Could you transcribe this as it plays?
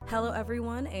Hello,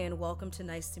 everyone, and welcome to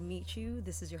Nice to Meet You.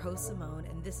 This is your host, Simone,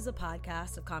 and this is a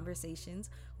podcast of conversations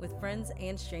with friends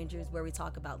and strangers where we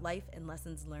talk about life and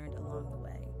lessons learned along the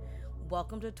way.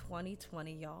 Welcome to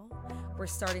 2020, y'all. We're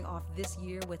starting off this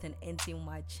year with an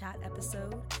NCNY chat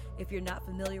episode. If you're not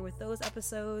familiar with those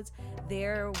episodes,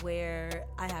 they're where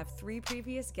I have 3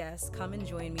 previous guests come and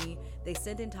join me. They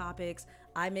send in topics,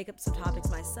 I make up some topics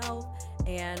myself,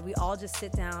 and we all just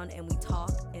sit down and we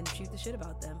talk and shoot the shit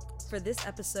about them. For this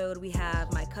episode, we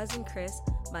have my cousin Chris,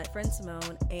 my friend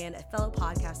Simone, and a fellow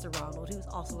podcaster, Ronald, who's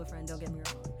also a friend, don't get me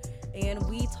wrong. And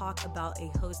we talk about a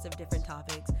host of different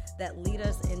topics that lead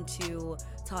us into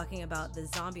talking about the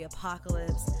zombie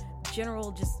apocalypse,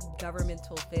 general just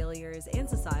governmental failures and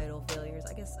societal failures.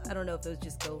 I guess, I don't know if those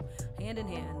just go hand in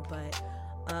hand, but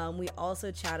we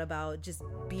also chat about just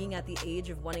being at the age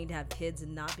of wanting to have kids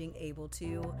and not being able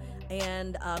to.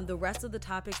 And the rest of the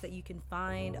topics that you can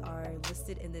find are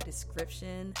listed in the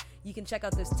description. You can check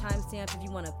out those timestamps if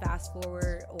you want to fast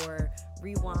forward or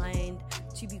rewind.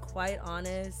 To be quite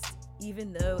honest,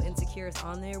 even though Insecure is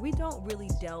on there, we don't really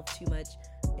delve too much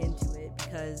into it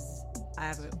because I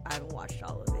haven't watched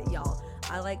all of it, y'all.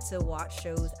 I like to watch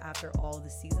shows after all the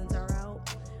seasons are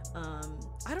out.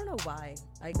 I don't know why,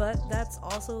 but that's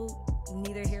also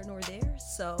neither here nor there.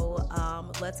 So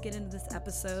let's get into this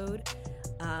episode.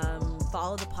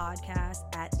 Follow the podcast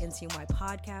at NCNY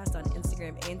Podcast on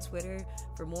Instagram and Twitter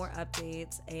for more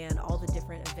updates and all the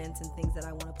different events and things that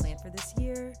I want to plan for this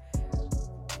year.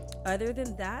 Other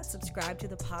than that, subscribe to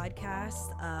the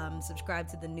podcast, subscribe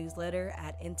to the newsletter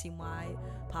at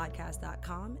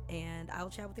ntnypodcast.com, and I'll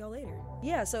chat with y'all later.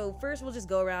 Yeah, so first we'll just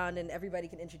go around and everybody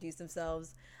can introduce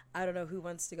themselves. I don't know who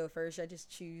wants to go first. I just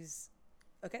choose.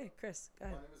 Okay, Chris, go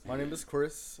ahead. My name is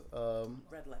Chris.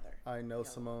 Red leather. I know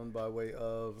Simone by way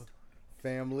of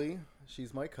family.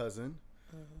 She's my cousin.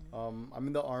 Mm-hmm. I'm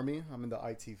in the Army. I'm in the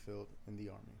IT field in the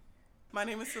Army. My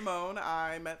name is Simone.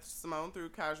 I met Simone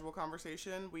through casual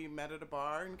conversation. We met at a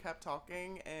bar and kept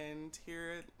talking, and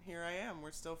here I am.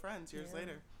 We're still friends years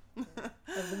later.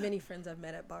 Of the many friends I've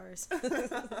met at bars.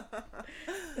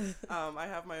 I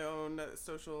have my own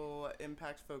social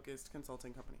impact focused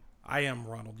consulting company. I am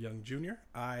Ronald Young Jr.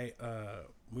 I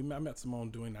met Simone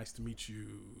doing Nice to Meet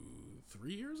You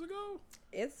 3 years ago.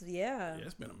 It's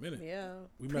been a minute. Yeah,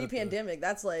 we pre-pandemic.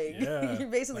 That's like you're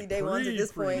basically like day ones at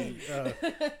this point.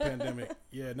 Pandemic.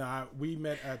 Yeah, no, we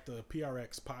met at the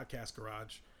PRX Podcast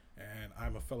Garage, and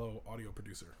I'm a fellow audio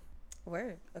producer.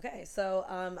 Word. Okay, so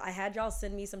I had y'all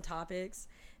send me some topics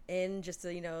in just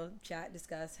to chat,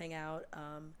 discuss, hang out.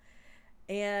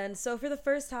 And so for the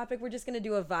first topic, we're just gonna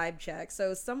do a vibe check.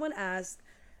 So someone asked,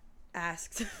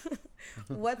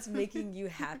 "What's making you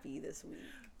happy this week?"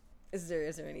 Is there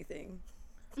anything?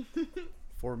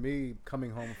 For me, coming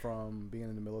home from being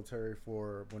in the military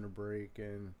for winter break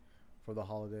and for the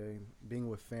holiday, being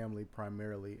with family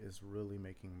primarily is really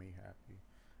making me happy.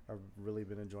 I've really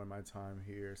been enjoying my time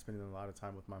here, spending a lot of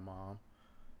time with my mom,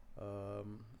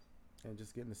 and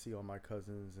just getting to see all my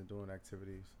cousins and doing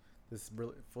activities. This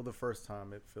really, for the first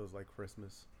time, it feels like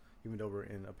Christmas, even though we're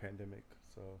in a pandemic.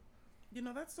 So,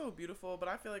 that's so beautiful, but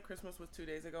I feel like Christmas was 2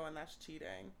 days ago, and that's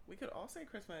cheating. We could all say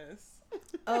Christmas.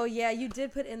 Oh, yeah, you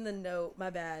did put in the note. My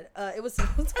bad. It was so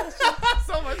much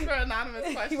for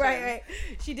anonymous questions. Right.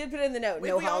 She did put in the note. We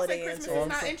holiday all say Christmas answer. is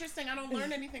not interesting. I don't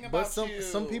learn anything about you.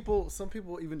 Some people,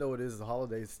 even though it is the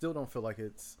holidays, still don't feel like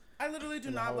it's. I literally do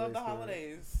not love the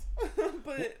holidays.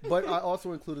 But I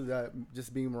also included that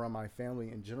just being around my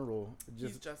family in general.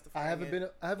 I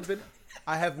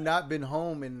have not been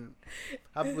home, and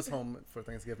I was home for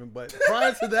Thanksgiving. But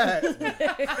prior to that,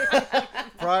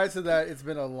 it's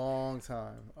been a long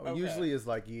time. Okay. Usually it's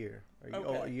like year.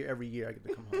 Every year I get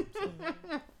to come home. So.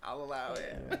 I'll allow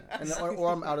it. Yeah.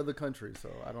 Or I'm out of the country,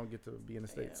 so I don't get to be in the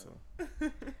States. So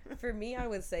for me, I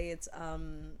would say it's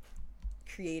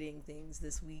creating things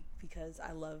this week because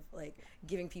I love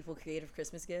giving people creative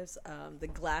Christmas gifts. The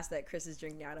glass that Chris is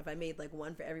drinking out of, I made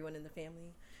one for everyone in the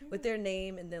family with their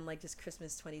name and then just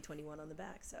Christmas 2021 on the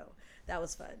back. So that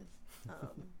was fun.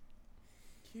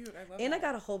 Cute. I love and that. I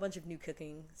got a whole bunch of new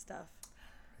cooking stuff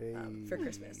for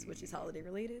Christmas, which is holiday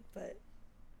related, but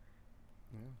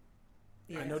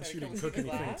yeah. I noticed you didn't cook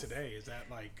anything today. Is that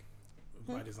by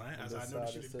design? As I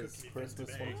noticed you didn't cook anything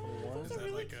Christmas today. 2021. Is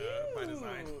that by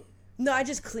design? No, I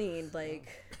just cleaned. I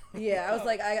was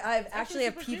I actually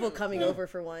have people coming over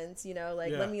for once.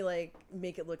 Let me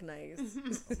make it look nice.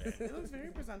 It looks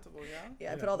very presentable.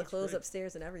 Yeah, I put all the clothes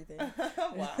upstairs and everything.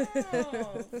 Wow.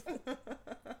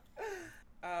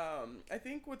 I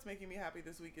think what's making me happy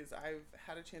this week is I've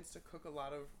had a chance to cook a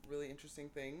lot of really interesting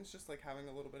things, just having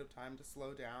a little bit of time to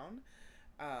slow down.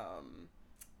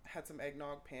 had some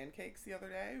eggnog pancakes the other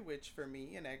day, which for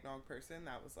me, an eggnog person,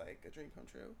 that was like a dream come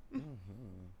true.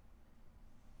 Mm-hmm.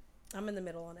 I'm in the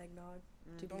middle on eggnog,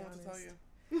 to be Don't honest. want to tell you.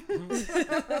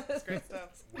 It's great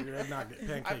stuff. Your eggnog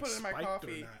pancakes I put it in my spiked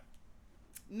coffee. or not?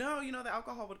 No, you know, the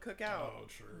alcohol would cook out. Oh,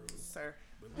 true. Sir.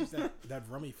 But there's that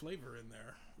rummy flavor in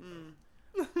there.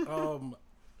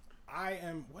 I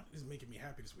am. What is making me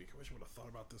happy this week? I wish I would have thought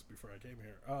about this before I came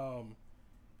here.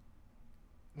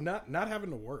 Not having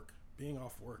to work, being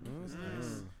off work is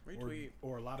nice. Retweet.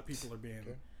 Or a lot of people are being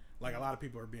like a lot of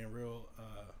people are being real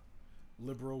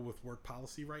liberal with work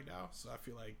policy right now. So I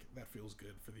feel like that feels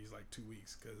good for these like 2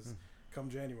 weeks because come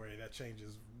January that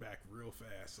changes back real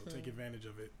fast. So take advantage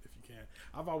of it if you can.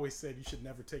 I've always said you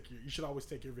should always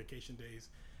take your vacation days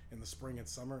in the spring and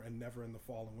summer and never in the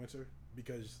fall and winter,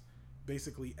 because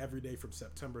basically every day from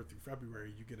September through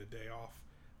February you get a day off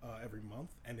every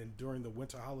month, and then during the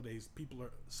winter holidays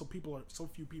so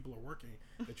few people are working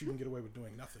that you can get away with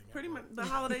doing nothing. Pretty much the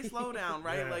holiday slowdown,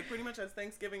 right? Yeah. Like pretty much as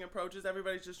Thanksgiving approaches,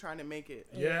 everybo's just trying to make it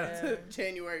Yeah. to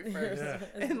January 1st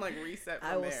and like reset from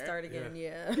I will there. start again,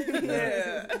 yeah.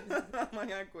 Yeah. I'm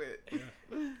like, I quit. Yeah.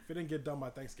 If it didn't get done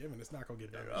by Thanksgiving, it's not gonna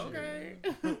get done this year.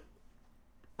 Okay.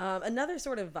 Another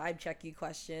sort of vibe check you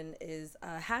question is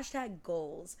hashtag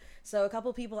goals. So a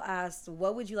couple people asked,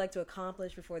 what would you like to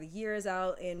accomplish before the year is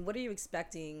out, and what are you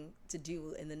expecting to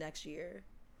do in the next year?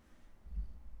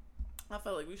 I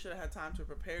felt like we should have had time to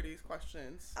prepare these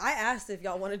questions. I asked if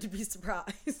y'all wanted to be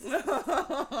surprised.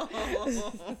 I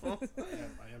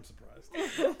am surprised.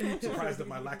 I'm surprised at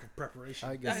my lack of preparation.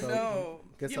 I guess I know.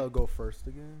 I'll go first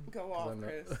again. Go 'cause off, I know-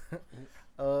 Chris.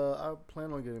 I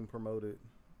plan on getting promoted,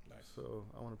 Nice. so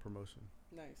I want a promotion.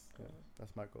 Nice. Yeah,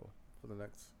 that's my goal for the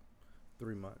next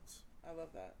 3 months. I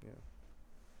love that. Yeah.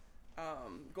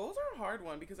 Goals are a hard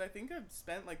one because I think I've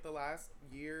spent like the last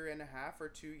year and a half or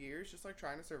 2 years just like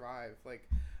trying to survive. Like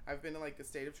I've been in like a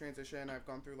state of transition. I've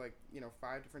gone through like,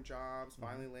 5 different jobs,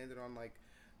 finally landed on like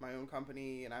my own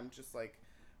company, and I'm just like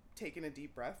taking a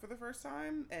deep breath for the first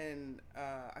time. And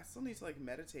I still need to like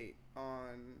meditate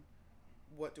on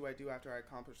what do I do after I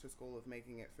accomplish this goal of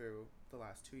making it through the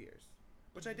last 2 years,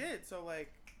 which I did. So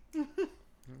like,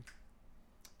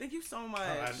 thank you so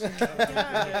much.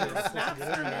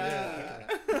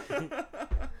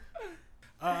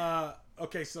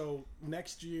 Okay, so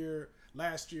last year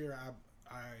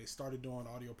I started doing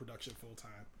audio production full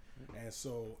time, and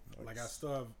so like I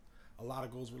still have a lot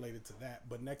of goals related to that.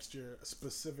 But next year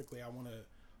specifically, I want to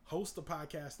host a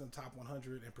podcast in the top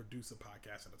 100 and produce a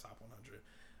podcast in the top 100.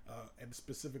 And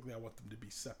specifically, I want them to be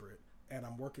separate. And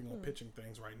I'm working on pitching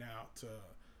things right now to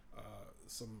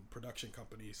some production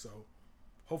companies. So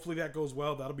hopefully that goes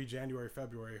well. That'll be January,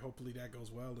 February. Hopefully that goes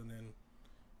well, and then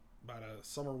by the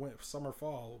summer,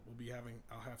 fall,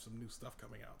 I'll have some new stuff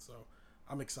coming out. So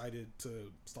I'm excited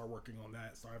to start working on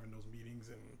that, start having those meetings,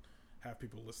 and have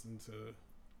people listen to.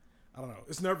 I don't know.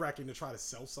 It's nerve-wracking to try to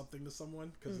sell something to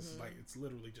someone because it's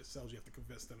literally just sales. You have to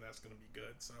convince them that's going to be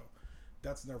good. So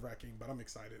that's nerve-wracking, but I'm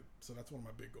excited. So that's one of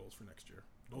my big goals for next year.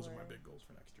 Those are my big goals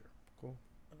for next year. Cool.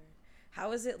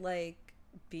 How is it like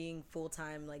being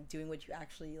full-time, like doing what you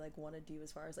actually like want to do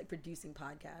as far as like producing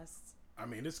podcasts? I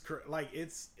mean, it's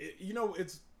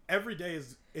every day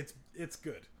it's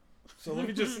good. So let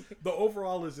me just, the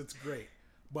overall is it's great.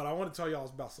 But I want to tell y'all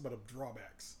about some of the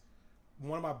drawbacks.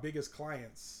 One of my biggest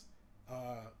clients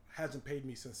hasn't paid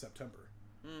me since September.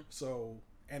 So,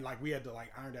 and like we had to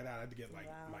like iron that out. I had to get like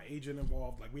my agent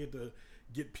involved. Like we had to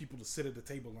get people to sit at the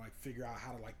table and like figure out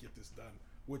how to like get this done,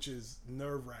 which is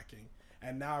nerve-wracking.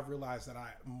 And now I've realized that I,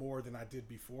 more than I did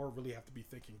before, really have to be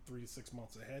thinking 3 to 6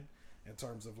 months ahead in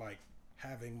terms of like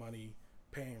having money,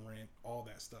 paying rent, all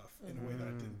that stuff in a way that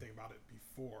I didn't think about it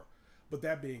before. But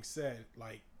that being said,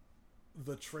 like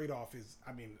the trade-off is,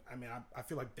 I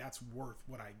feel like that's worth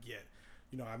what I get.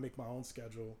 I make my own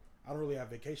schedule. I don't really have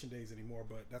vacation days anymore,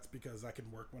 but that's because I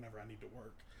can work whenever I need to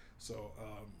work. So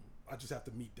I just have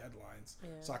to meet deadlines. Yeah.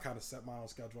 So I kind of set my own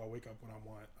schedule. I wake up when I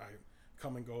want. I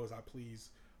come and go as I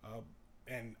please.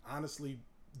 And honestly,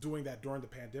 doing that during the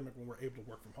pandemic when we're able to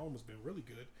work from home has been really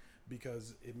good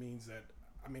because it means that,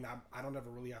 I don't ever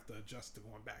really have to adjust to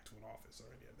going back to an office or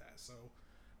any of that. So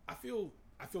I feel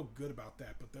good about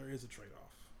that, but there is a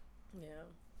trade-off. Yeah.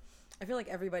 I feel like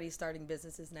everybody's starting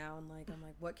businesses now, and like I'm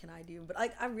like, what can I do? But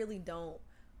I really don't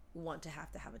want to have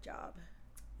a job.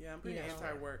 Yeah, I'm pretty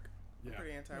anti-work. Yeah. I'm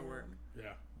pretty anti-work.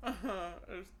 Yeah.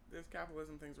 This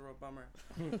capitalism thing's a real bummer.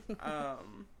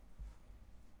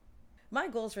 My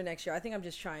goals for next year, I think I'm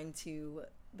just trying to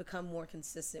become more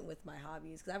consistent with my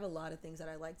hobbies because I have a lot of things that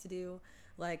I like to do,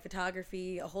 like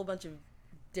photography, a whole bunch of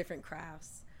different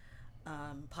crafts.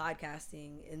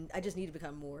 podcasting, and I just need to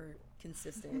become more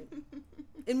consistent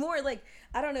and more like,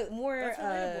 I don't know, more That's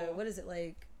relatable. what is it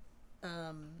like,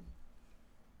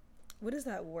 what is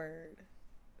that word?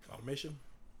 Automation.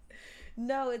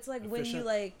 No, it's like when you Efficient?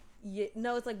 like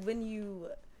no, it's like when you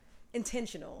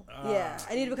intentional. Yeah,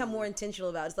 I need to become more intentional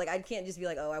about it. It's like I can't just be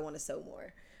like, oh, I want to sew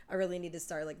more. I really need to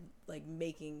start like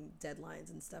making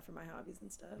deadlines and stuff for my hobbies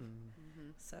and stuff.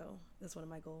 So that's one of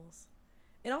my goals,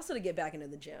 and also to get back into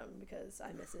the gym because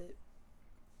I miss it.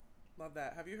 Love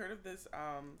that. Have you heard of this?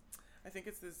 I think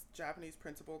it's this Japanese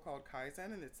principle called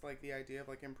Kaizen, and it's like the idea of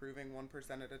like improving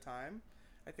 1% at a time.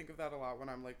 I think of that a lot when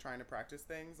I'm like trying to practice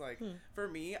things. Like for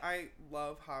me, I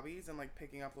love hobbies and like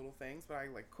picking up little things, but I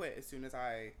like quit as soon as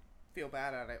I feel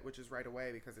bad at it, which is right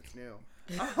away because it's new.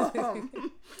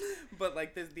 But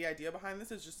like the idea behind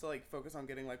this is just to like focus on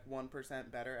getting like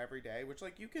 1% better every day, which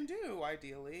like you can do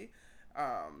ideally.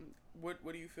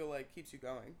 What do you feel like keeps you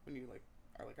going when you like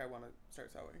are like, I want to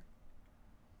start sewing?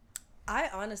 I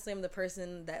honestly am the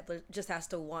person that just has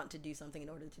to want to do something in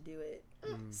order to do it.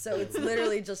 So it's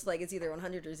literally just like it's either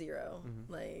 100 or 0,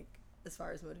 like as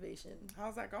far as motivation.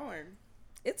 How's that going?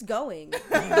 It's going.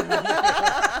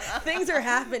 Things are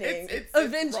happening. It's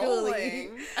eventually.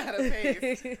 rolling at a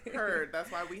pace. Heard.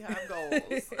 That's why we have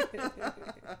goals.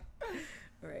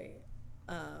 Right.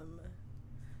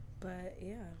 But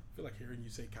yeah. I feel like hearing you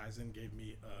say Kaizen gave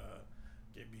me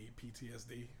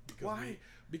PTSD because Why?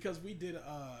 we did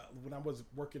when I was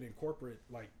working in corporate,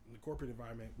 like in the corporate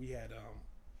environment, we had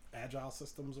agile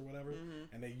systems or whatever,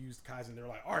 and they used Kaizen. They were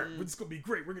like, all right, this is gonna be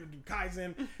great, we're gonna do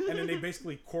Kaizen, and then they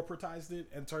basically corporatized it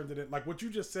and turned it in, like what you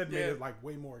just said made it like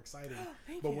way more exciting.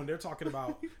 But when they're talking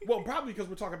about, well, probably because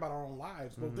we're talking about our own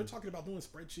lives, but they're talking about doing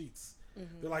spreadsheets.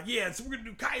 They're like, yeah, so we're gonna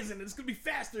do Kaizen, and it's gonna be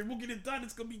faster, and we'll get it done.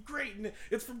 It's gonna be great, and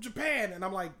it's from Japan. And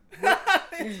I'm like,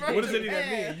 what does any of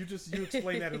that mean? You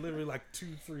explain that in literally like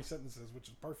 2-3 sentences, which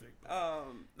is perfect.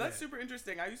 That's super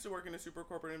interesting. I used to work in a super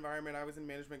corporate environment. I was in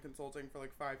management consulting for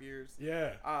like 5 years.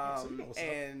 Yeah. So you know what's up.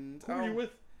 And Who are you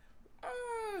with?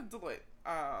 Deloitte.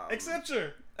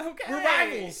 Accenture. Okay. We're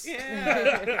rivals.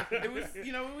 Yeah. It was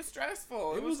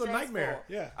stressful. It was a nightmare.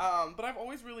 Yeah. But I've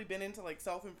always really been into like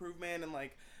self-improvement and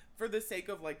like for the sake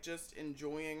of like just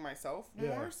enjoying myself more.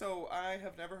 Yeah. So I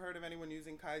have never heard of anyone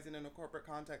using Kaizen in a corporate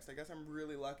context. I guess I'm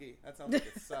really lucky. That sounds like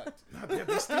it sucked.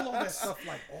 They steal all that stuff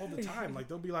like all the time. Like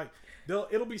they'll be like,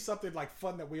 it'll be something like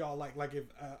fun that we all like. Like if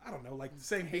I don't know, like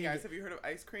saying, Hey guys, have you heard of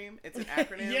ice cream? It's an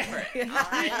acronym Yeah. for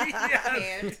I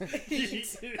can't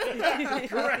eat.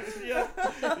 Correct. Yeah.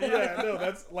 Yeah. No,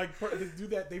 that's like they do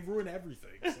that. They ruin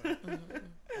everything. So. I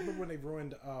remember when they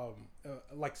ruined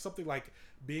like something like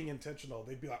being intentional.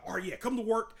 They'd be like, "Oh yeah, come to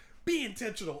work, be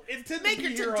intentional, intend to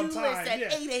be here on time." at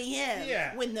Yeah. 8 a.m.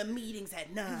 Yeah. when the meeting's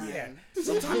at 9. Yeah.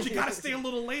 Sometimes you gotta stay a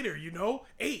little later.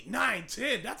 8, 9,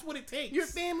 10. That's what it takes. Your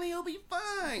family will be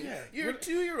fine. Yeah. Your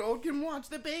 2-year-old can watch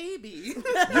the baby. You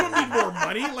don't need more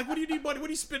money. Like, what do you need money? What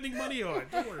are you spending money on?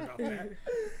 Don't worry about that.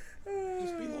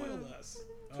 Just be loyal to us.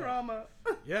 Trauma.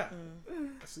 Yeah.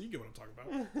 So you get what I'm talking about.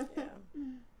 Yeah.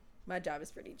 My job is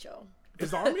pretty chill.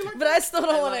 Is the army like But I still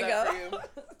don't want to that go. for you.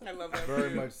 I love that for Very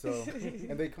you. much so.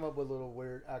 And they come up with little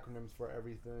weird acronyms for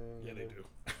everything. Yeah, they do.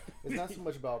 It's not so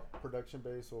much about production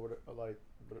based or what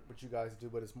you guys do,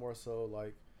 but it's more so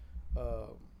like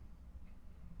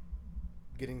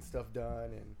getting stuff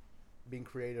done and being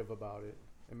creative about it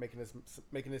and making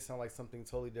it sound like something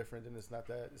totally different, and it's not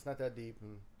that deep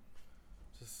and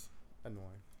just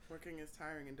annoying. Working is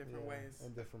tiring in different ways.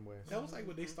 In different ways. That was like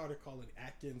when they started calling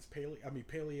Atkins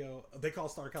paleo. They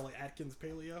started calling Atkins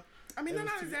paleo. I mean, It they're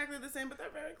was not too- exactly the same, but they're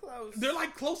very close. They're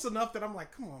like close enough that I'm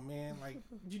like, come on, man. Like,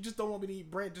 you just don't want me to eat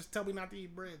bread. Just tell me not to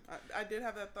eat bread. I did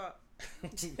have that thought.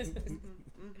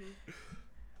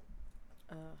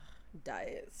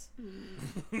 Diets.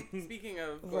 Speaking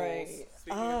of goals, Right.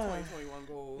 speaking of 2021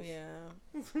 goals, Yeah.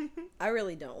 I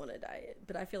really don't want to diet,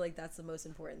 but I feel like that's the most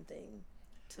important thing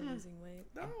to losing weight.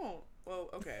 no. Well,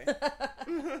 okay.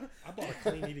 I bought a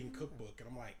clean eating cookbook, and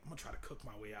I'm like, I'm gonna try to cook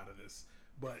my way out of this.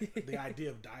 But the idea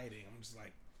of dieting, I'm just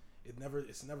like,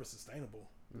 it's never sustainable.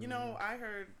 You know, I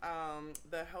heard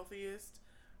the healthiest,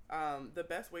 the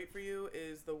best weight for you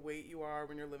is the weight you are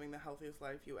when you're living the healthiest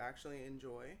life you actually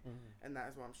enjoy. And that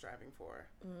is what I'm striving for.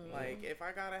 Like, if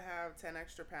I gotta have 10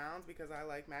 extra pounds because I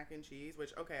like mac and cheese,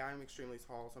 which, okay, I'm extremely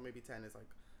tall, so maybe 10 is like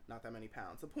not that many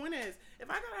pounds. The point is, if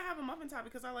I gotta have a muffin top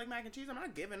because I like mac and cheese, I'm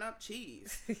not giving up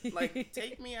cheese. Like,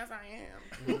 take me as I am.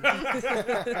 As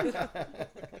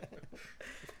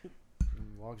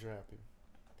long as you're happy.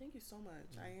 Thank you so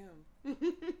much. I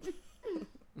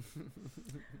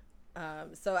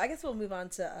am. So I guess we'll move on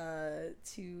to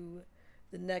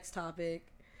the next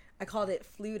topic. I called it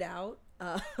Flued Out.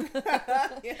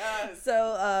 Yes.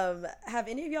 So, have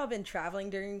any of y'all been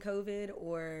traveling during COVID,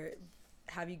 or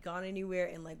have you gone anywhere?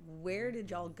 And like, where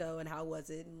did y'all go, and how was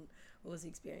it, and what was the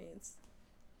experience?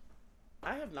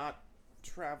 I have not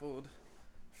traveled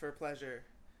for pleasure,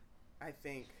 I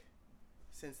think,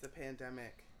 since the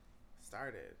pandemic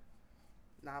started.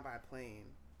 Not by plane,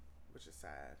 which is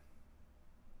sad.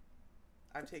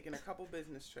 I've taken a couple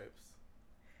business trips,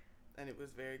 and it was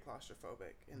very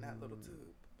claustrophobic in that little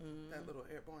tube, that little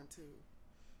airborne tube.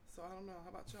 So I don't know. How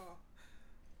about y'all?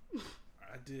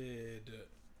 I did.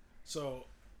 So,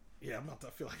 yeah, I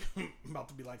feel like I'm about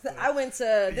to be like. So I went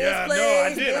to this Yeah, place. no, I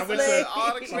did. This I went to place. all the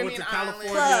I went Caribbean to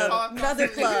islands, California. Club, another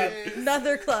club,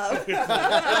 another club.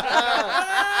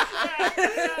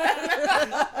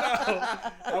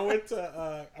 I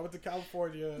went to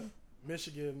California,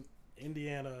 Michigan,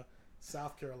 Indiana,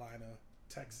 South Carolina,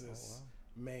 Texas,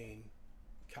 Maine,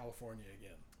 California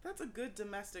again. That's a good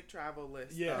domestic travel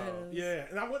list. Yeah, though. yeah.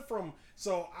 And I went from,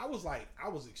 so I was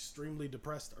extremely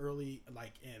depressed early,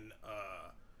 like in,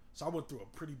 so I went through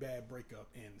a pretty bad breakup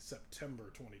in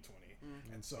September 2020.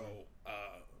 And so,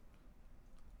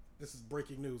 this is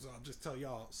breaking news. I'll just tell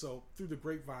y'all. So through the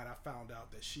grapevine, I found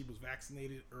out that she was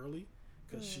vaccinated early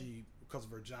because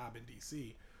of her job in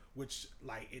DC, which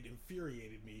like it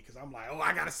infuriated me because I'm like, oh,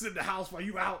 I gotta sit in the house while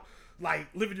you out like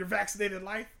living your vaccinated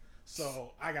life.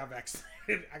 So I got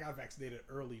vaccinated. I got vaccinated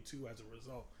early too as a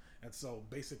result. And so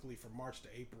basically from March to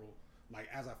April, like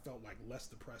as I felt like less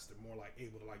depressed and more like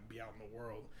able to like be out in the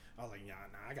world, I was like, nah,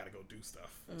 I gotta go do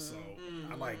stuff. So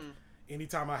I like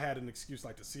anytime I had an excuse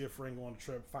like to see a friend go on a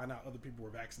trip, find out other people were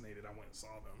vaccinated, I went and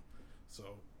saw them. So,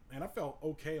 and I felt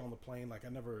okay on the plane. Like I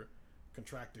never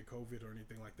contracted COVID or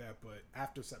anything like that. But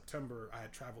after September, I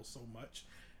had traveled so much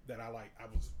that I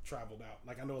was traveled out.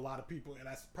 Like I know a lot of people, and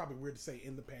that's probably weird to say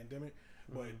in the pandemic,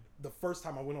 but the first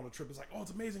time I went on a trip, it's like, oh,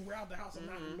 it's amazing. We're out the house. I'm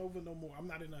not in Nova no more. I'm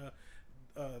not in the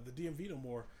DMV no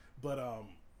more. But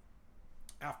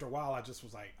after a while, I just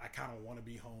was like, I kind of want to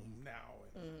be home now.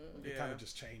 And it kind of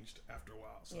just changed after a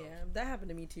while. So. Yeah, that happened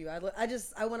to me too. I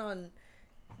went on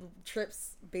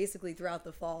trips basically throughout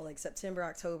the fall, like September,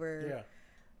 October.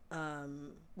 Yeah.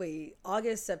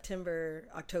 August, September,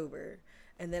 October.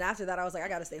 And then after that, I was like, I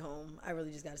gotta stay home. I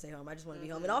really just gotta stay home. I just want to be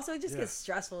home. And also, it just gets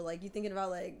stressful. Like you thinking about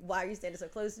like, why are you standing so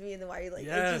close to me? And then why are you like,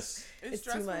 it's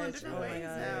too much. in different ways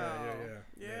now.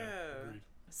 Yeah.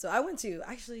 So I went to,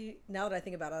 actually, now that I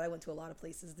think about it, I went to a lot of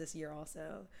places this year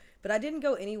also. But I didn't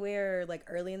go anywhere like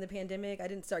early in the pandemic. I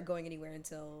didn't start going anywhere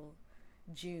until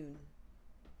June.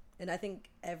 And I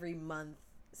think every month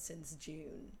since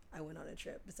June, I went on a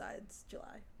trip besides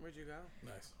July. Where'd you go?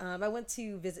 Nice. I went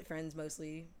to visit friends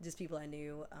mostly, just people I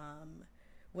knew.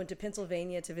 Went to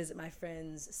Pennsylvania to visit my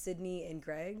friends Sydney and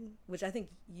Greg, which I think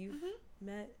you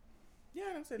met. Yeah,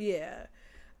 I'm Sydney. Yeah.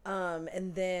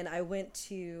 And then I went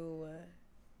to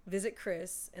visit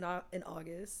Chris in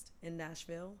August in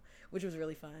Nashville, which was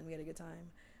really fun. We had a good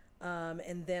time.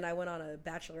 And then I went on a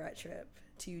bachelorette trip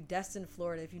to Destin,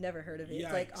 Florida. If you've never heard of it,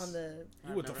 it's like on the.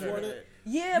 You went to Florida?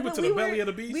 Yeah, you went to the belly of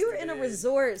the beast. We were in a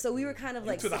resort, so we were kind of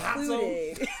like to the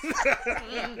secluded.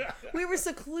 We were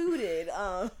secluded.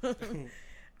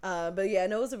 But yeah,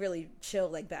 no, it was a really chill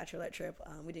like bachelorette trip.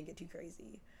 We didn't get too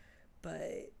crazy,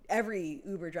 but every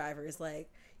Uber driver is like,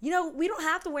 we don't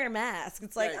have to wear masks.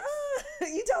 It's like,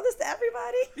 you tell this to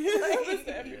everybody. You tell this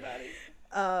to everybody.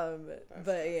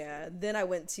 But yeah, then I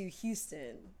went to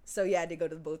Houston. So yeah, I did go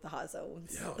to both the hot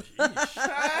zones. Yo,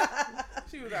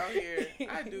 She was out here.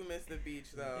 I do miss the beach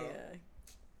though. Yeah.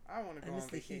 I want to go on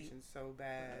vacation so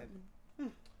bad.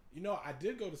 You know, I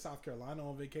did go to South Carolina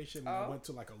on vacation. And I went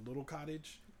to like a little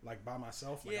cottage, like by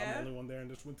myself. Like I'm the only one there,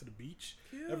 and just went to the beach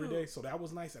every day. So that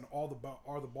was nice. And all the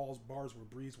bars were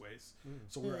breezeways.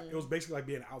 So it was basically like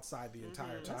being outside the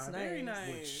entire time. That's Very nice.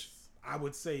 Which I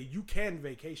would say you can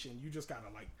vacation. You just gotta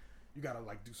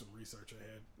do some research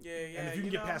ahead. Yeah. And if you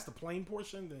can get past the plane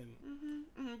portion, then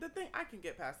the thing I can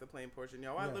get past the plane portion,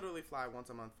 yo. I literally fly once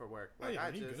a month for work. Like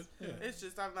it's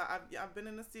just I've been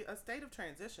in a state of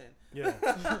transition. Yeah,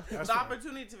 the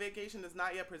opportunity to vacation has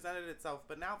not yet presented itself,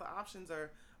 but now the options are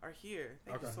here.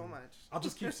 Thank you so much. I'll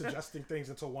just keep suggesting things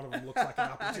until one of them looks like an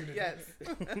opportunity. Yes.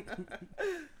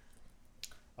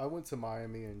 I went to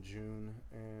Miami in June,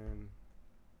 and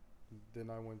then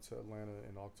I went to Atlanta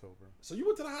in October. So you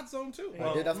went to the hot zone too?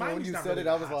 I did. That's why when you said it,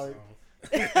 I was like...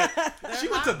 She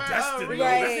went to Destin. Right.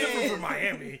 That's different from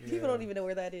Miami. People don't even know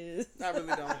where that is. I really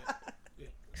don't.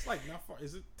 It's like not far.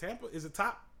 Is it Tampa? Is it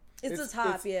top? It's the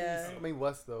top, yeah. I mean,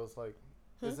 west though. It's like...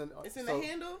 It's in the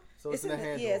handle? So it's in the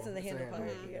handle. Yeah, it's in the handle part.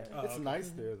 Yeah. It's nice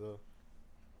there though.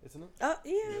 isn't it? Yeah,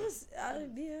 it was. Yeah.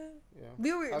 Yeah.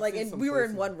 We were I've like, seen in some we were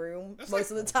in places. one room That's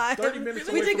most like of the time. 30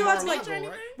 minutes we away did from go out to like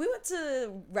Mar-a-Lago, right? we went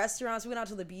to restaurants. We went out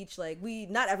to the beach. Like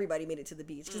not everybody made it to the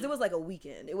beach because it was like a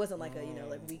weekend. It wasn't like a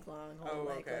like week long whole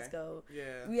let's go.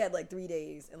 Yeah. We had like 3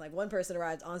 days, and like one person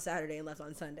arrived on Saturday and left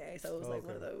on Sunday. So it was like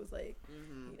one of those like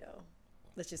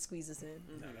let's just squeeze this in.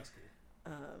 No, that's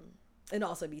cool. And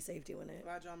also be safe doing it.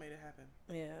 Glad y'all made it happen.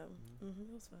 Yeah.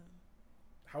 It was fun.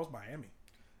 How's Miami?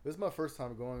 It was my first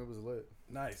time going. It was lit.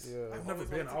 Nice. Yeah. I've never Always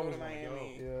been. wanted I to always go want to to go.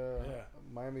 Miami. Yeah. Yeah.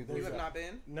 Miami. You have not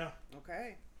been? No.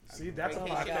 Okay. See, that's a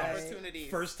Vacation Vacation podcast. opportunities.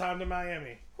 First time to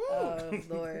Miami. Oh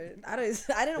Lord, I didn't It's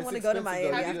want to go to expensive, though. Miami.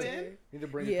 You Have need you to- been? You need to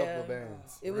bring a Yeah. couple of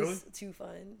bands It Really? was too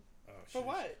fun. Oh, For shit.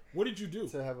 what? What did you do?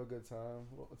 to have a good time.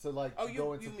 To like Oh, go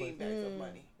you into mean places. bags of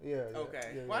money? Yeah.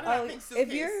 Okay. Yeah, Why yeah. did I Oh, think if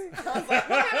suitcase? you're- I was like,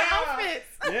 what kind of outfits?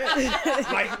 Yeah.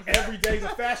 Like every day's a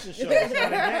fashion show. It's not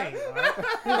a game. All right?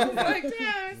 I was like,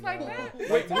 yeah, it's like that. Wait,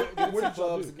 Like, what get did into y'all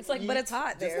clubs, do? It's like, but it's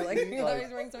hot there. Like, eat, you're always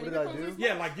wearing what something. did I do?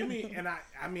 Yeah, like give me, and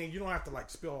I mean, you don't have to like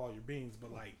spill all your beans,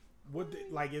 but like,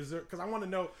 like, is there? Because I want to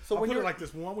know. So I'll when put it you're- like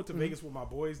this: when I went to Vegas with my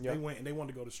boys, Yeah. they went and they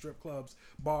wanted to go to strip clubs,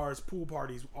 bars, pool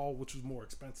parties, all which was more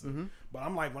expensive. But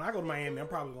I'm like, when I go to Miami, I'm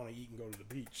probably going to eat and go to the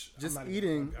beach. I'm Just not even a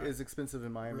eating club guy. is expensive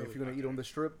in Miami. Really? If you're gonna eat on the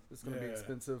strip, it's gonna be Yeah.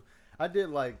 expensive. I did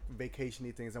like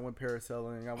vacation-y things. I went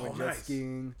parasailing. I went jet nice.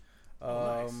 skiing.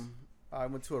 Nice. I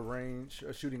went to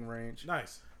a shooting range.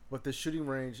 Nice. But the shooting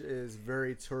range is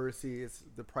very touristy.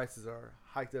 The prices are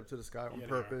hiked up to the sky on Yeah,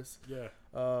 they are. purpose. Yeah.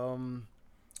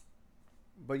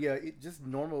 But yeah, just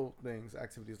normal things,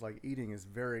 activities like eating is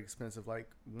very expensive. Like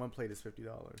one plate is $50.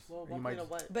 Well, And you one might plate of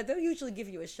what? But they'll usually give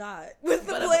you a shot with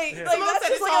the But- plate. Yeah. Like, Someone that's said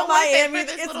just it's like all in worth it Miami. for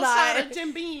this It's little shot not. of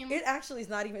Jim Beam. It actually is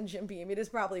not even Jim Beam. It is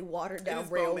probably watered down is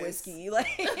Braille Bowman's. whiskey. Like,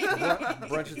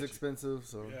 brunch is expensive,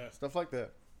 so Yeah. stuff like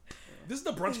that. This is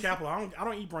the brunch capital. I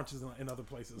don't eat brunches in other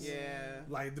places. Yeah.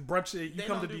 Like the brunch, you They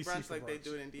come don't to do DC brunch for like brunch. they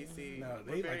do it in DC. No,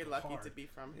 We're they very like lucky hard. to be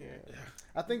from here. Yeah.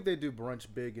 I think they do brunch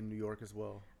big in New York as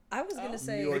well. I was gonna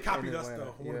say, New They York copied and us Atlanta.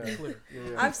 though. I want to be clear.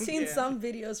 Yeah. I've seen Yeah. some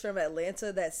videos from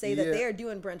Atlanta that say that Yeah. they are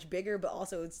doing brunch bigger, but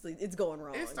also it's going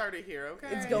wrong. It started here, okay?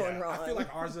 It's going Yeah, wrong. I feel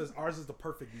like ours is the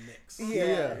perfect mix.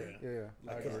 Yeah. Yeah.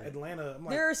 I Like, agree. Atlanta, I'm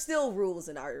like, There are still rules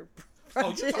in our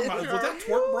oh, you're talking about was that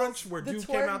twerk brunch where The dude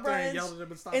came twerk out there and brunch, yelled at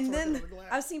him and stopped and twerking then on the glass?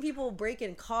 I've seen people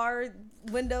breaking car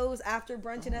windows after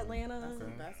brunch in Atlanta.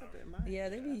 That's a bit much. Yeah,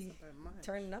 they be That's a bit much.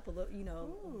 turning up a little, you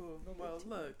know. Ooh, well,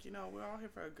 look, we're all here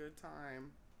for a good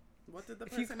time. What did the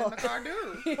If you person in the call- car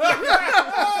do?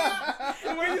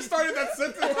 The way you started that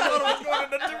sentence, I thought it was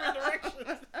going in a different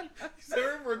direction. You said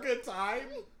we're for a good time.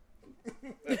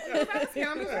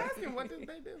 I'm just asking, what did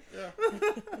they do? Yeah,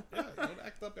 don't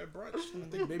act up at brunch. I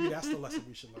think maybe that's the lesson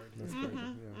we should learn. That's crazy.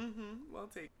 Yeah. Well,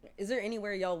 take Is there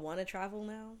anywhere y'all want to travel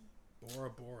now?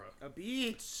 Bora Bora. a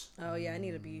beach. Oh yeah, I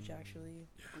need a beach actually.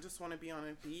 I just want to be on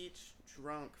a beach,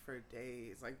 drunk for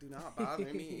days. Like, do not bother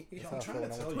me. Yo, how I'm I trying feel to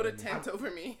when I tell went you. Put a man. tent over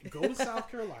me. Go to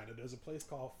South Carolina. There's a place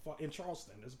called in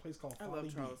Charleston. There's a place called I Folly love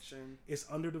Beach. Charleston. It's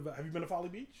underdeveloped. Have you been to Folly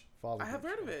Beach? Follow I have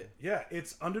me. heard of it. Yeah,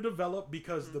 it's underdeveloped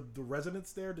because the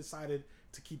residents there decided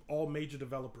to keep all major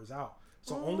developers out.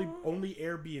 So only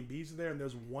Airbnbs are there, and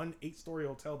there's one 8-story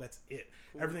hotel. That's it.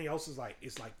 Everything else is like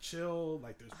chill.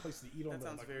 Like there's places to eat on. That the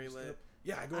sounds like, very strip. lit.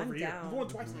 Yeah, I go I'm every year. down. I'm going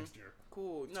twice next year.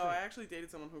 Cool. No, I actually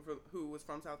dated someone who was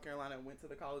from South Carolina and went to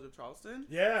the College of Charleston.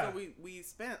 Yeah. So we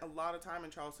spent a lot of time in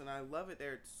Charleston. I love it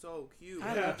there. It's so cute.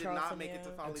 I We love did Charleston, not make it to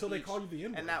yeah. Folly Until they Beach, call you the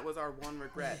N-word. and that was our one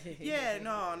regret. Yeah,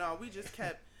 no, we just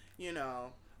kept,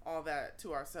 all that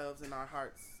to ourselves in our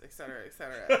hearts, etc.,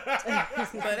 etc.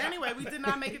 But anyway, we did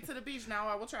not make it to the beach. Now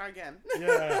I will try again.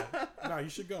 Yeah. No, you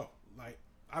should go. Like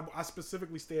I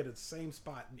specifically stay at the same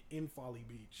spot in Folly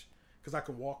Beach because I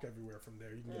can walk everywhere from there.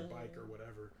 You can get a bike or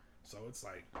whatever. So it's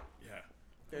like, yeah.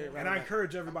 Very And I relevant.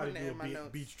 encourage everybody I'm to putting do it in a my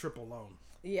notes. beach trip alone.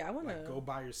 Yeah, I want to. Like go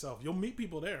by yourself. You'll meet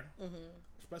people there,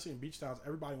 especially in beach towns.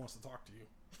 Everybody wants to talk to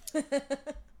you.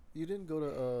 You didn't go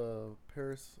to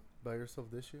Paris by yourself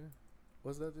this year?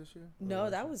 Was that this year? Or No,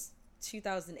 last that year? was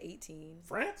 2018.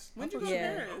 France? When'd you go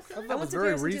Yeah. to Paris? I thought I that went was to very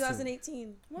Paris in recent.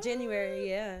 2018, January.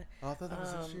 Yeah, Oh, I thought that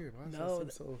was this year. Why does no,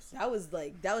 that seem so?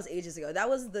 that was ages ago. That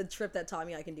was the trip that taught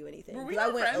me I can do anything. Were we 'Cause I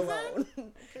not went friends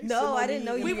alone. No, I didn't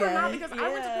know you. We were yet. not because I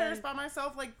went to Yeah. Paris by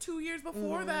myself like 2 years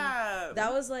before that.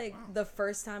 That was like the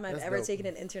first time I've That's ever dope. taken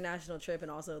an international trip, and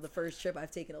also the first trip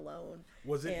I've taken alone.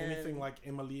 Was it And- anything like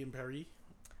Emily in Paris?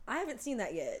 I haven't seen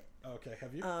that yet. Okay,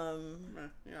 have you?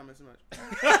 You're not missing much.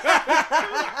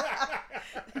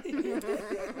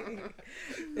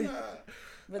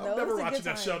 But I'm no, it never was a watching good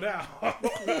that show time.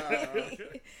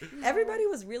 now. Everybody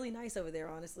was really nice over there,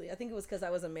 honestly. I think it was because I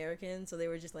was American, so they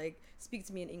were just like, speak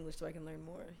to me in English so I can learn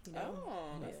more, you know?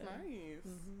 Oh, that's Yeah.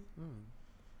 nice.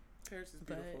 Paris is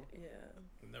But, beautiful.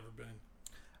 yeah. Never been.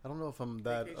 I don't know if I'm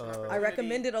that. Vacation I opportunity.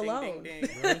 recommend it Ding, alone. ding, ding.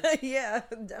 Yeah,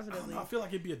 I don't definitely. know. I feel like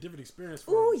it'd be a different experience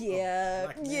for Ooh, a yeah.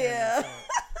 black man. Yeah.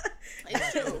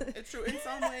 It's true. It's true. In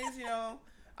some ways, you know,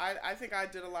 I think I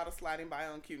did a lot of sliding by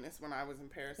on cuteness when I was in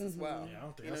Paris as well. Yeah, I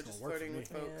don't think You know, that's just gonna work for flirting me. with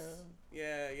folks.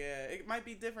 Yeah, It might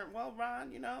be different. Well,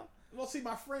 Ron, you know, Well, see,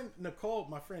 my friend Nicole,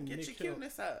 my friend get Nick your Hill,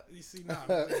 cuteness up. you see, nah, I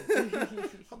don't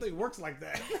think it works like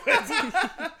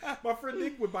that. My friend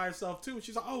Nick would by herself too.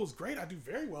 She's like, "Oh, it's great. I do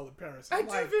very well in Paris." I I'm do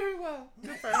like, very well.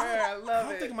 Good for her. I I love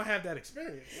don't it. think I'm gonna have that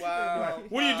experience. Wow.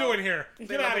 Like, what are you doing here? They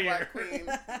Get love out a of here!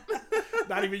 black queen.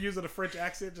 Not even using a French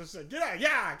accent. Just say, "Get out!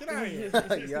 Yeah, get out of here!"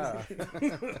 Yeah.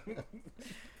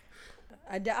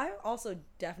 I also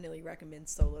definitely recommend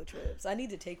solo trips. I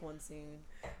need to take one soon,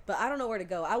 but I don't know where to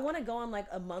go. I want to go on like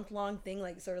a month-long thing,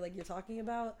 like sort of like you're talking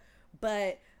about,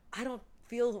 but I don't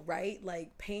feel right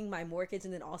like paying my mortgage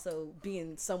and then also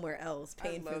being somewhere else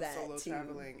paying I love for that solo too.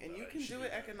 traveling, and you can should do do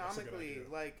it that. That's a good economically.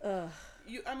 idea.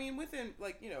 Like I mean, within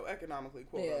like economically,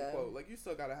 quote Yeah. unquote. Like you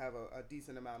still gotta have a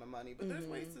decent amount of money, but there's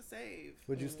ways to save.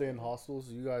 Would you stay in hostels?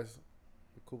 You guys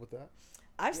cool with that?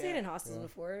 I've stayed Yeah. in hostels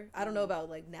before. I don't know about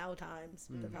like now times,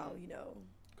 but how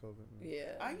COVID.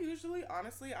 yeah. I usually,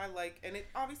 honestly, I like, and it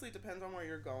obviously depends on where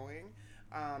you're going.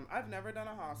 I've never done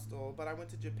a hostel, but I went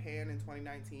to Japan in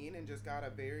 2019 and just got a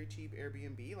very cheap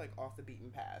Airbnb, like off the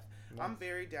beaten path. I'm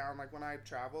very down. Like when I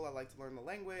travel, I like to learn the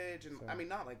language, and I mean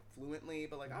not like fluently,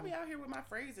 but like I'll be out here with my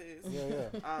phrases. Yeah.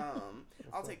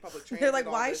 I'll take public transit. They're like,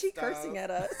 all why this is she stuff. cursing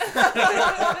at us?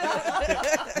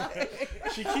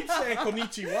 She keeps saying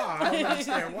 "konnichiwa." I don't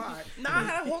understand why. No, I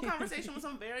had a whole conversation with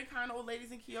some very kind old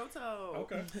ladies in Kyoto.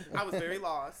 Okay. I was very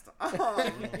lost.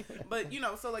 But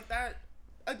so like that,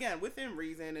 again, within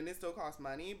reason, and it still costs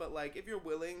money, but like if you're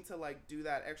willing to like do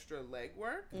that extra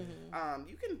legwork,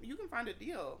 you can find a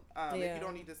deal. If Yeah. you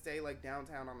don't need to stay like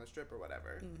downtown on the strip or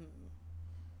whatever.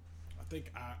 I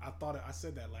think I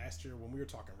said that last year when we were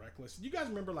talking reckless. You guys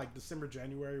remember like December,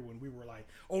 January when we were like,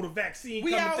 "Oh, the vaccine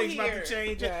We coming, out things about here." to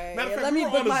change." Right. Matter of fact, Let we me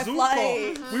were book on a my Zoom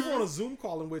flight. call. We were on a Zoom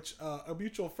call in which a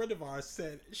mutual friend of ours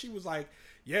said she was like,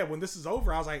 "Yeah, when this is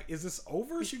over," I was like, "Is this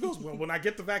over?" She goes, "Well, when I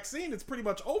get the vaccine, it's pretty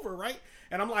much over, right?"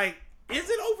 And I'm like, "Is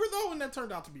it over though?" And that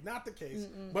turned out to be not the case.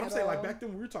 But I'm at saying like all. back then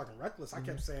when we were talking reckless, I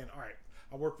kept saying, "All right,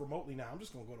 I work remotely now. I'm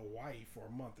just gonna go to Hawaii for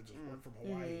a month and just work from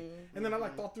Hawaii." And then I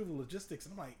like thought through the logistics,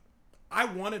 and I'm like, I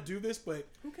want to do this, but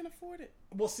Who can afford it?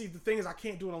 well, see, the thing is, I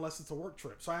can't do it unless it's a work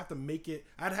trip. So I have to make it.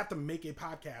 I'd have to make a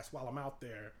podcast while I'm out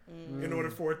there in order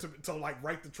for it to like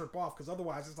write the trip off. Because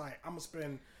otherwise, it's like I'm gonna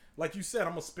spend, like you said,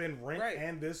 I'm gonna spend rent Right.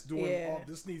 and this doing Yeah. all.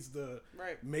 This needs to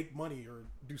Right. make money or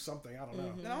do something. I don't know.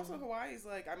 And also Hawaii's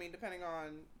like, I mean, depending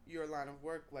on your line of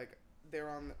work, like they're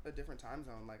on a different time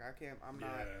zone. Like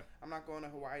I'm not going to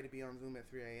Hawaii to be on Zoom at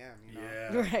 3 a.m. You know?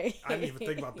 Yeah, Right. I didn't even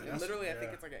think about that. And That's- literally, I yeah.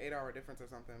 think it's like an 8-hour difference or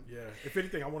something. Yeah, if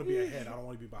anything, I want to be ahead. I don't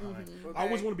want to be behind. Okay. I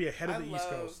always want to be ahead of I the East love-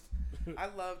 Coast. I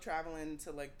love traveling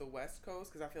to like the West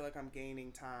Coast because I feel like I'm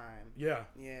gaining time. Yeah.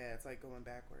 Yeah, it's like going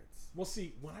backwards. Well,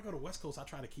 see, when I go to West Coast, I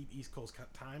try to keep East Coast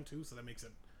time too, so that makes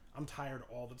it. I'm tired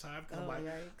all the time because I'm Oh, like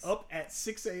yikes. up at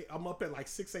 6 a. I'm up at like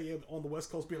 6 a.m. on the West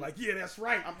Coast, being like, yeah, that's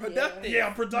right. I'm productive. Yeah,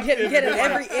 I'm productive. Get And then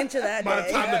every by- inch of that By the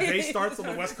day. time the day starts on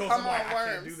the West Coast, Come I'm like, on, I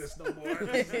can't worms. do this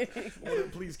no more.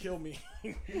 Lord, please kill me.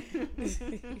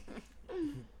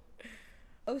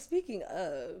 Oh, speaking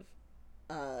of,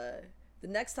 the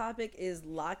next topic is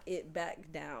lock it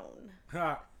back down.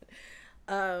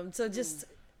 So just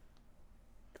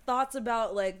thoughts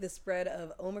about like the spread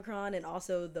of Omicron and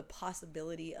also the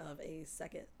possibility of a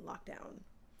second lockdown.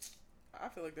 I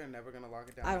feel like they're never gonna lock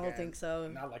it down. I don't again. think so.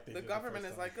 Not like they The did government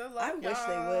first is time. like, good luck. I wish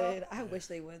they y'all." would. I wish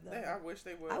they would though. Yeah, I wish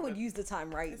they would. I would but use the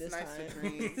time right it's this nice time.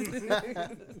 to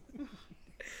dream.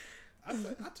 I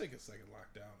take a second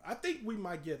lockdown. I think we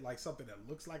might get like something that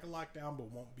looks like a lockdown,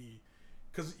 but won't be.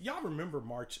 Because y'all remember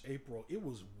March, April, it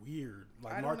was weird.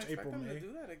 Like I March, don't expect April, them May. to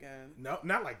do that again. No,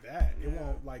 not like that. It Yeah.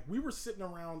 won't. Like we were sitting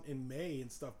around in May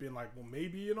and stuff, being like, well,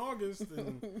 maybe in August,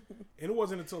 and it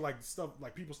wasn't until like stuff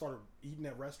like people started eating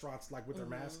at restaurants like with their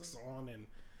masks on and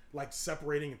like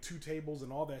separating in 2 tables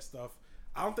and all that stuff.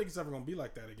 I don't think it's ever gonna be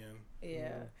like that again.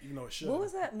 Yeah. Even though it should. What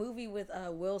was that movie with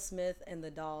Will Smith and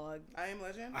the dog? I Am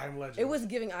Legend. I Am Legend. It was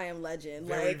giving I Am Legend,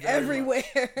 Very, like very everywhere.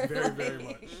 very, very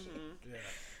much. Yeah.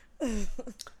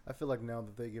 I feel like now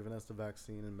that they've given us the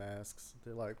vaccine and masks,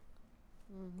 they're like,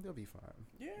 they'll be fine.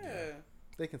 Yeah.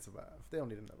 They can survive. They don't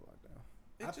need another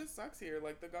lockdown. It just sucks here.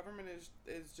 Like, the government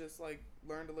is just like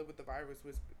learn to live with the virus,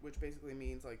 which basically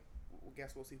means like, well,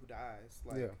 guess we'll see who dies.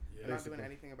 Like, they're not doing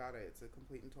anything about it. It's a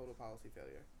complete and total policy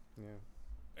failure.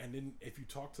 Yeah. And then if you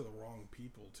talk to the wrong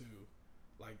people too,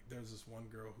 like there's this one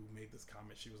girl who made this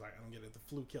comment. She was like, "I don't get it. The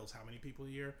flu kills how many people a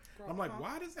year?" Girl, I'm like,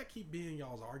 why does that keep being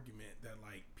y'all's argument that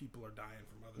like people are dying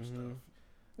from other stuff?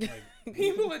 Like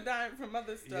People are dying from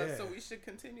other stuff, Yeah. so we should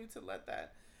continue to let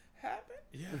that happen.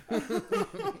 Yeah.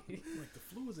 Like the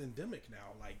flu is endemic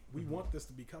now. Like we want this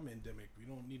to become endemic. We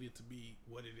don't need it to be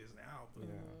what it is now. But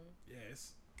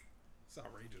it's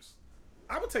outrageous.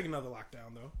 I would take another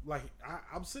lockdown though. Like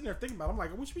I'm sitting there thinking about it. I'm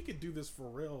like, I wish we could do this for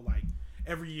real, like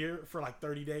every year for like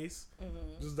 30 days.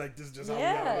 Just like this is just how we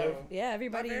gotta live. Yeah, My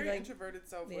everybody very like introverted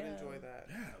self would enjoy that.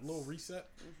 Yeah, a little reset.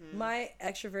 my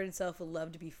extroverted self would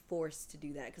love to be forced to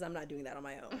do that because I'm not doing that on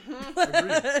my own.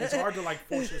 Agreed. It's hard to like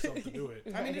force yourself to do it.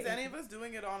 I mean, is any of us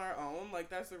doing it on our own? Like,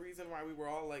 that's the reason why we were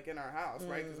all like in our house,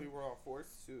 right? Because we were all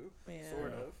forced to,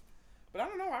 sort of. But I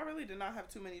don't know. I really did not have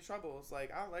too many troubles.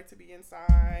 Like, I like to be inside.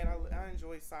 I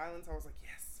enjoy silence. I was like,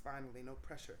 yes, finally, no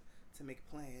pressure to make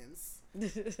plans.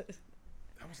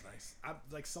 That was nice. I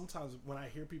like sometimes when I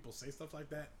hear people say stuff like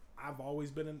that, I've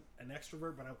always been an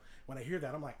extrovert, but when I hear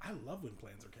that, I'm like, I love when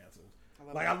plans are canceled.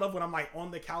 I love when I'm like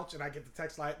on the couch and I get the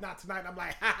text like, not tonight. And I'm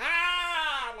like, ha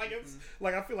ha! Like it's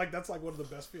like I feel like that's like one of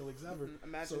the best feelings ever.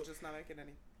 Imagine just not making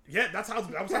any. Yeah, that's how it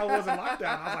was in lockdown.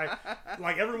 I was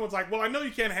like everyone's like, well, I know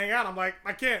you can't hang out. I'm like,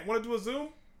 I can't. Want to do a Zoom?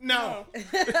 No.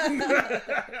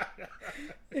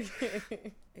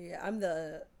 Yeah, I'm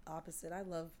the opposite. I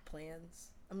love plans.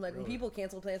 I'm like, when people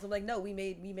cancel plans, I'm like, no, we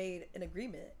made an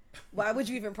agreement. Why would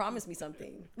you even promise me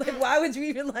something? Like, why would you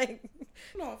even like?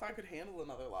 I don't know if I could handle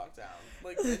another lockdown,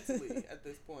 like mentally at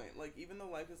this point. Like, even though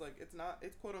life is like,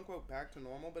 it's quote unquote back to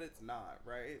normal, but it's not,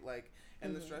 right? Like,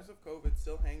 and the stress of COVID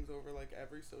still hangs over like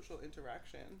every social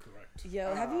interaction. Correct.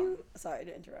 Yo, have you? Sorry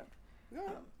to interrupt. Yeah.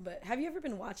 But have you ever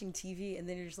been watching TV and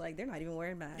then you're just like, they're not even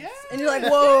wearing masks? Yes. And you're like,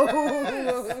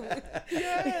 whoa.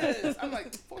 Yes. I'm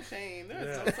like, for shame.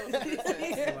 There's no social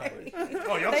distance. Like,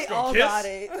 oh, y'all They just all gonna got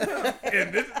kiss? it.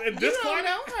 In this You don't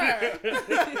climate? know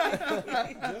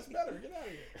her. Just better. Get out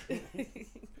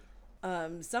of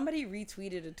here. Somebody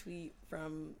retweeted a tweet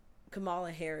from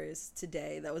Kamala Harris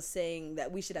today that was saying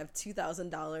that we should have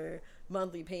 $2,000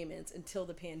 monthly payments until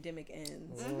the pandemic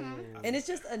ends. And it's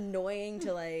just annoying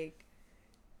to like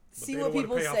see what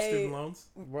people pay off say. student loans?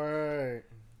 Right.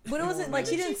 But it wasn't like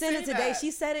she When did didn't she send say it today. that? She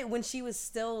said it when she was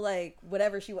still like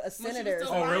whatever she was, a When she was senator.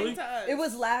 still Oh, lying really? to us. It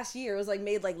was last year. It was like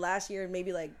made like last year,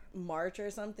 maybe like March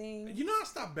or something. You know, I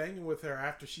stopped banging with her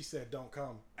after she said, "Don't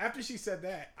come." After she said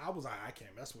that, I was like, I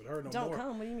can't mess with her no Don't more.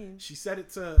 come. What do you mean? She said it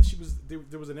to,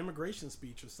 there was an immigration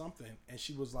speech or something, and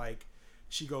she was like,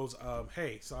 she goes,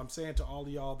 hey, so I'm saying to all of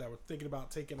y'all that were thinking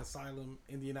about taking asylum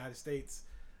in the United States,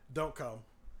 don't come.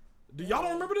 Do y'all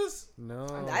don't remember this? No.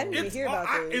 I didn't even hear about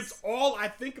this. It's all I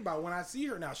think about when I see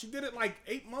her now. She did it like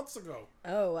 8 months ago.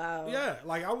 Oh wow. Yeah,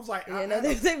 like I was like, Yeah, no,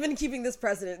 they've been keeping this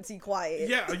presidency quiet.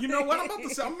 yeah, you know what I'm about to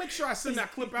say? I'll make sure I send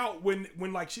that clip out when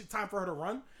like it's time for her to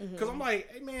run, because I'm like,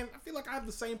 hey man, I feel like I have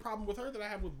the same problem with her that I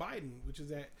have with Biden, which is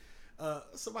that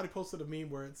somebody posted a meme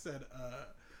where it said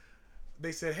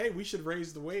they said, hey, we should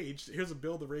raise the wage. Here's a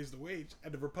bill to raise the wage,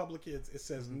 and the Republicans it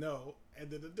says no,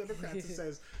 and then the Democrats it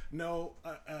says no,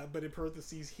 but in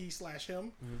parentheses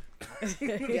he/him,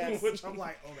 Yes. which I'm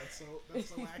like, oh, that's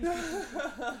so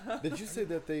accurate. Did you say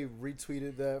that they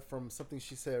retweeted that from something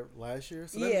she said last year?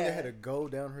 So that means Yeah. they had to go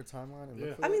down her timeline and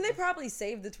look for I mean, it? they probably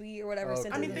saved the tweet or whatever. Okay.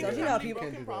 Sent I it mean, to think themselves. of You know how how many people.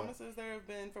 broken do that. promises there have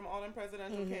been from all them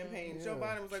presidential campaigns. Joe Yeah,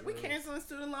 Biden was like, true. we canceling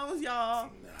student loans, y'all.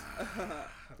 That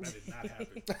did not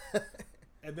happen.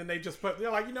 And then they just they're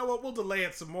like, you know what, we'll delay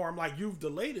it some more. I'm like, you've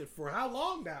delayed it for how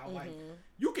long now? Like,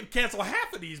 you could cancel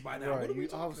half of these by now. Right, What are we you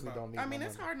talking obviously about? don't need I mean, my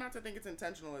it's money. hard not to think it's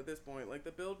intentional at this point. Like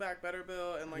the Build Back Better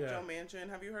bill and like Yeah. Joe Manchin.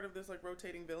 Have you heard of this like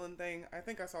rotating villain thing? I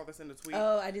think I saw this in the tweet.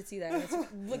 Oh, I did see that.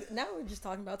 Look, now we're just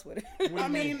talking about Twitter. I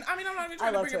mean, I'm not even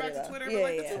trying to love bring it back Twitter, to Twitter, though. but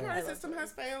like Yeah, the yeah, I two-party love system Twitter.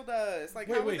 has failed us. Like,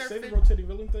 how Wait, would there say the fit- rotating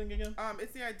villain thing again?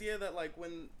 It's the idea that like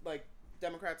when like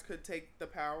Democrats could take the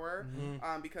power,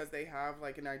 because they have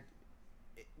like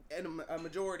a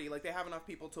majority, like they have enough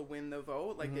people to win the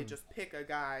vote, like they just pick a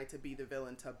guy to be the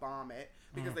villain to bomb it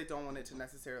because they don't want it to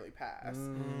necessarily pass.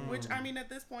 Which, I mean, at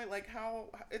this point, like how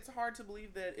it's hard to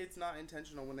believe that it's not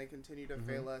intentional when they continue to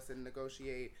fail us and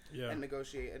negotiate and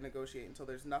negotiate and negotiate until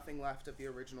there's nothing left of the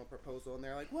original proposal, and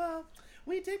they're like, well,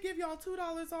 we did give y'all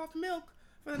 $2 off milk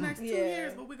for the next 2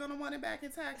 years, but we're gonna want it back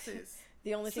in taxes.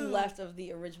 The only thing So- left of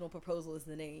the original proposal is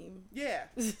the name. Yeah.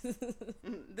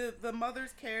 The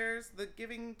Mothers Cares, the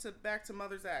Giving to Back to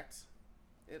Mothers Act.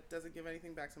 It doesn't give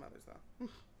anything back to mothers, though.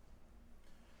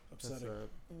 Upsetting.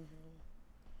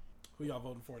 Who y'all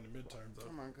voting for in the midterms, though?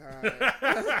 Oh my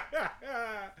god.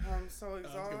 I'm so It's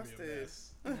gonna be a exhausted.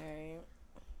 mess. Right.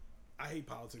 I hate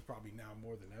politics probably now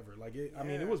more than ever. Like, I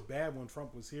mean, it was bad when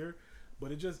Trump was here,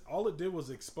 but all it did was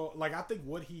expose. Like, I think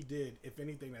what he did, if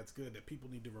anything that's good that people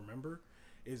need to remember,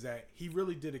 is that he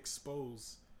really did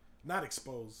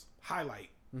highlight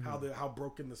how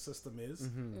broken the system is,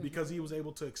 because he was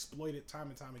able to exploit it time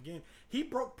and time again. He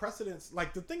broke precedents.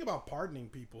 Like, the thing about pardoning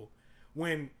people,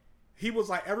 when he was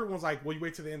like, everyone's like, well, you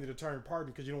wait till the end of the term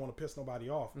pardon because you don't want to piss nobody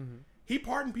off. He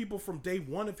pardoned people from day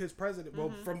one of his president,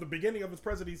 well, from the beginning of his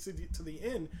presidency to the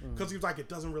end, because he was like, it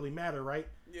doesn't really matter, right?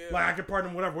 Yeah. Like, I can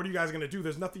pardon whatever. What are you guys going to do?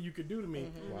 There's nothing you can do to me.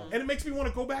 Wow. And it makes me want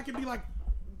to go back and be like,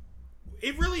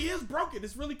 it really is broken.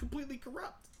 It's really completely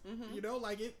corrupt. You know,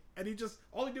 like it, and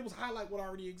all he did was highlight what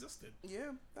already existed.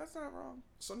 Yeah, that's not wrong.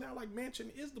 So now, like, Manchin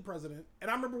is the president.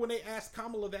 And I remember when they asked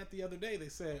Kamala that the other day, they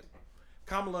said,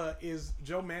 Kamala, is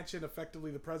Joe Manchin effectively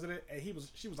the president? And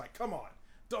she was like, come on,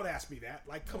 don't ask me that.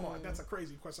 Like, come on, that's a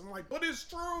crazy question. I'm like, but it's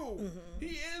true.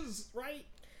 He is, right?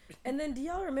 And then do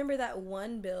y'all remember that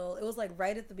one bill? It was like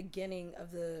right at the beginning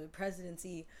of the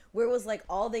presidency where it was like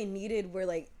all they needed were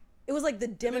like, it was like the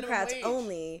Democrats wage.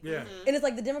 only. Yeah. And it's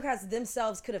like the Democrats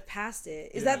themselves could have passed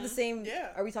it. Is that the same? Yeah.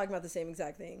 Are we talking about the same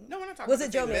exact thing? No, we're not talking Was about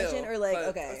it the Joe same Manchin bill, or like, but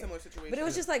okay. a similar situation. But it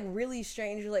was just like really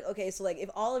strange. You're like, okay, so like if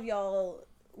all of y'all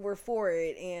were for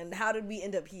it and how did we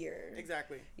end up here?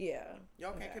 Exactly. Yeah.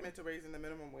 Y'all can't commit to raising the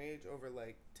minimum wage over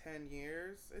like 10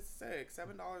 years. It's sick.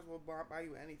 $7 will buy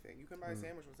you anything. You can buy a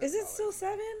sandwich with $7. Is it still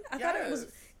 7? I thought it was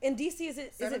Yes. in DC. Is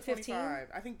it 15? $7.25.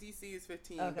 I think DC is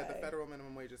 15, but the Okay. federal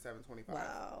minimum wage is $7.25.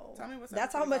 Wow. Tell me what's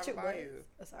That's how much it buy was. you.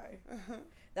 Oh, sorry.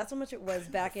 That's how much it was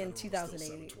back in Federal was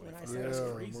still 2008 when I $7.25. started. That's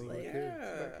Yeah, crazy. more like Yeah,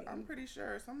 it. I'm pretty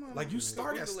sure someone Like, you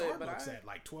start at Google it, but Starbucks I- at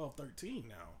like 12, 13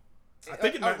 now. I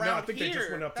think I think they just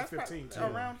went up to 15 too.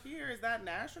 Around here, is that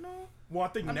national? Well, I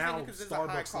think I'm now thinking 'cause it's a high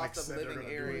Starbucks like cost of said they're living going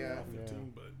to do it area. now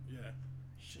 15, but yeah.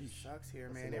 It sucks here,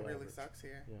 That's man. a It low really average. sucks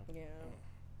here. Yeah.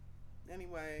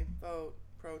 Anyway, vote,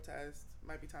 protest.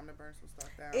 Might be time to burn some stuff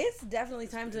down. It's definitely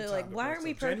time to like. Why aren't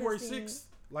we January protesting? 6th?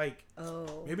 Like,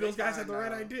 Oh. maybe those guys had the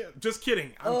right now. idea. Just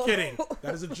kidding. I'm kidding.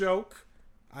 That is a joke.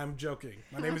 I'm joking.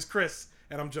 My name is Chris,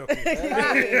 and I'm joking. Don't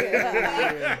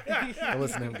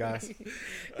listen to him, guys.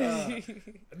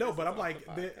 No, but I'm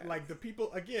like, the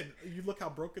people, again, you look how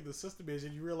broken the system is,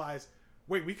 and you realize,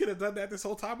 wait, we could have done that this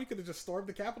whole time? We could have just stormed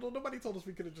the Capitol? Nobody told us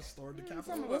we could have just stormed the Capitol.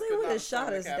 some of Well, us they could would not have shot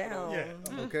storm the us Capitol. down.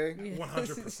 Yeah. Okay.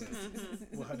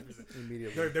 100%. 100%.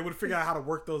 Immediately. They would have figured out how to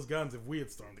work those guns if we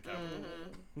had stormed the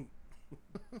Capitol.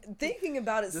 Thinking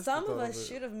about it, Just some the of thought us of it.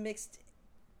 should have mixed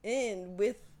in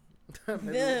with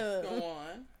Maybe- them. Go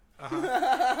on.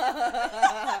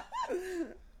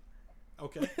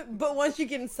 Okay. But once you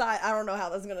get inside, I don't know how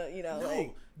that's gonna, No,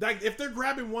 like, like if they're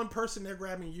grabbing one person, they're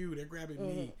grabbing you. They're grabbing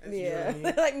me. yeah, You know what I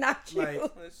mean? like not you.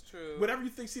 Like, That's true. whatever you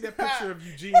think, see that picture of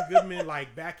Eugene Goodman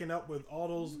like backing up with all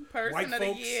those Person white of the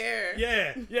folks. year.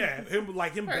 Yeah, him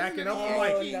Person backing of up. the I'm year.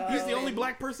 like, Oh, he's no. the only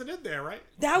black person in there, right?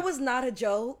 That was not a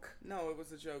joke. No, it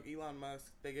was a joke. Elon Musk.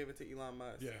 They gave it to Elon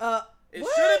Musk. Yeah. It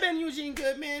What? should have been Eugene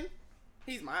Goodman.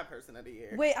 He's my person of the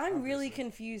year. Wait, I'm really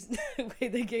confused.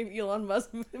 Wait, they gave Elon Musk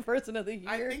the person of the year.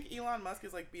 I think Elon Musk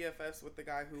is like BFFs with the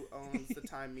guy who owns the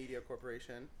Time Media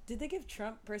Corporation. Did they give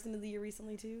Trump person of the year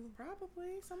recently too?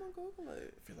 Probably. Someone Google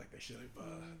it. I feel like they should have.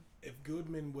 If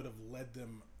Goodman would have led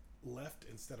them left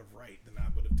instead of right, then I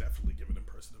would have definitely given him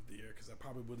person of the year because that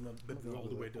probably wouldn't have been the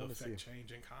only way to Wanna affect see.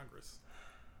 change in Congress.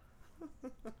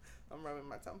 I'm rubbing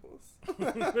my temples.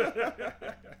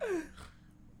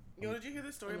 Yo, did you hear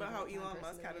the story about how my Elon person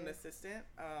Musk of had the an year. assistant?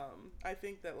 I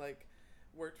think that like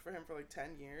worked for him for like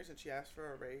 10 years, and she asked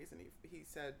for a raise, and he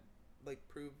said like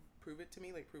prove it to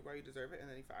me, like prove why you deserve it, and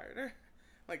then he fired her,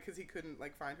 like because he couldn't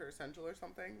like find her essential or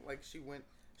something. Like she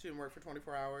didn't work for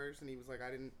 24 hours, and he was like, I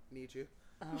didn't need you.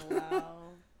 Oh wow.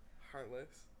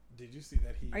 Heartless. Did you see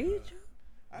that he? Are you?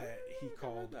 That he I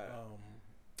called. heard that.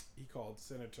 He called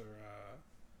Senator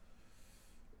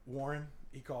Warren.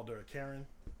 He called her a Karen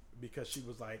because she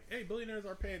was like, "Hey, billionaires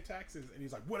are paying taxes," and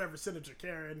he's like, "Whatever, Senator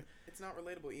Karen." It's not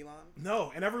relatable, Elon.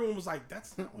 No, and everyone was like,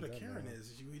 "That's not what a That Karen man.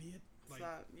 is, you idiot!" It's Like,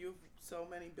 not. You have so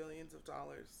many billions of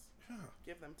dollars. yeah.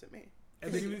 Give them to me.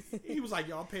 And then he was like,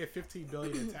 "Y'all pay $15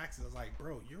 billion in taxes." I was like,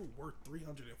 "Bro, you're worth $343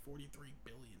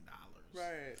 billion."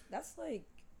 Right.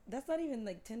 That's not even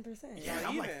like 10%. Yeah, Not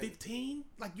I'm like even. 15.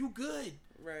 Like, you good?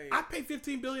 Right. I'd pay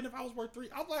 $15 billion if I was worth 3.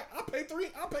 I'm like, I'll pay 3.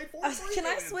 I'll pay 4. Can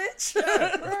I switch?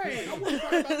 Yeah, right. I wouldn't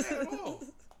cry about that at all.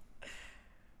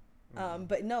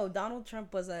 But no, Donald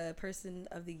Trump was a person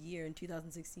of the year in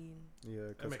 2016. Yeah,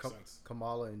 That because makes sense.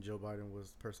 Kamala and Joe Biden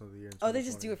was person of the year. In Oh, they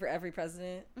just 2020. do it for every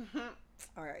president.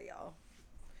 All right, y'all.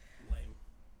 Lame.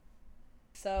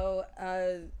 So,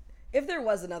 if there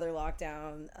was another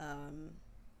lockdown,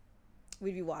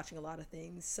 we'd be watching a lot of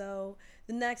things. So,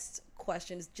 the next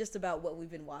question is just about what we've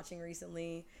been watching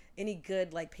recently. Any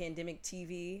good like pandemic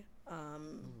TV?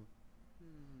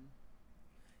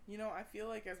 You know, I feel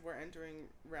like as we're entering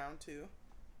round 2,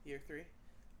 year 3,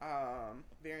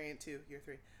 variant 2, year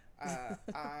 3,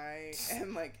 I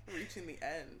am like reaching the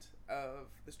end of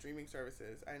the streaming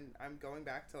services, and I'm going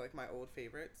back to like my old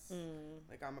favorites.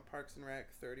 Like I'm a Parks and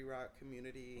Rec, 30 Rock,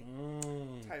 Community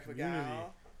type of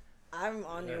gal. I'm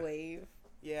on your wave.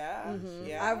 Yeah,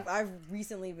 yeah. I've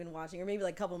recently been watching, or maybe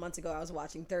like a couple months ago, I was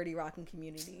watching 30 Rock and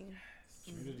Community.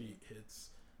 Community hits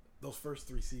those first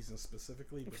 3 seasons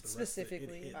specifically, but the Specifically. rest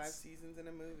of it hits. 5 seasons in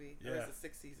a movie. Yeah. Or is it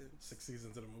 6 seasons? 6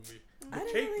 seasons in a movie. I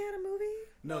didn't know they had a movie.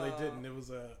 No, they didn't. It was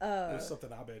it was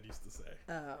something Abed used to say.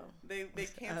 Oh. They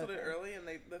canceled it Okay. early, and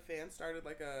the fans started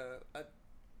like a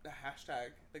hashtag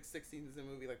like 6 seasons in a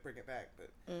movie, like bring it back,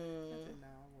 but that did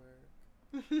not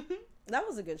work. That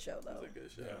was a good show, though. It was a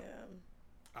good show. Yeah.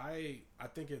 I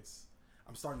think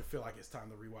I'm starting to feel like it's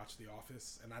time to rewatch The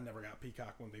Office, and I never got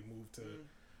Peacock when they moved to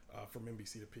from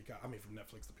NBC to Peacock. I mean, from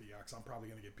Netflix to Peacock. So I'm probably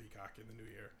gonna get Peacock in the new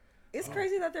year. It's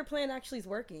crazy that their plan actually is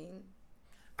working.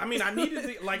 I mean, I needed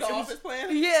the like The it was- Office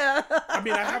plan. Yeah. I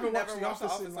mean, I haven't Never watched The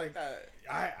Office in like that.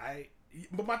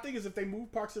 But my thing is, if they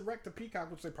move Parks and Rec to Peacock,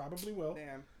 which they probably will,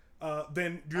 Damn.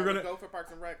 then I you're would gonna go for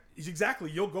Parks and Rec. exactly.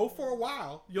 You'll go for a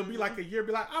while. You'll be like a year,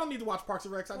 be like, I don't need to watch Parks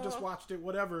and Rec. I just watched it,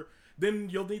 whatever. Then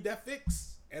you'll need that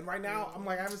fix. And right now, I'm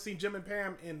like, I haven't seen Jim and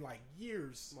Pam in like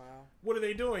years. Wow. What are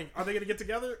they doing? Are they gonna get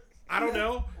together? I don't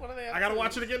know. What are they up I gotta to?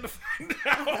 watch it again to find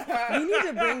out. We need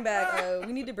to bring back.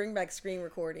 We need to bring back screen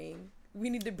recording. We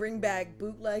need to bring back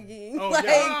bootlegging. Oh like,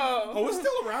 yeah. Oh, it's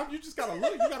still around. You just gotta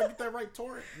look. You gotta get that right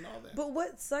torrent and all that. But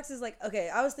what sucks is like, okay,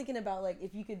 I was thinking about like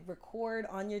if you could record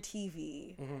on your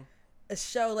TV a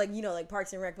show like, you know, like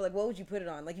Parks and Rec, but like what would you put it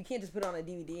on? Like you can't just put it on a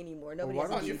DVD anymore. Nobody Well,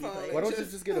 has why a don't DVD you- player. Why don't you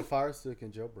just get a Fire Stick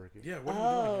and jailbreak it? Yeah, what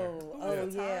are you doing here? Oh,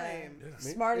 the yeah. time. Yeah.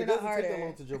 Smarter, It not doesn't harder. take that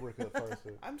long to jailbreak a Fire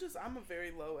Stick. I'm a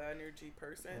very low energy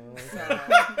person. So,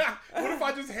 What if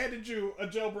I just handed you a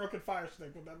jailbroken Fire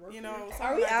Stick? Would that work? you for know, Are we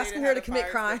someone I asking dated her had to a commit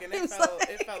Fire Stick, and crimes?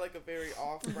 it felt like a very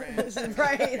off brand.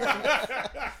 Right.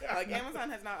 Like Amazon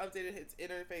has not updated its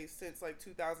interface since like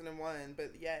 2001,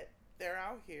 but yet they're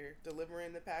out here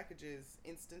delivering the packages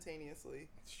instantaneously.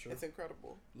 It's true. It's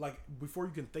incredible. Like before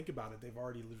you can think about it, they've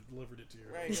already delivered it to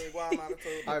your Right? Like, wow, I'm out of I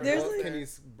total. There's bought like-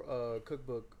 Penny's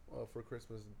cookbook for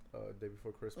Christmas, day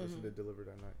before Christmas, and they delivered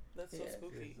that night. That's so Yeah.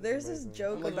 spooky. There's this Amazing.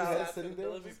 joke I'm like, you about- had it Asking sitting the there,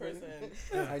 delivery just waiting.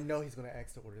 person. I know he's gonna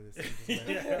ask to order this.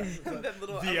 That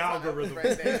little The Amazon algorithm.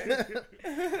 right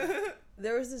there.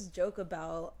 There was this joke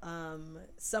about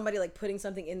somebody like putting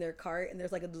something in their cart, and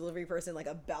there's like a delivery person like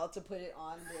about to put it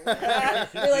on their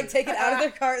they like take it out of their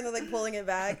cart and they're like pulling it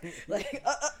back like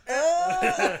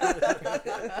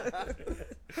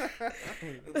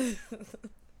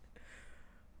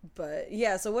But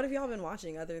yeah, so what have y'all been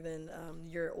watching other than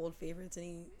your old favorites?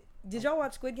 Did y'all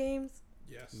watch Squid Games?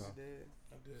 Yes, No. I did.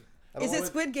 Is it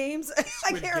Squid Games? I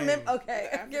Squid can't remember. Game. Okay,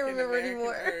 I can't remember African-American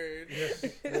anymore. urge.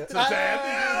 Yeah. So sad.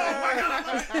 Oh my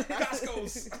God,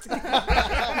 Costco's.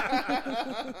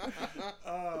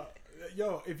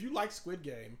 Yo, if you like Squid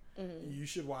Game, you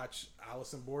should watch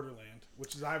Alice in Borderland,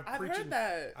 which is I've I've preaching. heard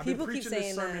that. I've People been keep preaching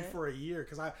this saying sermon that. for a year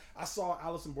because I saw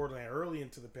Alice in Borderland early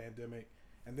into the pandemic,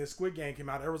 and then Squid Game came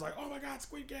out. Everyone was like, "Oh my God,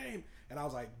 Squid Game!" And I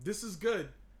was like, "This is good."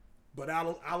 But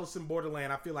Alice in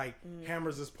Borderland, I feel like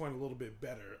hammers this point a little bit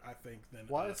better. I think than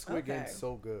Why is Squid Game Okay.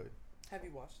 so good? Have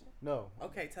you watched it? No.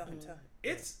 Okay, tell him. Tell him.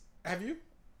 it's. Have you?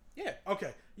 Yeah.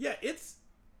 Okay. Yeah, it's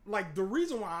like the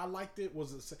reason why I liked it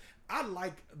was I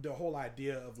like the whole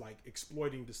idea of like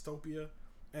exploiting dystopia,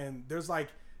 and there's like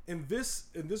in this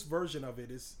version of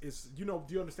it is do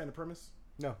you understand the premise?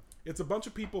 No. It's a bunch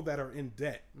of people that are in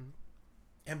debt,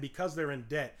 and because they're in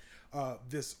debt,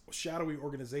 this shadowy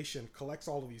organization collects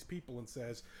all of these people and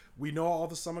says, "We know all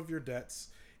the sum of your debts.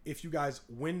 If you guys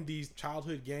win these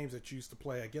childhood games that you used to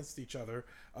play against each other,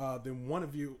 then one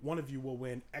of you will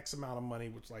win X amount of money,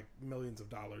 which is like millions of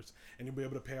dollars, and you'll be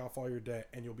able to pay off all your debt,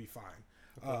 and you'll be fine."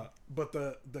 Okay. But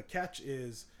the catch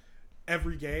is,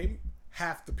 every game,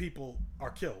 half the people are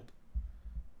killed.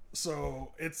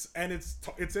 So it's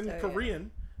in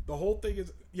Korean. The whole thing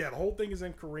is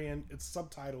in Korean. It's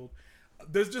subtitled.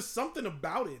 There's just something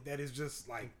about it that is just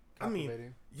like, I mean,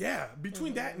 Captivating. yeah.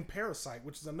 Between that and Parasite,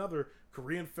 which is another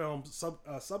Korean film,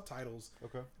 subtitles.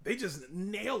 Okay. They just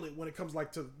nail it when it comes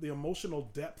like to the emotional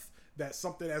depth that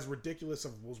something as ridiculous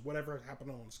as was whatever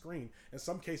happened on the screen. In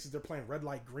some cases, they're playing red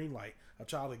light, green light, a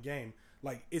childhood game.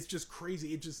 Like, it's just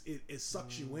crazy. It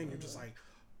sucks you in. You're just like,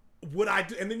 would I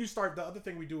do? And then you start. The other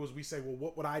thing we do is we say, well,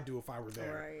 what would I do if I were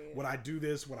there? Right. Would I do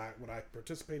this? Would I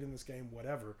participate in this game?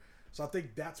 Whatever. So I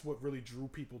think that's what really drew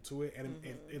people to it, and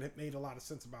it made a lot of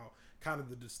sense about kind of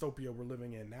the dystopia we're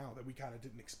living in now that we kind of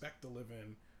didn't expect to live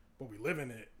in, but we live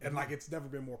in it, and like it's never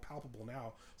been more palpable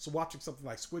now. So watching something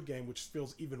like Squid Game, which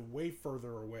feels even way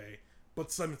further away,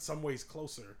 but in some ways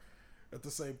closer at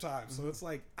the same time. So it's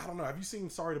like, I don't know. Have you seen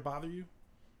Sorry to Bother You?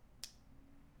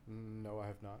 No, I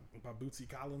have not. By Bootsy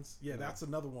Collins? Yeah, that's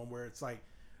another one where it's like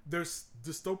there's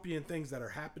dystopian things that are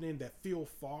happening that feel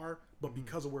far, but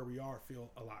because of where we are, feel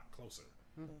a lot closer.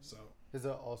 So is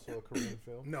that also a Korean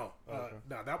film? no, okay.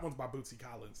 no, that one's by Bootsy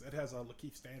Collins. It has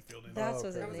Lakeith Stanfield in it. That's okay.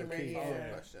 what's That in was a there. great Yeah.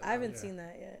 follow-up question. I haven't Yeah. seen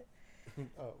that yet.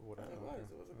 Whatever. It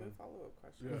was a good follow-up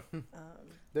question. Yeah,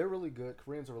 They're really good.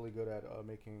 Koreans are really good at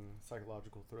making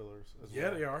psychological thrillers as yeah,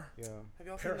 well. they are. Yeah, Have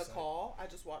y'all Parasite. seen The Call? I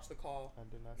just watched The Call. I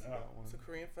did not see Oh. that one. It's a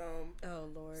Korean film. Oh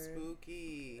Lord,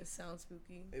 Spooky. it sounds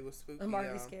spooky. It was spooky. I'm already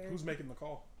yeah. scared. Who's making the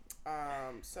call?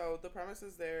 So the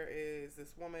premises there is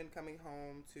this woman coming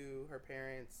home to her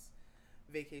parents'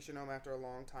 vacation home after a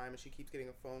long time, and she keeps getting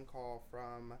a phone call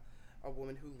from a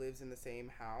woman who lives in the same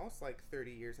house like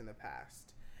 30 years in the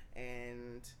past,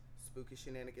 and spooky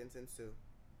shenanigans ensue.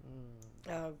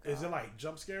 Oh God. Is it like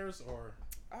jump scares or?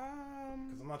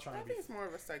 I'm not trying I to think be- it's more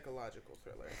of a psychological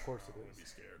thriller. Of course it I would be is.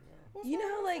 scared. You know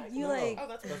how like you No, like Oh,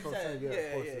 that's what That's you what I'm said. saying. Yeah,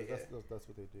 of course yeah, it is. yeah. That's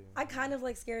what they do. I kind of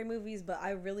like scary movies, but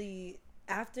I really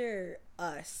after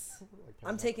Us, Like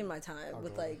I'm Paranormal. taking my time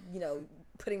with Okay. like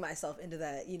putting myself into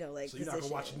that like So you're not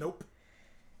gonna watch position. Nope?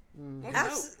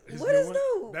 Abs- His what new is one?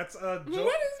 new? That's What is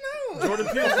no? Jordan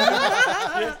Peele's new one.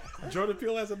 Yeah, Jordan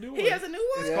Peele has a new one. He has a new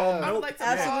one. It's Yeah. called I Nope. would like to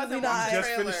Absolutely pause and not. watch the Just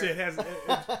trailer. finished it. It has.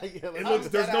 Yeah, It like- looks.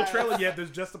 There's no deadass. trailer yet.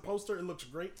 There's just a poster. It looks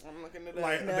great. I'm looking at that.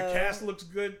 Like the No. cast looks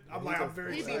good. I'm he's I'm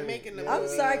very He be excited. making the I'm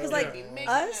movies. sorry, because like He be making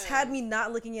Us them. had me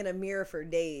not looking in a mirror for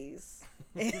days.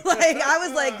 Like I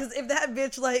was like, because if that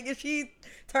bitch like if she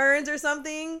turns or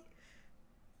something,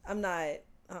 I'm not.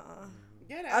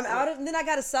 Get I'm out of. And then I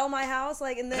got to sell my house.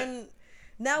 Like and then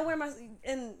now where am I?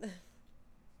 And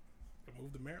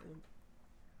Move to Maryland.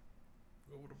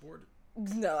 Go over the border.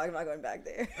 no, I'm not going back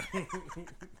there.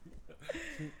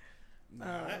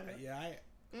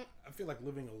 I feel like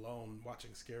living alone,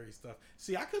 watching scary stuff.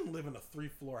 See, I couldn't live in a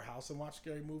 3-floor house and watch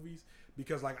scary movies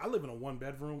because, like, I live in a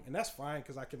 1-bedroom, and that's fine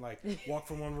because I can like walk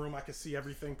from one room, I can see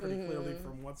everything pretty clearly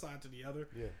from one side to the other.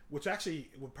 Yeah. Which actually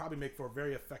would probably make for a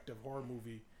very effective horror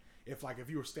movie if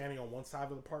you were standing on one side of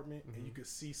the apartment and you could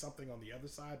see something on the other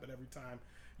side, but every time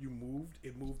you moved,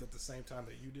 it moved at the same time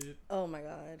that you did. Oh my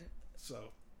God, So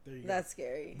there you that's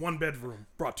scary. go. 1-bedroom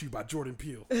brought to you by Jordan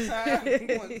Peele. One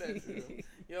bedroom.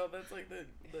 Yo, that's like the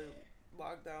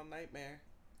lockdown nightmare.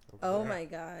 Oh my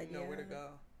God, You know where to go.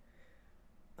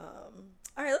 All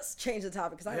right, let's change the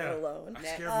topic because I Yeah. live alone. I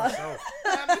scared myself.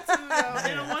 Yeah, me too,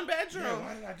 though. In a one bedroom. Yeah,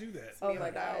 why did I do that? Oh Me my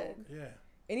and my God. dog. Yeah.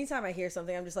 Anytime I hear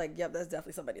something, I'm just like, yep, that's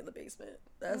definitely somebody in the basement.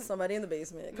 That's somebody in the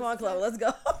basement. Come on, Chloe, let's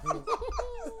go.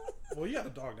 Well, you have a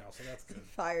dog now, so that's good.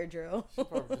 Fire drill.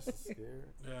 Probably just as scared.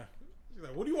 Yeah. She's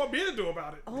like, what do you want me to do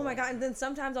about it? Oh my God. And then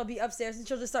sometimes I'll be upstairs and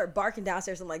she'll just start barking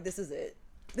downstairs. I'm like, this is it.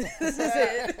 This is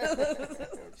it.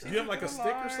 Do you have like a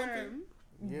stick or something?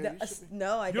 Yeah, you should be.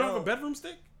 No, I You don't. don't have a bedroom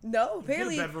stick? No, Get a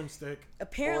apparently, bedroom stick.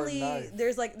 apparently Or a knife.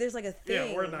 there's like a thing.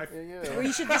 Yeah, or a knife. Yeah, yeah. Where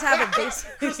you should just have a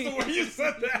basement. Crystal, when you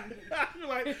said that, you're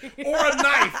like, or a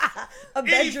knife. a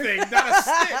bedroom, Anything, not a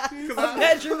stick. 'Cause a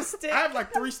bedroom stick. I have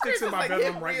like 3 sticks Chris in is my like,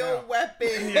 bedroom get right real now.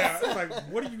 weapons. Yeah, I'm like,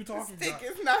 what are you talking Stick about?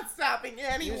 is not stopping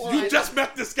anyone. You just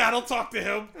met this guy. Don't talk to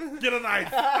him. Get a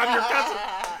knife. I'm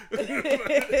your cousin.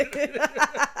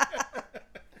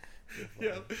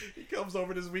 Yeah, he comes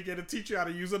over this weekend to teach you how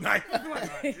to use a knife. I'm like, "All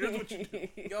right, here's what you do."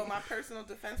 Yo, my personal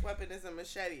defense weapon is a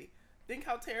machete. Think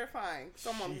how terrifying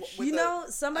someone Sheesh. with You know,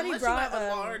 somebody unless brought you have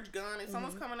a um, large gun. If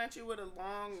someone's coming at you with a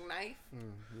long knife,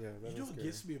 Yeah, that You know is what scary.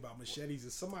 gets me about machetes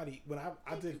is somebody, when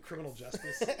I did criminal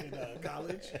justice in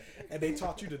college, and they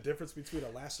taught you the difference between a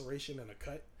laceration and a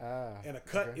cut. And a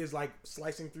cut okay. is like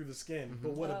slicing through the skin.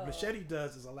 But what a machete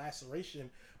does is a laceration,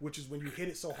 which is when you hit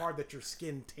it so hard that your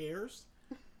skin tears.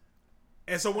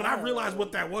 And so when I realized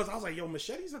what that was, I was like, yo,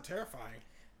 machetes are terrifying.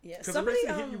 yeah, Because somebody they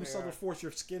basically hit you with They southern are. force,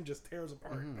 your skin just tears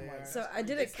apart. I'm like, So I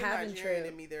did a it's the cabin Nigerian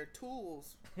trip. in me. They're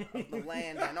tools of the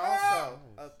land and also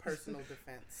of personal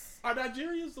defense. Are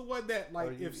Nigerians the one that,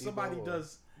 like, you if somebody Igbo or-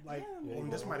 does, like, Yeah,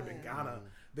 well, this Igbo. might have been Ghana,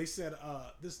 they said,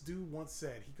 this dude once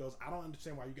said, he goes, I don't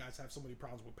understand why you guys have so many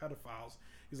problems with pedophiles.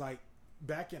 He's like,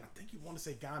 back in, I think you want to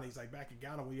say Ghana, he's like, back in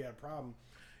Ghana when you had a problem,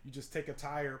 You just take a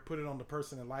tire, put it on the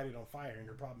person, and light it on fire, and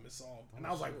your problem is solved. And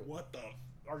I was like, "What the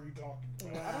are you talking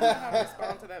about?" I don't know how to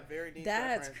respond to that very niche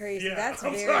That's reference. crazy. Yeah, That's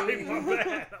I'm very. sorry, my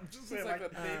bad. I'm just saying, It's like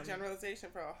like, a big generalization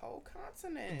for a whole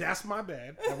continent. that's my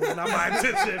bad. That was not my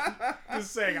intention.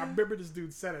 Just saying, I remember this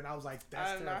dude said it. I was like,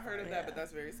 "That's I've not heard of Yeah. that, but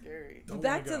that's very scary. Don't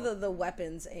Back wanna to go. the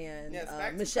weapons and Yes,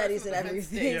 back to machetes and personal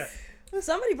defense everything. Yeah.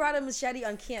 Somebody brought a machete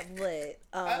on Camp Lit.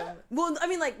 Well, I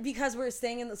mean, like, because we're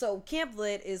staying in. So Camp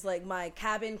Lit is like my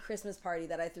cabin Christmas party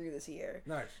that I threw this year.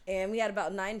 Nice. And we had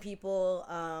about 9 people.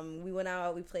 We went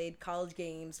out. We played college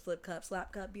games, flip cup,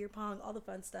 slap cup, beer pong, all the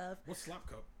fun stuff. What's slap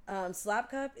cup? Slap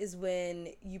cup is when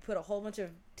you put a whole bunch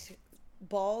of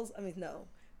balls. I mean, no,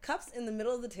 cups in the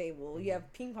middle of the table. You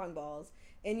have ping pong balls,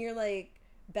 and you're like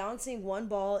bouncing one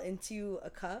ball into a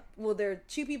cup. Well, there are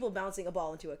 2 people bouncing a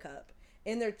ball into a cup,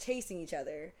 and they're chasing each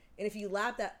other. And if you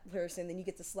lap that person, then you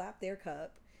get to slap their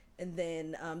cup, and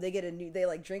then they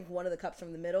like drink one of the cups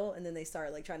from the middle, and then they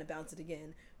start like trying to bounce it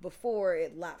again before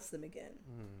it laps them again.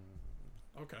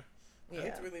 Okay. Yeah.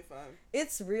 It's really fun.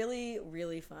 It's really,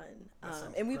 really fun. That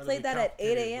sounds And we incredibly played that at 8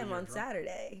 complicated when a.m. you're on drunk.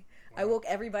 Saturday. I woke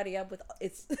everybody up with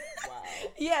it's. Wow.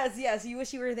 yes. You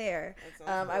wish you were there. That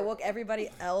sounds I woke everybody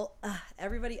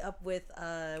up with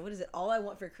what is it? All I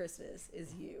Want for Christmas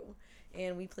Is You,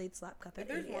 and we played slap cup If at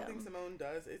there's 8 one thing a.m. Simone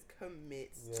does, it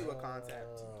commits to a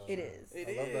concept. It is. It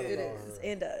I love that is. It about is her.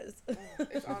 and does.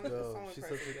 It's on it's Dope. so She's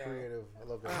impressive, such a yo. creative. I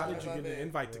love that. How I did you love get the it.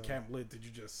 invite to Camp Lit? Did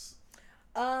you just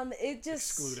It just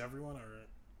exclude everyone, or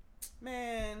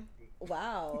Man.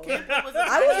 wow. Camp Lit was a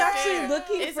I was good actually idea.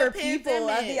 looking It's for a people.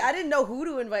 pandemic. I didn't know who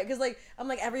to invite because, like, I'm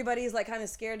like everybody's like kind of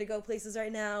scared to go places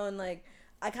right now, and like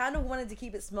I kind of wanted to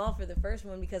keep it small for the first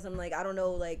one because I'm like I don't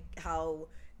know like how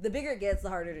the bigger it gets, the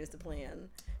harder it is to plan.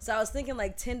 So I was thinking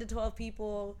like 10 to 12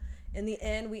 people. In the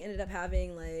end, we ended up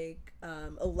having like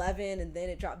 11, and then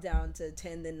it dropped down to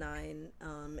 10, then 9,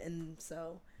 and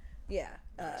so. Yeah,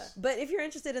 but if you're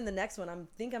interested in the next one, I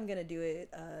think I'm gonna do it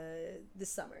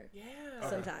this summer. Yeah.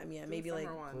 Sometime. Yeah, Do maybe the like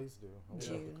summer one. Please do. I would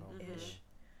love to come. June-ish.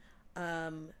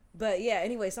 But yeah,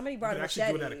 anyway, somebody you brought can a actually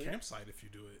machete. do it at a campsite if you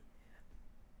do it?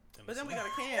 in But the then we summer.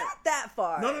 got a camp. Not that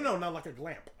far. No, not like a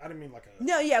glamp. I didn't mean like a.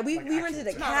 No, yeah, we Like rented a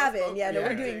actual tent. cabin. No, Yeah, no,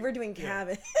 yeah, we're doing yeah.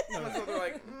 cabin. So they're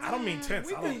like, I don't mean tents.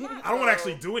 we I could don't. not I don't want go. to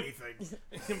actually do anything.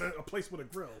 A place with a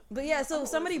grill. But yeah, so Oh,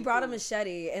 somebody listen brought a to-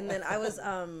 machete, and then I was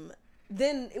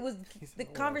then it was the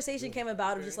conversation came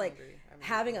about of Very just like hungry. I'm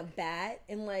having a bat,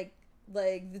 and like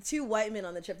the 2 white men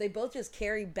on the trip, they both just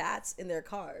carry bats in their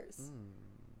cars.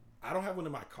 I don't have one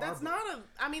in my car. That's but- not a.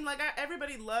 I mean, like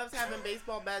everybody loves having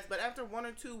baseball bats, but after 1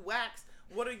 or 2 whacks,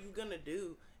 what are you gonna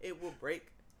do? It will break.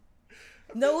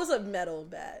 No, it was a metal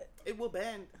bat. It will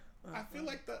bend. I feel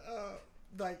like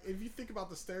like if you think about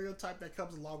the stereotype that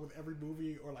comes along with every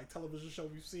movie or like television show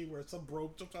we've seen where some bro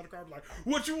jumps out of the car and like,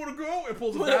 "What, you want to go?" and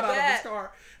pulls a With a bat out of bat. his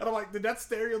car. And I'm like, did that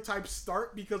stereotype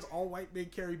start because all white men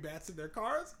carry bats in their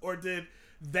cars, or did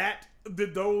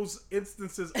those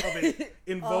instances of it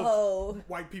invoke Oh.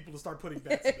 white people to start putting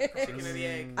bats in their cars? Chicken or the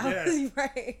egg. I Yeah. was,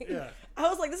 right. Yeah. I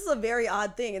was like, this is a very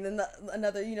odd thing. And then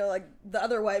another, like the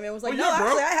other white man was like, Oh, no, yeah, bro.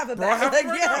 actually, I have a Bro, I bat. have Like, it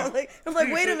right yeah, now. like I'm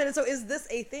like, wait a minute. So is this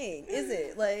a thing? Is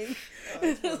it like?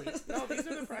 No, these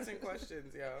are the pressing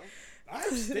questions, yo. I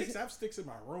have sticks. I have sticks in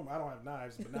my room. I don't have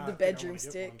knives, but now The I think I bedroom wanna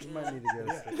get stick. one. You might need to get a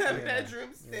Yeah. stick. The Yeah.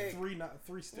 bedroom stick.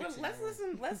 Three sticks. Well, in let's my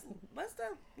room. listen. Let's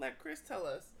let Chris tell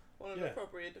us what an Yeah.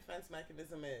 appropriate defense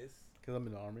mechanism is. Because I'm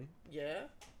in the army. Yeah.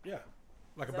 Yeah,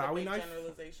 like Is a that Bowie big knife.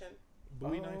 generalization?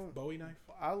 Bowie knife.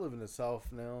 I live in the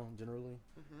South now, generally.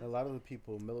 A lot of the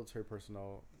people, military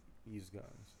personnel, use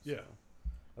guns. Yeah.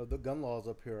 The gun laws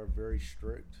up here are very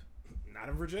strict. Not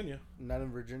in Virginia. Not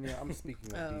in Virginia. I'm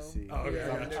speaking of Oh. DC. Oh, okay.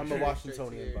 I'm, Yeah. I'm a Very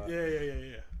Washingtonian. strict By,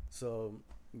 Yeah. So,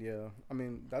 yeah. I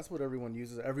mean, that's what everyone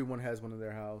uses. Everyone has one in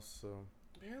their house. So,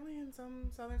 Apparently, in some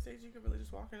southern states, you could really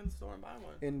just walk into the store and buy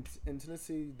one. in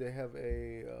Tennessee, they have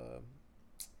a.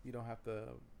 You don't have to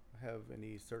have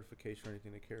any certification or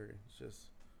anything to carry. It's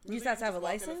just. You just have to have a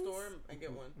walk in the license. store and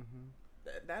get one.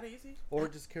 That easy? Or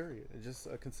just carry it. It's just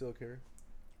a concealed carry.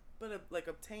 But like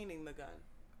obtaining the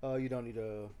gun. You don't need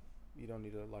a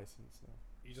license. No.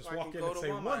 You just So I walk can in go and to say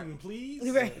Walmart. one, please.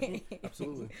 Right.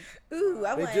 Absolutely. Ooh,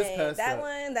 I They want just passed that that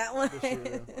one. That one. this year,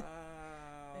 yeah.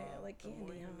 Wow. Yeah, like The more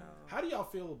candy, you huh? know. How do y'all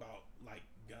feel about like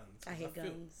guns? 'Cause I hate feel,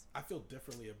 guns. I feel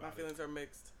differently My about feelings are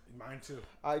mixed. it. Mine too.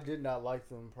 I did not like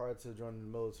them prior to joining the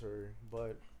military,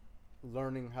 but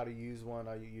learning how to use one,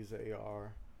 I use an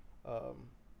AR.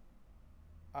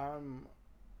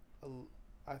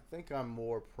 I think I'm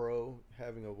more pro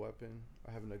having a weapon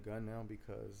or having a gun now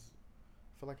because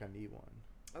I feel like I need one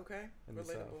Okay. in the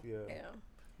Relatable. South. Yeah. Yeah.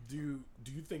 Do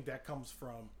you think that comes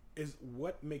from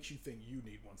what makes you think you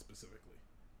need one specifically?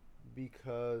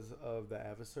 because of the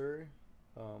adversary.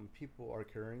 People are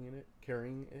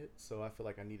carrying it. So I feel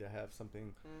like I need to have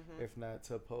something, if not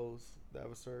to oppose the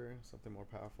adversary, something more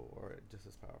powerful or just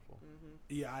as powerful.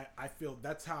 Yeah, I feel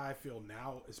that's how I feel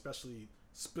now, especially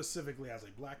specifically as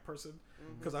a black person,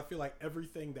 because I feel like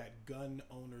everything that gun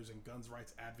owners and guns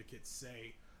rights advocates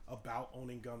say about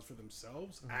owning guns for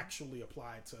themselves actually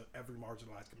apply to every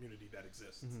marginalized community that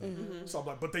exists. So I'm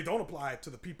like, but they don't apply to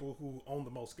the people who own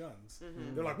the most guns.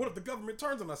 They're like, what if the government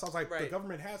turns on us? I was like, the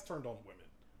government has turned on women,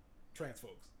 trans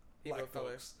folks, black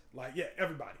folks, like, yeah,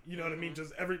 everybody. You know what I mean?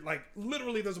 Just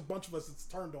literally there's a bunch of us that's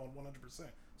turned on 100%.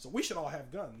 So we should all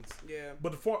have guns. Yeah.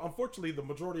 But unfortunately, the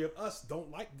majority of us don't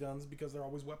like guns because they're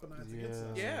always weaponized against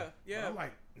us. Yeah. But I'm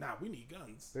like, nah, we need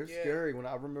guns. They're scary.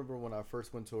 I remember when I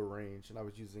first went to a range and I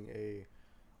was using a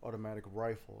automatic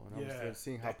rifle, and I was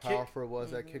seeing how powerful it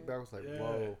was. That kickback was like,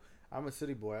 whoa. I'm a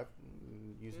city boy. I've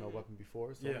used no weapon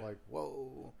before, so I'm like,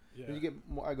 whoa. Yeah. Then you get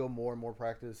more. I go more and more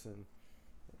practice, and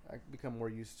I become more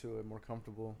used to it, more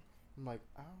comfortable. I'm like,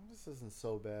 oh, this isn't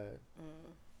so bad.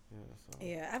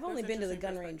 I've only been to the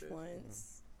gun range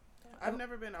once. I've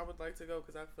never been. I would like to go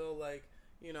because I feel like,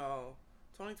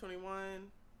 2021,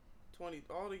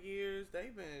 all the years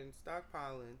they've been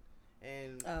stockpiling,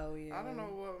 and I don't know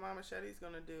what my machete's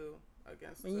gonna do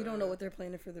against. And you don't know what they're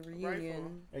planning for the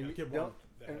reunion. And you can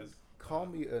call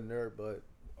me a nerd, but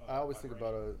I always think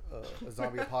about a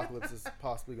zombie apocalypse is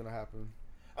possibly gonna happen.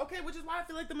 Okay, which is why I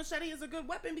feel like the machete is a good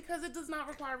weapon because it does not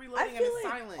require reloading and it's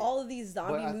silent. All of these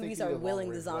zombie movies are willing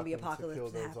the zombie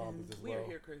apocalypse to happen. We are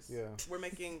here, Chris. Yeah, we're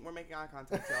making eye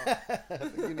contact, y'all. I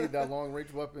think you need that long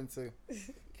range weapon to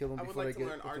kill them before they get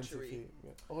learn archery.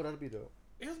 Yeah. Oh, that'd be dope.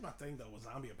 Here's my thing though with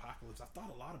zombie apocalypse. I've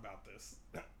thought a lot about this.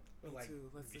 Like,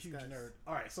 let's huge discuss. Nerd.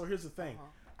 All right, so here's the thing.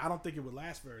 I don't think it would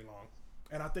last very long.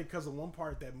 And I think because of one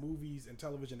part that movies and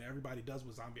television and everybody does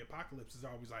with zombie apocalypse is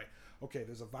always like, okay,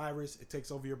 there's a virus, it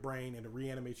takes over your brain and it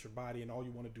reanimates your body and all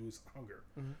you want to do is hunger.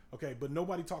 Okay, but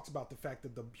nobody talks about the fact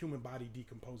that the human body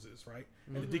decomposes, right?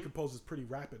 And it decomposes pretty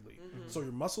rapidly. So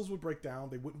your muscles would break down,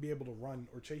 they wouldn't be able to run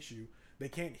or chase you. They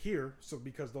can't hear, so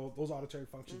because those auditory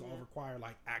functions all require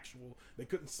like actual, they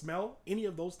couldn't smell, any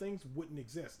of those things wouldn't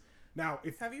exist. Now,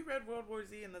 have you read World War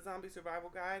Z and the Zombie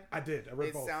Survival Guide? I did. I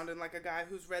read both. It sounded like a guy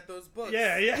who's read those books.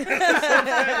 Yeah.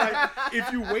 Like, if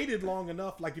you waited long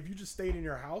enough, like if you just stayed in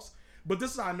your house, but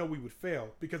this is how I know we would fail,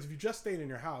 because if you just stayed in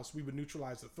your house, we would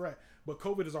neutralize the threat. But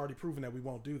COVID has already proven that we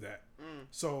won't do that.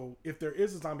 So if there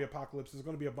is a zombie apocalypse, there's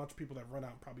going to be a bunch of people that run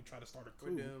out and probably try to start a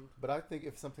coup. But I think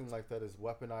if something like that is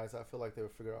weaponized, I feel like they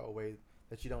would figure out a way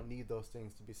that you don't need those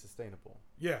things to be sustainable.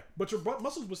 Yeah, but your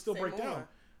muscles would still break down.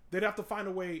 They'd have to find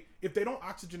a way. If they don't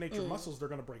oxygenate your muscles, they're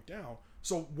going to break down.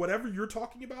 So whatever you're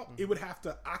talking about, it would have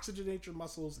to oxygenate your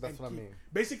muscles. That's what I mean.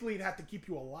 Basically, it'd have to keep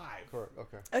you alive. Correct.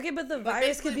 Okay. Okay, but the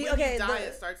virus could be okay.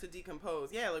 It starts to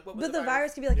decompose. Yeah, like what? But the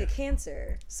virus could be like a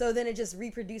cancer. So then it just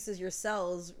reproduces your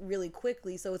cells really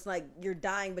quickly. So it's like you're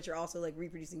dying, but you're also like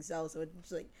reproducing cells. So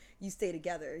it's like you stay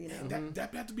together. You know.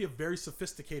 That had to be a very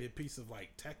sophisticated piece of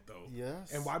like tech, though.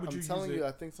 Yes. And why would you? I'm telling you,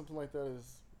 I think something like that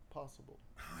is possible.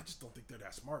 I just don't think they're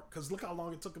that smart, because look how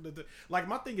long it took them to do. Like,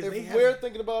 my thing is, if we're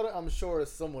thinking about it, I'm sure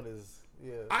someone is.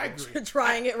 Yeah, I agree.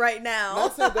 Trying it right now.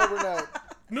 Not saying that we're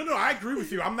not. No, I agree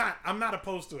with you. I'm not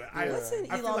opposed to it. Yeah.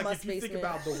 I feel like if you think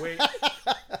about the way.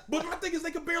 But my thing is, they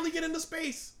could barely get into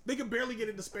space.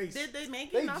 Did they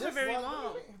make it? Not for very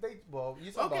long.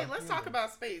 Okay, let's talk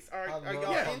about space. Are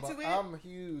y'all into it? I'm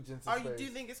huge into space. Do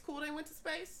you think it's cool they went to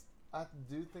space? I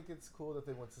do think it's cool that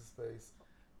they went to space.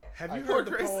 Have you heard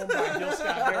the poem by Gil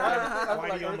Scott-Heron,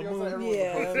 Whitey on the Moon?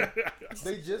 Yeah.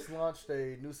 They just launched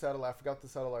a new satellite. I forgot what the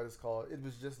satellite is called. It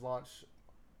was just launched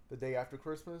the day after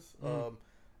Christmas.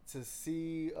 To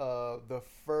see the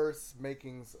first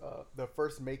making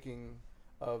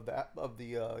of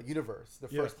the universe, the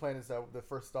first planets, the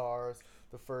first stars,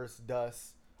 the first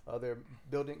dust.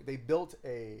 They built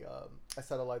a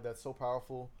satellite that's so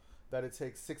powerful that it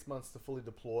takes 6 months to fully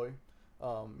deploy.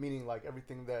 Meaning like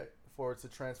everything that for it to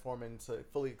transform and to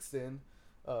fully extend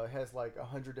has like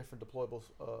 100 different deployable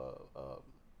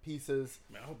pieces.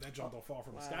 Man, I hope that jump don't fall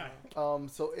from the sky.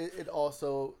 So it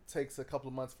also takes a couple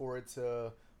of months for it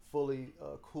to fully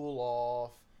cool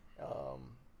off,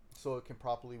 so it can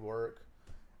properly work.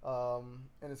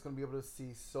 And it's going to be able to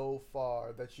see so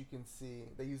far that you can see.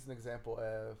 They use an example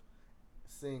of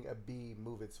seeing a bee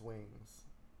move its wings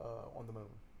on the moon.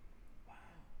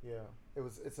 Yeah,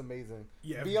 it's amazing.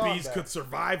 Yeah, if bees could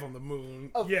survive on the moon.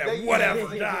 They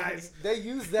whatever dies. They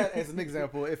use that as an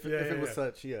example if it was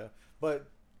such. Yeah, but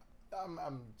I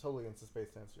I'm totally into space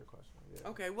to answer your question. Yeah.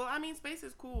 Okay, well, I mean, space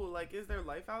is cool. Like, is there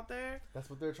life out there? That's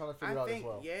what they're trying to figure I out think, as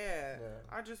well. yeah.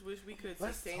 I just wish we could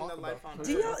Let's sustain talk the life about on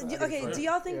Do Earth. y'all do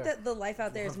y'all think Yeah. that the life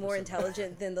out there is more 100%.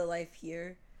 intelligent than the life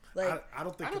here? Like, I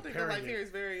don't think I don't think the comparing life here it. is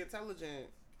very intelligent.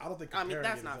 I don't think. I mean, comparing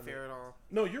that's it not is fair at all.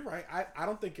 No, you're right. I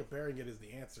don't think comparing it is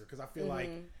the answer because I feel like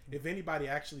if anybody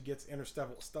actually gets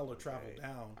interstellar travel Okay.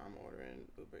 down, I'm ordering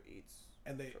Uber Eats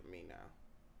and they for me now.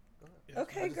 Yeah,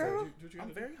 Okay, I just girl. said, what you I'm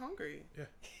gonna do? very hungry. Yeah.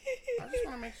 I just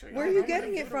want to make sure. where are y'all you know getting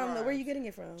when it food from? Where are you arrives. getting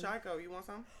it from? Chico, you want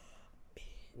some?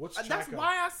 What's That's Chaco?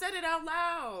 why I said it out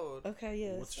loud. Okay,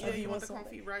 yes. What's Yeah, you want the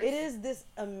confit rice? It is this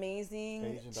amazing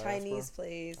Asian Chinese diaspora?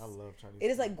 place. I love Chinese. It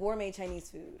is food. like gourmet Chinese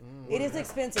food. It is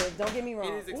expensive. Don't get me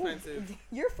wrong. It is expensive.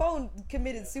 Ooh, your phone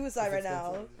committed suicide right It's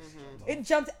now. expensive. It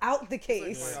jumped out the It's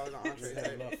case. like $20 on entrees,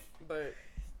 Yeah. but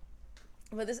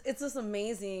But it's just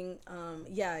amazing.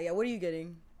 Yeah. What are you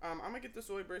getting? I'm gonna get the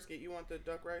soy brisket. You want the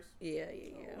duck rice? Yeah.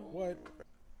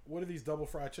 What are these double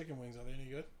fried chicken wings? Are they any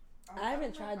good? I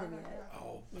haven't tried them yet.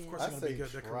 Oh, of Yeah. course I they're gonna be say good.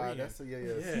 They're try. Korean.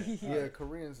 That's Yeah.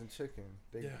 Koreans and chicken,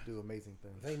 they Yeah. do amazing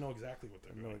things. They know exactly what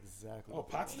they're They know doing. exactly. Oh, what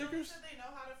pot they're stickers? They know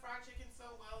how to fry chicken so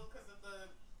well because of the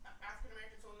African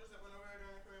American soldiers that went over there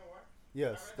during the Korean War. doing.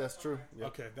 Yes, that's true. Yeah.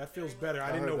 Okay, that feels better. I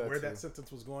I didn't heard know that where too. that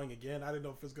sentence was going again. I didn't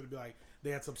know if it was going to be like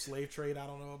they had some slave trade I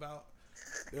don't know about.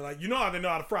 They're like, you know how they know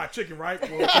how to fry chicken, right?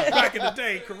 Well, back in the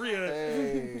day, Korea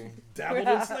Hey, dabbled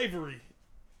in slavery.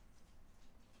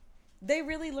 They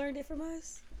really learned it from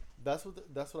us. that's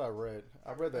what I read.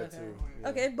 I read that Okay. too. Yeah.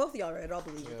 Okay, both of y'all read it. I'll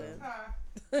believe Yeah. it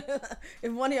then.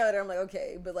 If one of y'all read it, I'm like,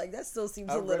 okay, but like that still seems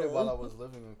I a read little. it while I was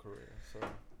living in Korea, so.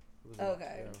 It was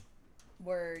Okay. Yeah.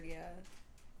 Word, yeah.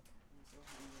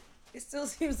 It still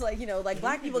seems like like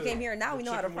black people came here and now we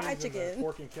know how to fry wings and the chicken.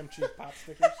 Pork and kimchi pot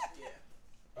stickers.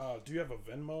 Yeah, Do you have a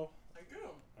Venmo? I do.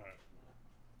 All right.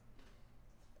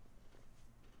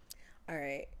 All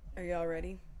right, are y'all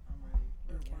ready? I'm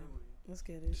ready. Okay. Let's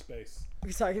get it. Space.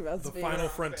 We're talking about The space. final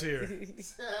frontier. Are you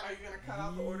gonna cut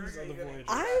out the order? These are the voyages.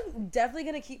 I'm definitely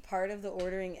gonna keep part of the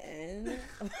ordering in.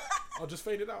 I'll just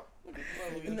fade it out.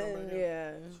 And then,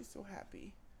 yeah. She's so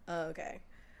happy. Oh, okay.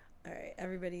 All right,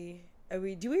 everybody.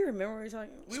 Do we remember what we were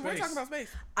talking? We were Space. talking about space.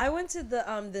 I went to the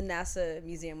NASA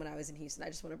museum when I was in Houston. I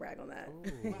just want to brag on that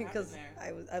Ooh. because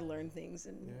happened I learned things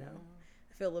and Yeah.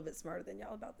 I feel a little bit smarter than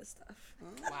y'all about this stuff.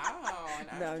 Wow,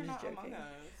 an No, I'm just astronaut among joking.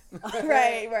 us.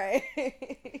 right.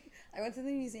 I went to the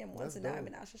museum once That's and now I'm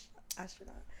dope. an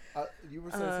astronaut. You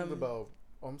were saying something about.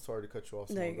 Oh, I'm sorry to cut you off.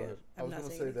 No, Simone, you're go good. ahead. I I'm was not gonna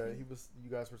saying say that anything. You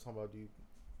guys were talking about. Do you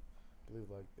believe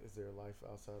is there life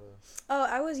outside of?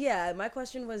 Oh, my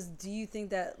question was, do you think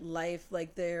that life,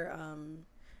 like there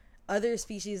other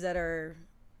species that are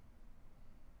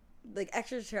like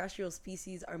extraterrestrial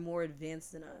species are more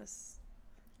advanced than us?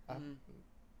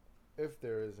 If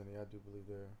there is any, I do believe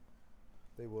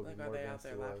they will Like, be are more they out advanced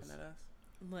there to laughing us. at us?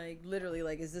 Like literally,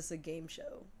 like is this a game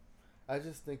show? I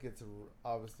just think it's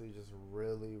obviously just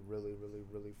really, really, really,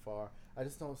 really far. I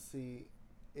just don't see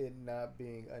it not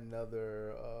being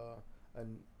another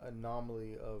an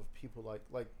anomaly of people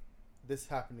like this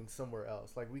happening somewhere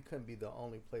else. Like we couldn't be the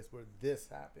only place where this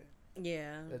happened.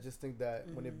 Yeah. I just think that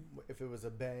if it was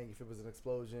a bang, if it was an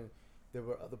explosion, there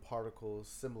were other particles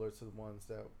similar to the ones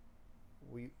that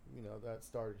that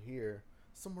started here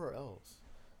somewhere else.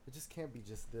 It just can't be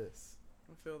just this.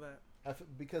 I feel that.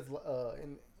 Because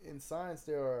in science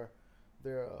there are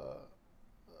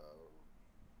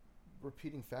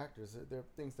repeating factors. There are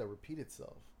things that repeat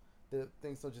itself.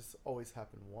 Things don't just always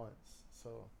happen once.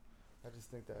 So I just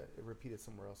think that it repeated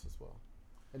somewhere else as well,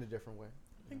 in a different way.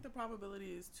 I think the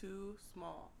probability is too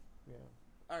small. Yeah.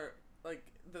 Or like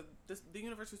the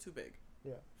universe is too big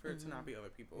Yeah. for it to not be other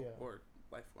people Yeah. or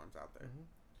life forms out there.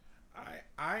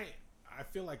 I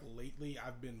feel like lately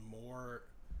I've been more,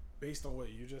 based on what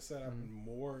you just said, I've been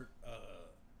more.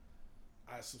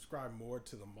 I subscribe more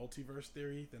to the multiverse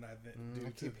theory than I do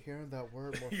I to keep hearing that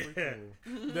word more yeah,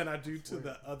 frequently. than I do to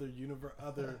the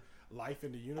other life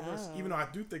in the universe. Oh. Even though I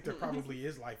do think there probably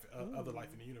is life, other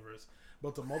life in the universe,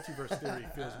 but the multiverse theory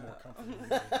feels more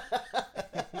comfortable.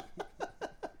 To me.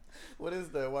 What is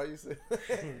that? Why you say?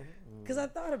 Because I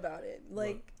thought about it.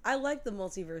 Like, I like the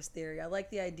multiverse theory. I like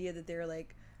the idea that there are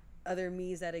like other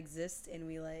me's that exist, and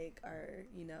we like are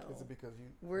Is it because you?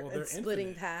 we're Well, they're splitting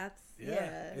infinite. paths.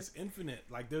 Yeah, it's infinite.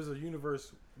 Like there's a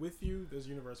universe with you, there's a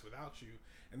universe without you,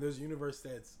 and there's a universe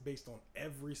that's based on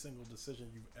every single decision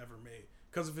you've ever made.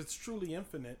 Because if it's truly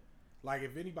infinite, like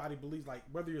if anybody believes, like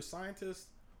whether you're a scientist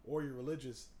or you're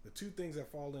religious, the two things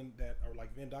that fall in that are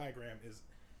like Venn diagram is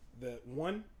the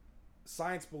one,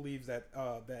 science believes that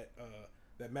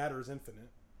matter is infinite,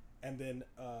 and then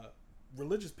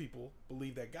religious people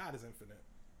believe that God is infinite.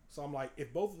 So I'm like,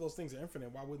 if both of those things are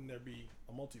infinite, why wouldn't there be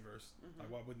a multiverse?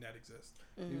 Like, why wouldn't that exist?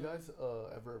 You guys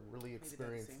ever really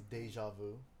experience same thing. deja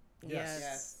vu?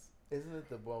 Yes. Isn't it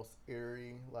the most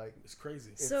eerie? Like, It's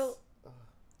crazy. So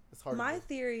it's hard. my to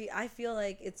theory, I feel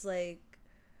like it's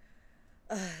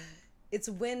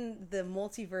when the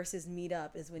multiverses meet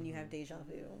up is when you have deja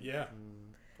vu. Yeah.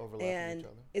 overlapping And each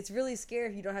other. it's really scary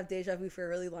if you don't have deja vu for a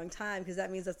really long time, because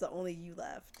that means that's the only you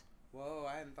left. Whoa,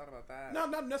 I hadn't thought about that. No,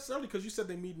 not necessarily, because you said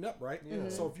they meeting up, right? Yeah.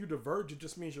 So if you diverge, it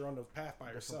just means you're on the path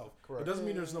by yourself. Correct. It doesn't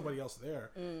mean there's nobody else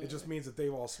there. It just means that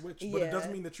they've all switched. But it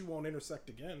doesn't mean that you won't intersect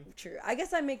again. True. I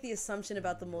guess I make the assumption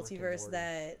about the Rick and multiverse Morty.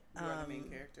 that You are the main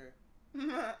character.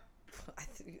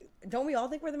 don't we all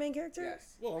think we're the main character?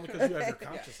 Yes. Well, only because you have your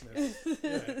consciousness.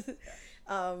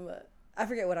 Yeah. I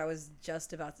forget what I was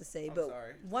just about to say, but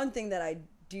sorry. one thing that I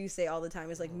do say all the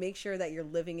time is like, make sure that you're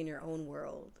living in your own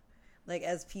world. Like,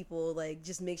 as people, like,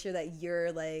 just make sure that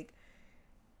you're like,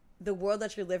 the world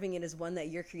that you're living in is one that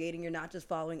you're creating. You're not just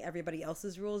following everybody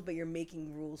else's rules, but you're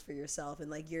making rules for yourself, and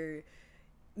like you're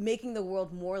making the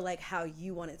world more like how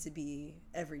you want it to be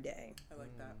every day. I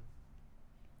like that.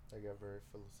 They got very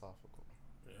philosophical.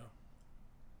 Yeah.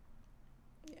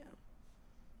 Yeah.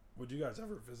 Would you guys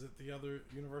ever visit the other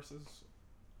universes?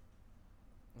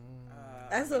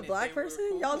 As I a mean, black if they were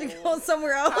person, y'all need to cool. go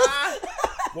somewhere else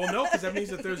Well, no, because that means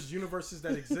that there's universes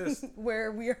that exist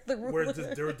where we are the where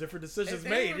ruler. there are different decisions If they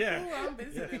made. were Yeah. cool, I'm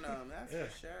visiting them. That's Yeah.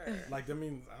 for sure. Like, I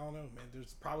mean, I don't know, man.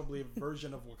 There's probably a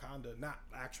version of Wakanda, not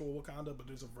actual Wakanda, but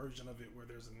there's a version of it where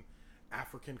there's an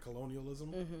African colonialism,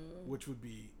 which would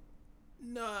be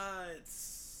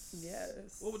nuts.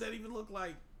 Yes. What would that even look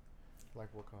like? Like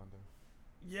Wakanda.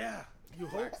 Yeah. You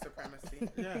hope. Black supremacy.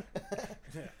 Yeah.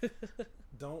 Yeah.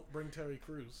 Don't bring Terry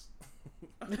Crews.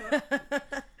 What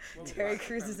Terry black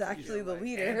Crews is supremacy actually feel the like?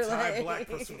 leader. Anti-black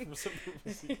like-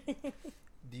 supremacy.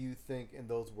 Do you think in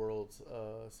those worlds,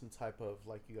 some type of,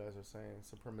 like you guys are saying,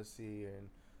 supremacy and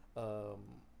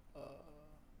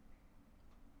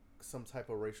some type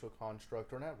of racial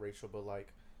construct, or not racial, but like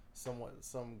some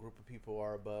group of people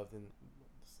are above than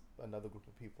another group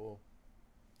of people?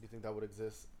 Do you think that would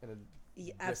exist in a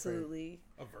Yeah, different- absolutely.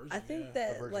 A version, I think yeah. that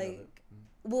version of like, it.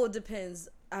 well, it depends.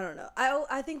 I don't know.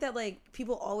 I think that like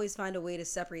people always find a way to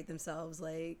separate themselves.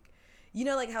 Like, you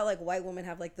know, like how like white women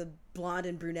have like the blonde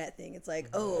and brunette thing. It's like,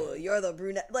 oh, you're the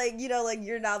brunette. Like, you know, like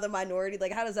you're now the minority.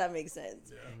 Like, how does that make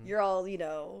sense? Yeah. You're all, you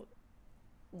know,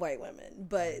 white women.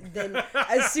 But then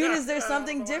as soon as there's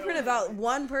something different about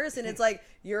one person, it's like,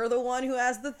 you're the one who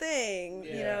has the thing.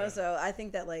 You know, Yeah. so I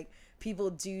think that like people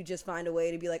do just find a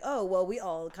way to be like, oh, well, we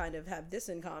all kind of have this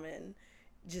in common.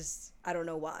 Just, I don't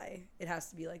know why it has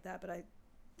to be like that, but I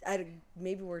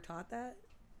maybe we're taught that.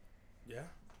 Yeah.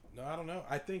 No, I don't know.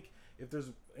 I think if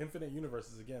there's infinite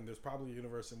universes, again, there's probably a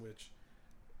universe in which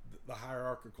the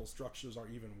hierarchical structures are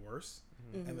even worse,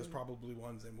 and there's probably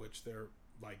ones in which they're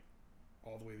like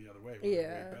all the way the other way, where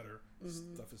they're way better.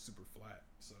 Stuff is super flat.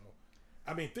 So,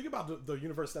 I mean, think about the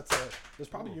universe there's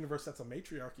probably a universe that's a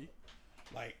matriarchy.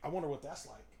 Like, I wonder what that's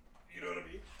like. You know what I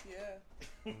mean?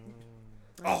 Yeah.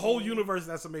 A whole universe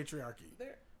that's a matriarchy.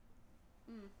 There.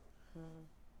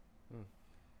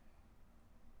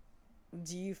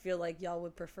 Do you feel like y'all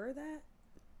would prefer that?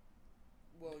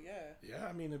 Well, yeah. Yeah,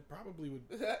 I mean, it probably would.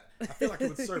 I feel like it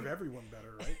would serve everyone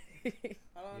better, right?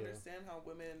 I don't Yeah. understand how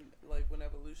women, like, when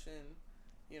evolution,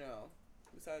 you know,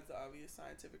 besides the obvious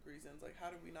scientific reasons, like, how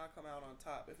did we not come out on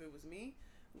top? If it was me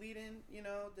leading, you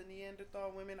know, the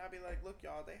Neanderthal women, I'd be like, look,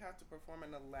 y'all, they have to perform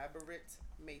an elaborate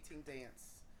mating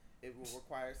dance. It will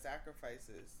require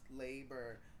sacrifices,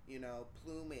 labor, you know,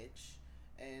 plumage,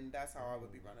 and that's how I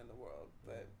would be running the world.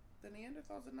 But the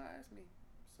Neanderthals did not ask me,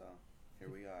 so here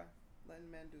we are, letting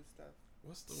men do stuff.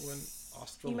 What's the one?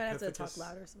 You might have to talk Australopithecus?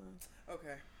 louder, Simone.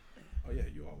 Okay, Oh yeah,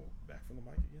 you all back from the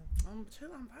mic again? I'm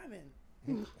chill, I'm vibing.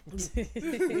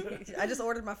 I just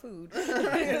ordered my food.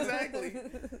 Exactly.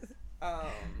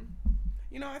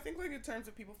 You know, I think like in terms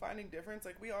of people finding difference,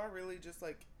 like we are really just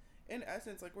like, in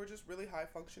essence, like we're just really high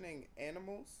functioning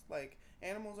animals. Like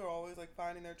animals are always like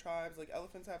finding their tribes. Like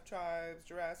elephants have tribes,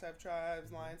 giraffes have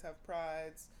tribes, lions have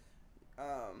prides.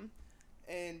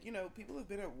 And you know, people have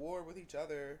been at war with each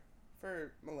other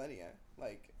for millennia.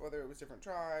 Like whether it was different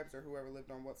tribes or whoever lived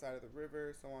on what side of the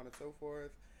river, so on and so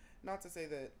forth. Not to say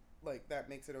that like that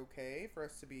makes it okay for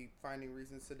us to be finding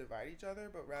reasons to divide each other,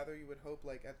 but rather you would hope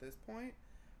like at this point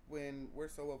when we're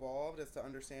so evolved as to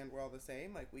understand we're all the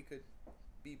same, like we could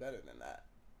be better than that.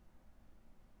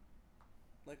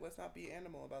 Like let's not be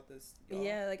animal about this, y'all.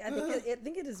 Yeah, like I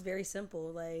think it is very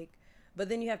simple. Like, but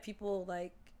then you have people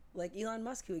like Elon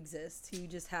Musk who exist who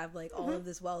just have like all of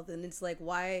this wealth, and it's like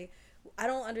why I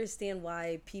don't understand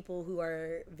why people who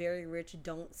are very rich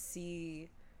don't see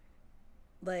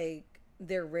like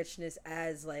their richness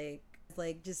as like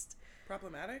just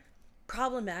Problematic?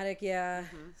 problematic. Yeah,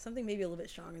 something maybe a little bit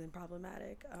stronger than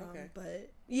problematic. Okay. But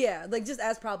yeah, like just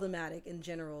as problematic in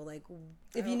general. Like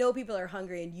if you know people are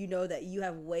hungry and you know that you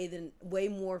have way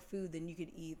more food than you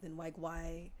could eat, then like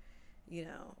why, you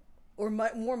know, or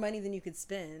more money than you could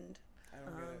spend. I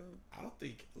don't get it. I don't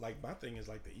think, like, my thing is,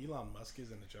 like, the Elon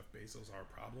Musk's and the Jeff Bezos are a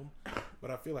problem,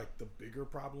 but I feel like the bigger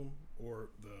problem, or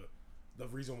the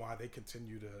reason why they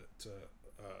continue to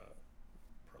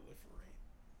proliferate,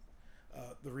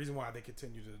 the reason why they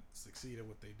continue to succeed at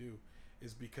what they do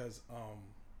is because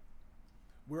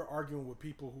we're arguing with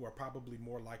people who are probably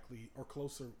more likely or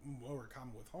closer, more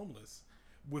common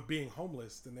with being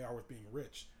homeless than they are with being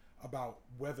rich, about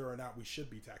whether or not we should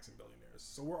be taxing billionaires.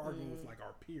 So we're arguing with, like,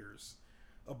 our peers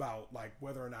about, like,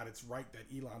 whether or not it's right that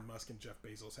Elon Musk and Jeff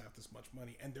Bezos have this much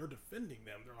money, and they're defending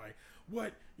them. They're like,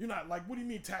 what? You're not, like, what do you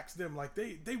mean tax them? Like,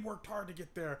 they worked hard to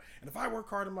get there, and if I work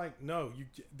hard, I'm like, no,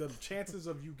 the chances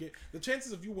of you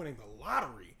winning the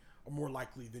lottery are more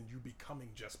likely than you becoming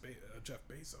Jeff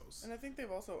Bezos. And I think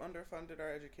they've also underfunded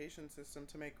our education system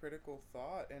to make critical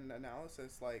thought and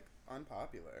analysis, like,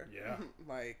 unpopular. Yeah.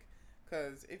 Like,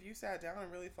 because if you sat down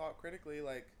and really thought critically,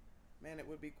 like, man, it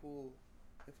would be cool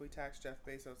if we taxed Jeff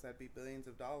Bezos, that'd be billions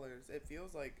of dollars. It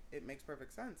feels like it makes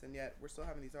perfect sense, and yet we're still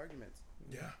having these arguments.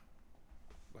 Yeah.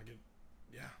 Like it,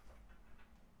 yeah.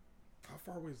 How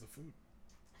far away is the food?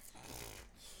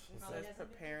 It says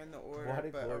preparing the Why order,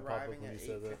 did but Chloe pop up arriving when at you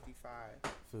said that?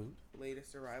 8:55. Food?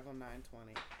 Latest arrival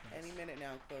 9:20. Any minute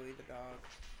now, Chloe the dog.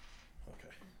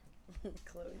 Okay.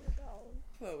 Chloe the dog.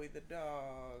 Chloe the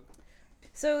dog.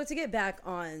 So to get back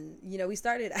on, you know, we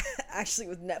started actually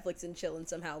with Netflix and chill, and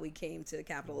somehow we came to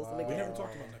capitalism Wow. We again. never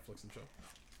talked about Netflix and chill.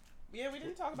 Yeah, we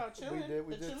didn't talk about chilling. We the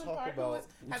did chilling talk part about- was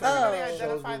we has talked about everybody shows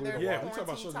identified we their would Yeah, we talked about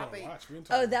quarantine shows we top don't 8. watch. We didn't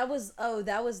talk Oh,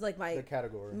 that was like The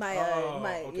category. my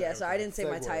okay, yeah. So I okay. didn't say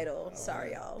my Segue. title. Oh,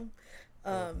 Sorry, yeah.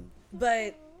 y'all.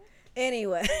 But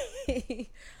anyway,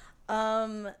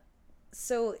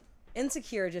 so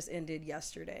Insecure just ended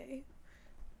yesterday.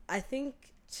 I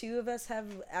think 2 of us have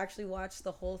actually watched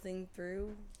the whole thing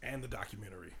through. And the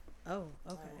documentary. Oh,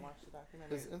 I okay. haven't watched the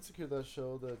documentary. Is Insecure that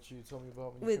show that you told me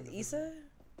about? When you With came to Issa? visit?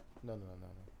 No.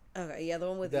 Okay, yeah, the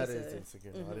one with That Issa. is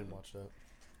Insecure. No, I didn't watch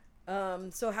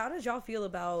that. So how did y'all feel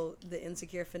about the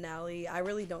Insecure finale? I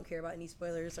really don't care about any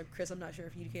spoilers. So Chris, I'm not sure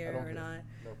if you care don't or care. not.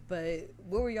 Nope. But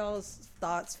what were y'all's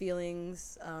thoughts,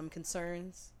 feelings,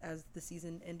 concerns as the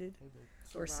season ended?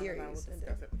 So or Ron and I series will ended?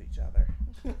 discuss it with each other.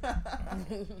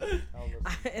 I'll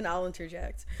listen. And I'll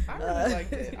interject. I really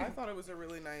liked it. I thought it was a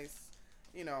really nice,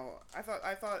 you know, I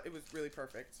thought it was really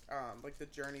perfect. Like the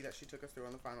journey that she took us through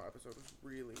on the final episode was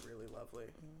really, really lovely.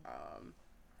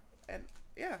 And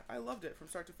yeah, I loved it from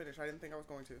start to finish. I didn't think I was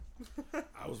going to.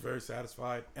 I was very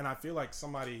satisfied, and I feel like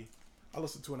I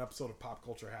listened to an episode of Pop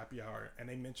Culture Happy Hour, and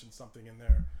they mentioned something in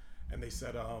there, and they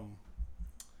said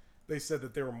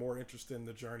that they were more interested in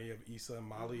the journey of Issa and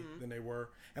Molly than they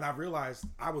were, and I realized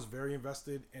I was very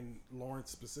invested in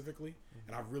Lawrence specifically,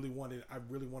 and I really wanted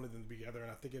them to be together, and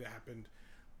I think it happened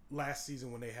last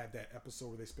season when they had that episode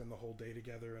where they spend the whole day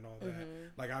together and all that.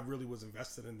 Like, I really was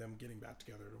invested in them getting back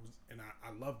together. And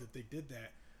I loved that they did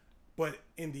that. But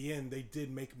in the end, they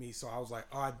did make me, so I was like,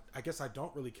 oh, I guess I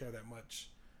don't really care that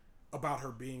much about her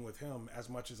being with him as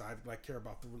much as I like care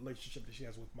about the relationship that she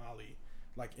has with Molly,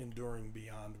 like enduring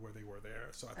beyond where they were there.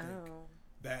 So I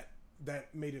think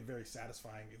that made it very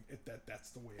satisfying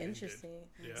that's the way it Interesting.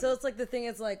 ended. Yeah. So it's like the thing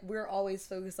is like we're always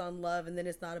focused on love, and then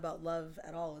it's not about love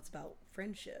at all. It's about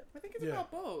friendship. I think it's about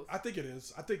both. I think it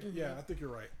is. I think I think you're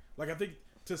right. Like, I think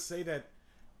to say that,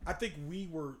 I think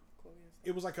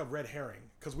it was like a red herring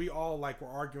because we all like were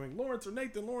arguing Lawrence or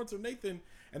Nathan,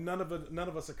 and none of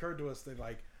us occurred to us that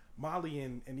like Molly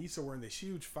and Issa were in this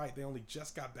huge fight. They only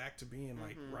just got back to being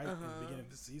like right in the beginning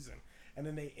of the season, and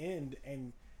then they end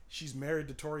and she's married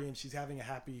to Tori and she's having a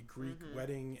happy Greek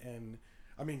wedding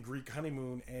Greek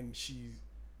honeymoon, and she's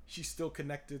still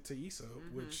connected to Issa,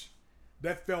 which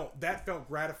that felt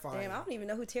gratifying. Damn, I don't even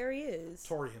know who Terry is.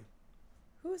 Torian.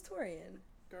 Who is Torian?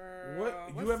 Girl, What?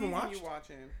 You haven't season watched? You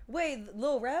watching? Wait,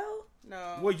 Lil Rel?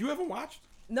 No. Well, you haven't watched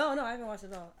No, I haven't watched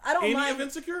it at all. I don't any mind. of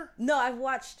Insecure No,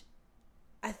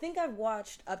 I think I've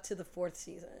watched up to the 4th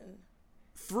season.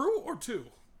 through or two.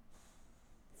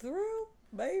 Through,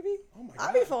 baby. Oh my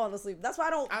I'll be God. falling asleep. That's why I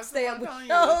don't I was stay up with telling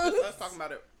shows. you. Let's talk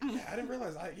about it. Yeah, I didn't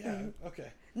realize.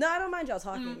 Okay. No, I don't mind y'all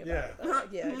talking about Yeah. it. But like,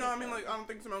 yeah, No, I mean, like, I don't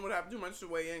think Simone would have too much to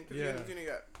weigh in because you Yeah. haven't seen it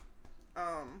yet.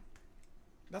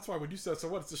 That's why when you said, so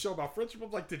what, it's a show about friendship, I'm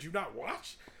like, did you not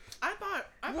watch? I thought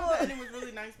the ending was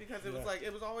really nice because it was like,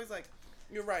 it was always like,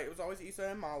 you're right, it was always Issa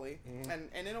and Molly, and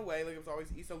in a way, like, it was always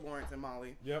Issa, Lawrence, and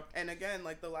Molly. Yep. And again,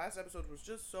 like, the last episode was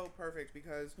just so perfect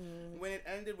because when it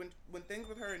ended, when things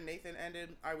with her and Nathan ended,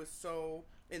 I was so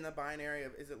in the binary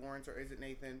of, is it Lawrence or is it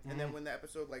Nathan? And then when the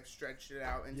episode, like, stretched it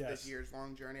out into this year's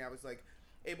long journey, I was like,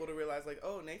 able to realize, like,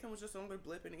 oh, Nathan was just another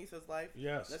blip in Issa's life.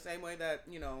 Yes. The same way that,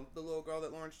 you know, the little girl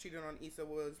that Lawrence cheated on Issa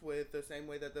was with, the same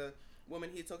way that the woman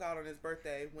he took out on his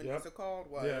birthday when Issa called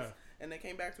was. Yeah. And they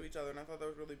came back to each other, and I thought that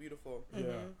was really beautiful. Yeah.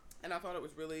 And I thought it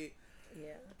was really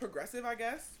progressive, I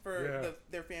guess, for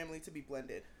their family to be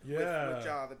blended with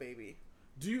Ja, the baby.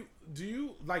 Do you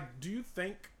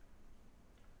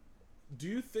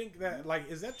think that, like,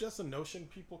 is that just a notion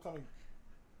people coming?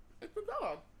 It's the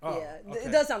dog. Oh, yeah, okay.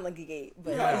 It does sound like a gate,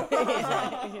 but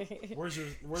where's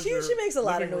she makes a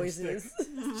lot of noises.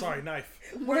 Sorry, knife.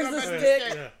 Where's the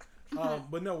stick? Yeah.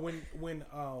 But no, when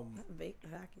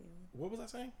vacuum. What was I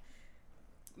saying?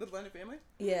 The blended family?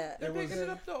 Yeah. They're picking it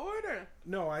up the order.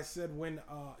 No, I said when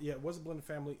it was a blended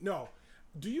family. No.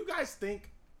 Do you guys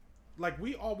think, like,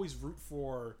 we always root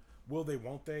for will they,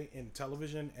 won't they in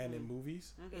television and in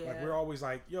movies? Like, we're always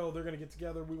like, yo, they're going to get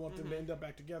together. We want them to end up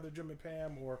back together, Jim and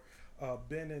Pam, or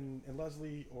Ben and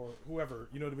Leslie, or whoever.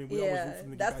 You know what I mean? We always root for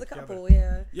them to get back couple,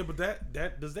 together. Yeah, but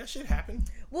that does that shit happen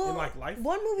in, like, life?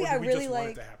 One movie I really want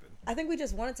it to happen? I think we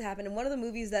just want it to happen. And one of the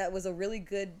movies that was a really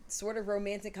good sort of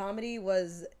romantic comedy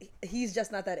was He's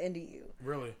Just Not That Into You.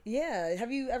 Really? Yeah.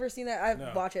 Have you ever seen that?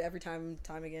 I watch it every time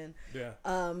again. Yeah.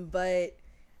 But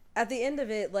at the end of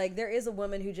it, like, there is a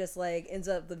woman who just, like, ends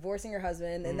up divorcing her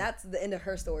husband, and that's the end of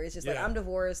her story. It's just like, I'm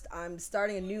divorced, I'm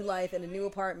starting a new life in a new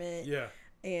apartment. Yeah.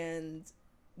 And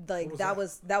like that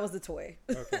was the toy.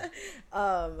 Okay.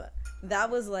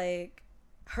 That was like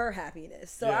her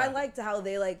happiness. So I liked how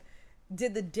they like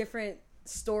did the different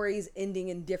stories ending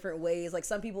in different ways. Like,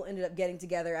 some people ended up getting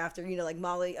together after, you know, like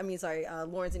Lawrence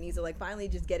and Issa, like, finally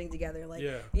just getting together. Like,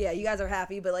 yeah, you guys are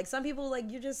happy. But, like, some people, like,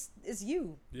 it's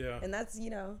you. Yeah. And that's, you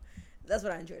know, that's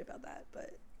what I enjoyed about that.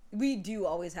 But we do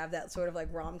always have that sort of, like,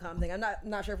 rom-com thing. I'm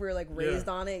not sure if we were, like, raised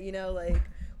on it, you know, like,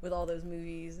 with all those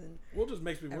movies. And well, it just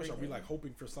makes me wish I'd be, like,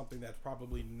 hoping for something that's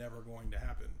probably never going to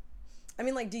happen. I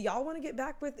mean, like, do y'all want to get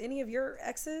back with any of your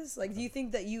exes? Like, do you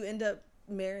think that you end up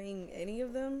marrying any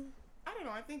of them? I don't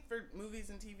know. I think for movies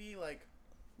and TV, like,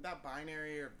 that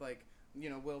binary or, like, you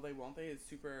know, will they, won't they is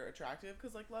super attractive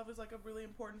because, like, love is, like, a really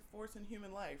important force in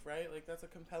human life, right? Like, that's a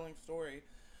compelling story.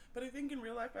 But I think in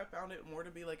real life I found it more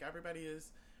to be, like, everybody is,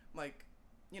 like,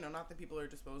 you know, not that people are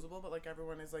disposable, but, like,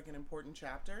 everyone is, like, an important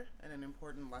chapter and an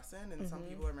important lesson, and some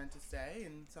people are meant to stay,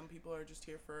 and some people are just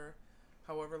here for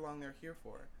however long they're here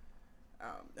for.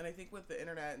 And I think with the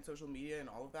internet and social media and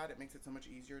all of that, it makes it so much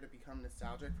easier to become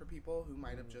nostalgic for people who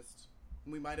might have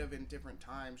we might have in different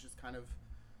times just kind of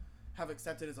have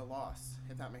accepted as a loss,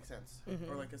 if that makes sense.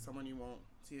 Or like as someone you won't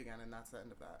see again, and that's the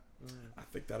end of that. I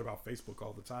think that about Facebook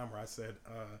all the time, where I said,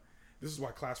 this is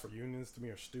why class reunions to me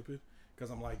are stupid,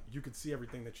 because I'm like, you could see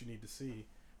everything that you need to see.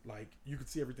 Like, you could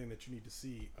see everything that you need to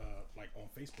see, like, on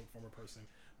Facebook from a person,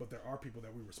 but there are people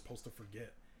that we were supposed to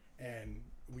forget. And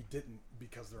we didn't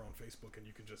because they're on Facebook, and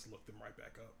you can just look them right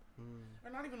back up. Or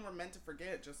not even we're meant to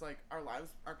forget, just like our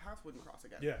paths wouldn't cross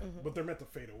again. Yeah, but they're meant to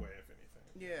fade away, if anything.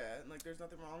 Yeah, and like there's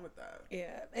nothing wrong with that.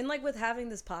 Yeah, and like with having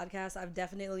this podcast, I've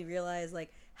definitely realized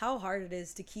like how hard it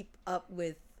is to keep up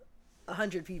with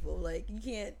 100 people. Like, you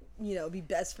can't, you know, be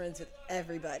best friends with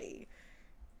everybody.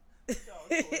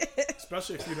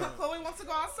 Especially if you don't. Chloe wants to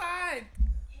go outside.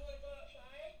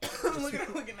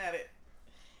 looking at it.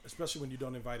 Especially when you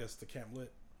don't invite us to Camp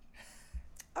Lit.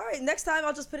 All right, next time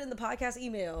I'll just put it in the podcast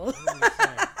email.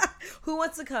 Who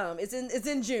wants to come? It's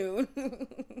in June.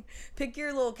 Pick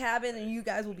your little cabin, and you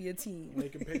guys will be a team. They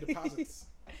can pay deposits.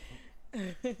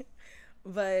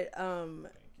 But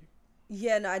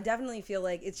yeah, no, I definitely feel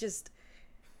like it's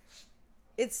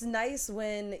nice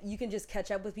when you can just catch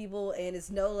up with people, and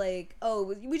it's no like,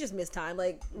 oh, we just missed time.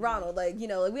 Like Ronald, like, you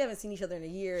know, like we haven't seen each other in a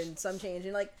year, and some change,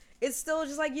 and like. It's still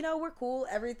just like, you know, we're cool,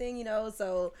 everything, you know,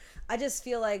 so I just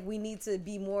feel like we need to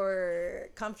be more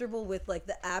comfortable with, like,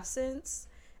 the absence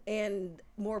and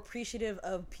more appreciative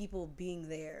of people being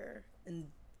there and,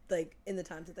 like, in the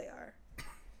times that they are.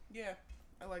 Yeah,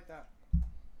 I like that.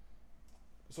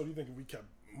 So do you think if we kept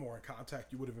more in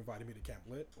contact, you would have invited me to Camp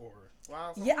Lit, or?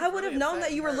 Wow. Yeah, I would have known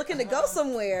that you were looking to go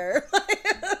somewhere.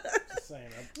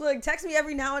 Look, text me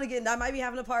every now and again. I might be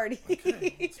having a party.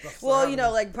 Okay. Well, you know,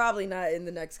 like probably not in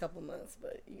the next couple months,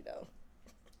 but you know.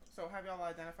 So have y'all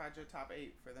identified your top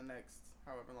 8 for the next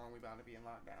however long we bound to be in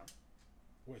lockdown?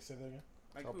 Wait, say that again.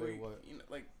 Like top who 8 what?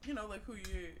 You know, like who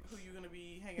you gonna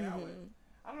be hanging out with?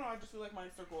 I don't know. I just feel like my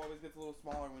circle always gets a little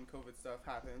smaller when COVID stuff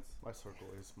happens. My circle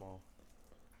is small.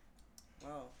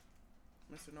 Well,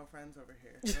 Mr. No Friends over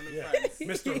here. No new Yeah. friends.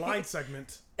 Mr. Line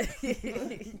segment.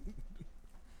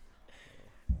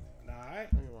 Nah, I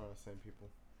hang around the same people.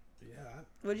 yeah.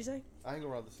 What'd you say? I hang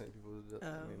around the same people. I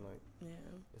Oh. mean, like, Yeah.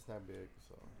 it's not big,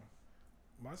 so.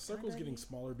 My circle's getting Alrighty.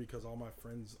 smaller because all my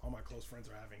close friends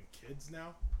are having kids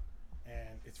now,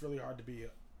 and it's really hard to be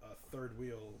a third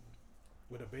wheel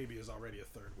when a baby is already a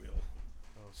third wheel.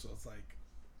 Oh. So it's like,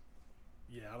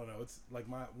 yeah, I don't know. It's like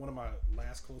one of my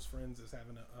last close friends is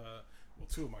having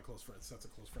two of my close friends, sets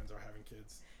of close friends, are having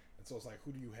kids, and so it's like,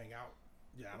 who do you hang out?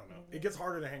 Yeah, I don't know. It gets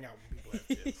harder to hang out when people have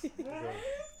kids. Okay.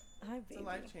 Hi, It's a baby.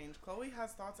 life change. Chloe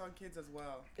has thoughts on kids as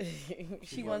well.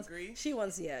 she You wants. agree? She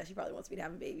wants. Yeah, she probably wants me to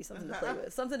have a baby, something to play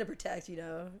with, something to protect. You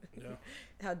know, Yeah.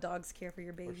 how dogs care for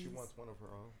your Or babies. she wants one of her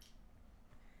own.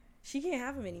 She can't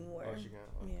have them anymore. Oh, she can't.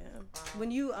 Oh. Yeah. When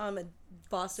you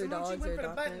foster Simone, she dogs went or for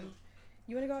the adopt button. them,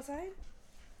 you want to go outside?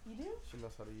 You do? She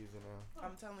knows how to use it now.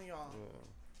 I'm telling y'all. Yeah.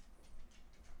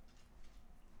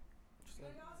 She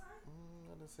said,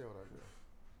 I didn't say what I do.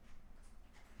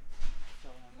 So,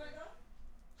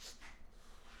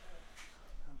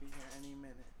 I'll be here any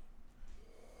minute.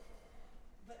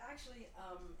 But actually,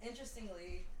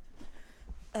 interestingly,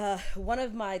 one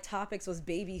of my topics was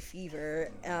baby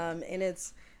fever, and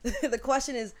it's the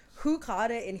question is who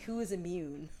caught it and who is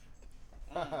immune.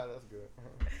 That's good.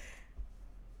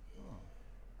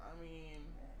 I mean,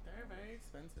 they're very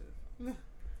expensive.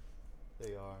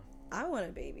 They are. I want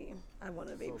a baby. I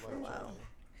wanted a baby So for a while. life-changing.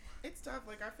 It's tough.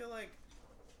 Like, I feel like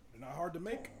They're not hard to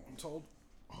make, I'm told.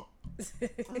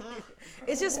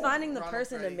 It's just finding the Ronald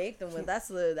person to Reagan. make them with. That's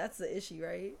the issue,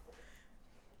 right?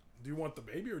 Do you want the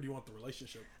baby or do you want the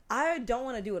relationship? I don't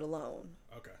want to do it alone.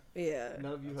 Okay. Yeah.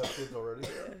 None of you have kids already?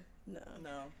 No.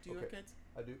 no. Do you have Okay. kids?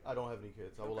 I do. I don't have any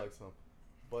kids. I would Okay. like some.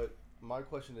 But my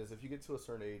question is, if you get to a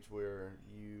certain age where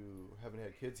you haven't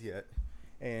had kids yet,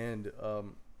 and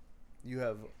you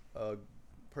have a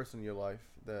person in your life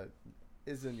that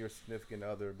isn't your significant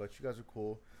other, but you guys are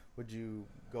cool, would you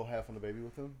go half on the baby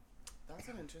with them? That's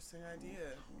an interesting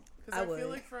idea. Because I I, feel would.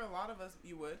 like for a lot of us,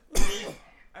 you would.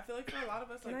 I feel like for a lot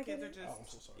of us, Can like, I kids get are it? just. Oh, I'm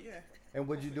so sorry. Yeah. And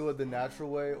would you do it the natural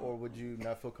way, or would you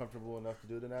not feel comfortable enough to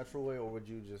do it the natural way, or would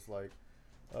you just like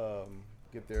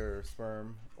get their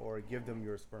sperm or give them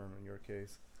your sperm in your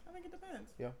case? I think it depends.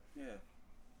 Yeah. Yeah.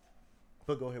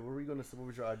 But go ahead. What were you gonna say? What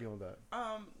was your idea on that?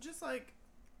 Just like,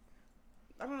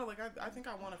 I don't know, like, I think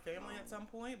I want a family at some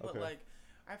point, but Okay. like,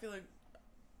 I feel like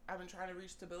I've been trying to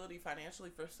reach stability financially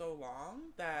for so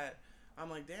long that I'm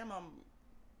like, damn,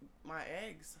 my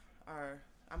eggs are,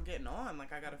 I'm getting on,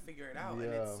 like, I gotta figure it out, and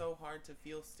Yeah. it's so hard to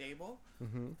feel stable.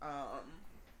 Mm-hmm. Oh,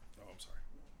 I'm sorry.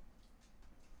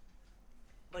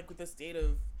 Like, with the state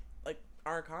of, like,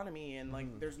 our economy, and like,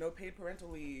 Mhm. there's no paid parental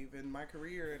leave, and my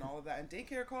career, and all of that, and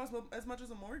daycare costs as much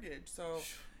as a mortgage, so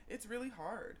it's really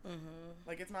hard. Mm-hmm.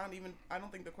 Like, it's not even, I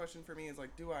don't think the question for me is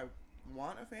like, do I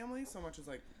want a family so much as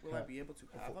like, will I Yeah. be able to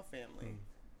have a family?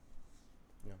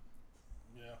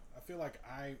 Yeah, I feel like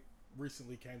I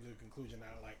recently came to the conclusion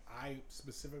that like I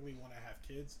specifically want to have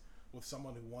kids with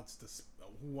someone who wants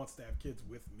to have kids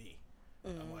with me.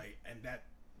 I'm like, and that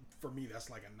for me that's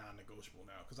like a non-negotiable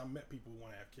now because I've met people who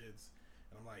want to have kids,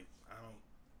 and I'm like,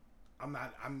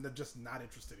 I'm just not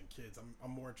interested in kids.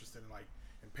 I'm more interested in like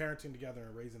in parenting together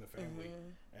and raising a family,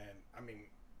 and I mean.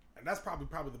 And that's probably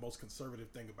the most conservative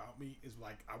thing about me is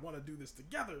like I want to do this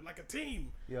together like a team.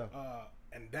 Yeah.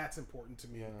 And that's important to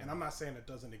me. Yeah. And I'm not saying it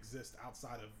doesn't exist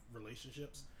outside of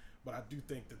relationships, but I do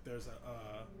think that there's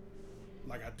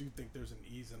I do think there's an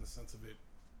ease in the sense of it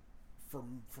for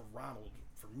Ronald,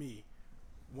 for me,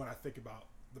 when I think about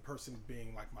the person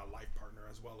being like my life partner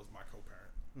as well as my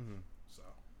co-parent. Mm-hmm. So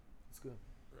It's good.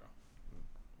 yeah.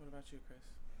 What about you, Chris?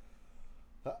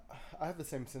 I have the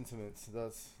same sentiments.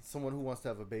 That's someone who wants to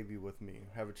have a baby with me,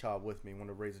 have a child with me, want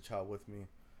to raise a child with me.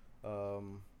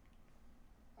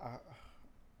 I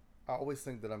always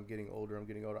think that I'm getting older.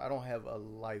 I don't have a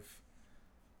life,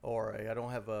 I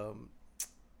don't have a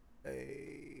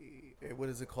what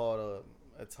is it called,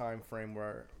 a time frame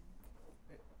where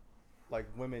like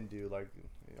women do. Like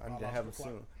I need to have Biological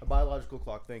clock. a biological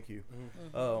clock. Thank you.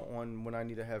 Mm-hmm. On when I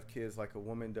need to have kids like a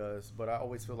woman does, but I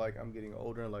always feel like I'm getting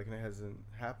older and like it hasn't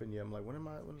happened yet. I'm like, when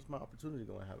is my opportunity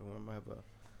going to happen? When am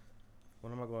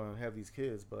I going to have these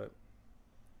kids? But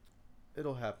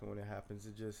it'll happen when it happens.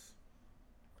 That's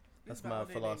It's my validating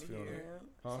to philosophy on hear it.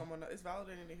 Huh? It's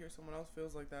validating to hear someone else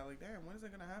feels like that. Like, damn, when is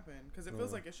it gonna happen? Because it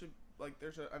feels Yeah. like it should, like,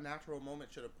 there's a natural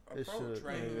moment should It approach, should,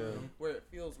 right? yeah. Where it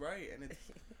feels right, and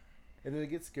And then it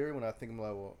gets scary when I think, I'm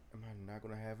like, well, am I not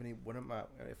going to have any? What am I,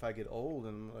 if I get old,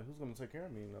 and like, who's going to take care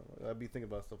of me? You know, I'd be thinking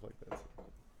about stuff like that. So.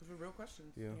 Those are real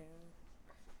questions. Yeah.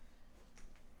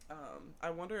 I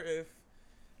wonder if,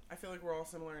 I feel like we're all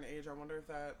similar in age. I wonder if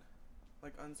that,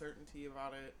 like, uncertainty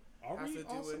about it Are has we to do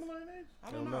all with. similar in age?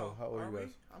 I don't know. How old are you we? guys?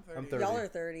 I'm 30. I'm 30. Y'all are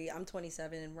 30. I'm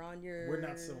 27. And Ron, you're... We're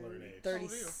not similar in age.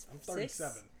 36? I'm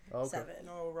 37. Okay. 7.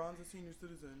 No, Ron's a senior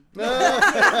citizen. When you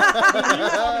were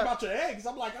talking about your eggs,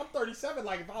 I'm like, I'm 37.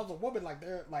 Like, if I was a woman, like,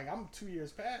 they're like, I'm 2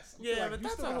 years past. I feel Yeah, like but you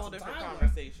that's still a got whole some different time left.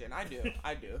 conversation. I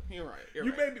do. You're right. You're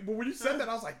You right. made me, but when you said that,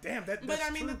 I was like, damn, that. But That's I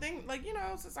mean, true. the thing, like, you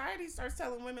know, society starts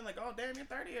telling women, like, oh, damn, you're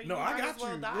 30. Or you No, I might got as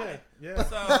well you. Die. Yeah.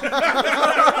 So,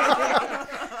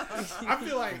 I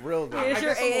feel like Real though. Here's I your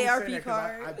guess I'm only saying AARP that 'cause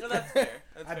card. no, that's fair.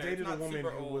 That's I fair. dated It's a not woman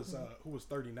super who old. was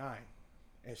 39,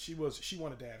 and she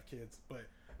wanted to have kids,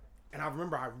 and I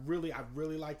remember I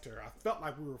really liked her. I felt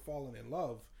like we were falling in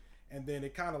love, and then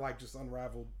it kind of like just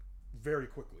unraveled very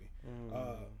quickly.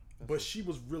 But she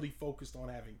was really focused on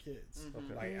having kids.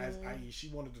 Mm-hmm. Like i.e. she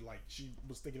wanted to, like, she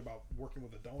was thinking about working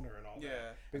with a donor and all Yeah.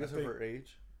 that. Because And I of think- her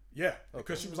age. Yeah,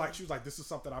 because she was like, this is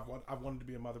something I've wanted to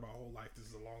be a mother my whole life. This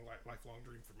is a lifelong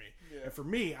dream for me. Yeah. And for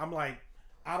me, I'm like,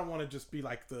 I don't want to just be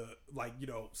like the, like, you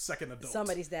know, second adult.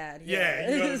 Somebody's dad. Yeah,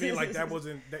 you know what I mean? Like,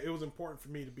 it was important for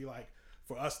me to be like,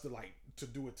 for us to, like, to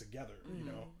do it together, you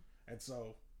know? And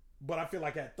so, but I feel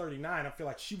like at 39, I feel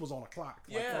like she was on a clock.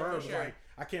 Like, Yeah, for her, for it was sure. like,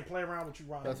 I can't play around with you,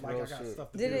 Ron. That's Like, real I got shit.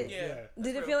 stuff to Did do. it- Yeah.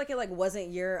 Did it feel like it like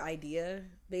wasn't your idea,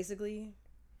 basically?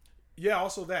 Yeah,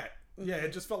 also that. Yeah,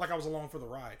 it just felt like I was along for the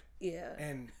ride. Yeah.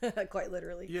 And quite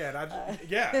literally. yeah, and I just,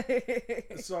 yeah.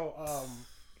 So,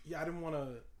 yeah, I didn't want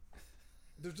to.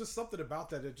 There's just something about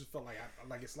that. It just felt like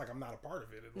it's like I'm not a part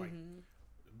of it. It like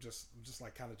just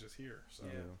like kind of just here. So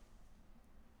Yeah.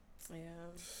 Yeah.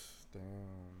 Damn.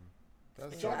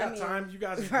 That's y'all I got mean, time. You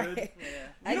guys are right. good.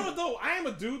 Yeah. You know what though? I am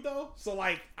a dude though, so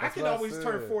like I That's can what I always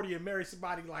turn said. 40 and marry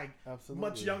somebody like Absolutely.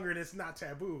 much younger, and it's not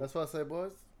taboo. That's why I say,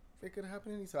 boys, it could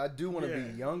happen any time. I do want to Yeah.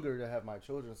 be younger to have my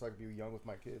children, so I can be young with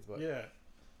my kids. But yeah,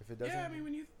 if it doesn't, Yeah, I mean,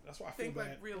 when you that's why I feel think, bad.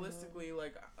 like, realistically,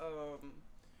 like,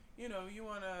 you know, you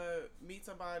want to meet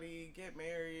somebody, get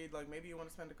married, like, maybe you want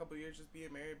to spend a couple years just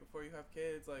being married before you have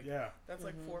kids, like, Yeah, that's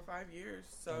like 4 or 5 years.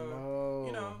 So, No.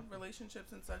 you know,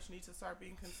 relationships and such need to start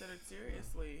being considered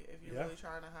seriously if you're Yeah. really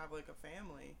trying to have, like, a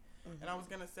family. And I was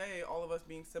going to say, all of us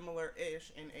being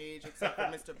similar-ish in age, except for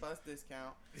Mr. Bus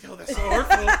Discount. yo, that's so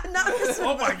hurtful. Not this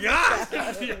Oh my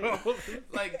god. Yo.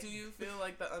 Like, do you feel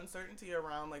like the uncertainty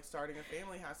around, like, starting a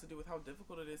family has to do with how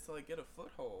difficult it is to, like, get a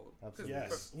foothold? 'Cause Absolutely.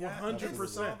 Yes, yeah, 100%.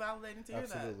 It's so validating to hear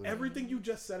that. Absolutely. Everything you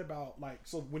just said about, like,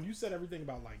 so when you said everything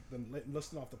about, like, the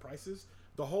listing off the prices,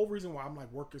 the whole reason why I'm,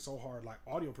 like, working so hard, like,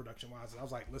 audio production wise, I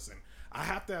was like, listen, I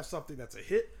have to have something that's a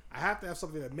hit. I have to have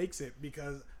something that makes it,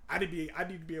 because I need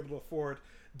to be able to afford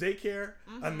daycare,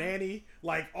 a nanny,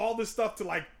 like, all this stuff to,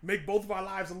 like, make both of our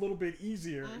lives a little bit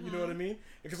easier. You know what I mean?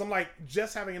 Because I'm like,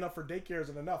 just having enough for daycare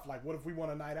isn't enough. Like, what if we want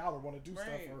a night out or want to do Right.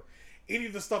 stuff, or any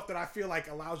of the stuff that I feel like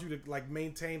allows you to, like,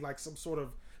 maintain, like, some sort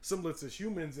of semblance as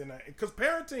humans, because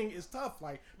parenting is tough.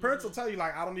 Like, parents will tell you,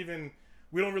 like,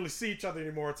 we don't really see each other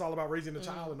anymore. It's all about raising a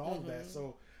child and all of that.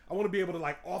 So I want to be able to,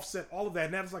 like, offset all of that,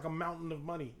 and that is like a mountain of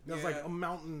money. That's like Yeah. a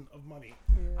mountain of money.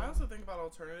 I also think about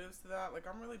alternatives to that. Like,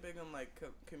 I'm really big on, like,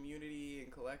 community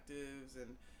and collectives,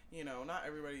 and, you know, not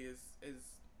everybody is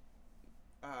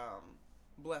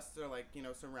blessed or, like, you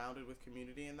know, surrounded with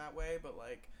community in that way. But,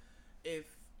 like, if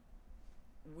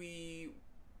we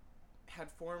had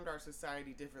formed our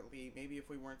society differently, maybe if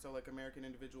we weren't so, like, American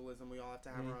individualism, we all have to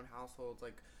have our own households,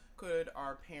 like, could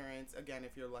our parents, again,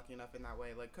 if you're lucky enough in that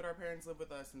way, like, could our parents live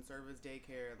with us and serve as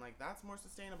daycare? And, like, that's more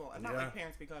sustainable. And not Yeah. like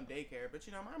parents become daycare, but,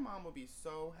 you know, my mom would be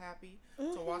so happy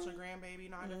to watch a grandbaby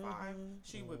 9 to 5.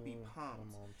 She would be pumped.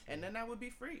 mom too. And then that would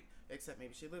be free, except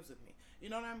maybe she lives with me. You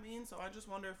know what I mean? So I just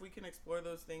wonder if we can explore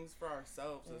those things for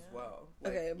ourselves as well.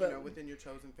 Like, Okay, you but- know, within your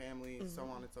chosen family, so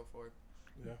on and so forth.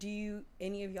 Do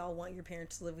any of y'all want your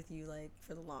parents to live with you, like,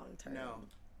 for the long term? No.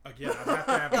 Again, I'd have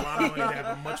to have a lot of money to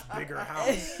have a much bigger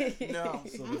house No.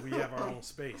 so that we have our own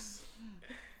space.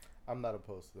 I'm not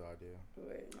opposed to the idea.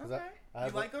 'Cause Okay. I You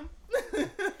have like them?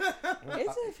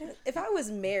 If I was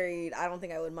married, I don't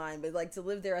think I would mind. But, like, to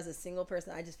live there as a single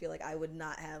person, I just feel like I would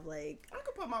not have, like... I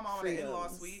could put my mom in an in-law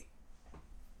Freedoms. suite.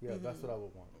 Yeah, that's what I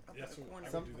would want. Up Yes, in the corner. I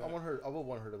would Some, do I that. want her. I would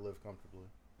want her to live comfortably.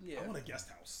 Yeah. I want a guest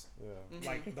house. Yeah.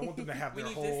 Like, I want them to have We their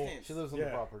need whole. distance. She lives on Yeah.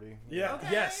 the property. Yeah.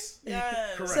 Okay. Yes.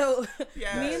 Yes. Correct. So,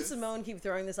 Yes. me and Simone keep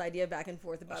throwing this idea back and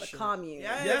forth about a Sure. commune.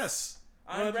 Yes. Yes.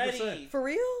 I'm 100%. ready. For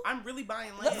real? I'm really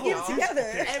buying land. Let's get y'all. together.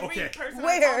 Okay. Every person I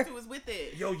Where? talk to is with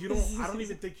it. Yo, I don't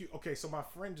even think you. Okay, so my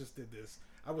friend just did this.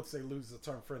 I would say lose the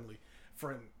term friend.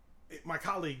 my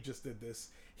colleague just did this.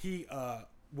 He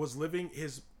was living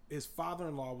his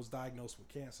father-in-law was diagnosed with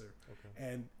cancer,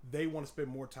 and they want to spend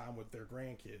more time with their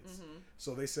grandkids.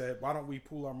 So they said, why don't we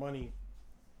pool our money,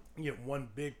 get one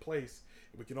big place?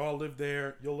 We can all live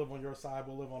there. You'll live on your side,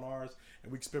 we'll live on ours,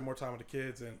 and we can spend more time with the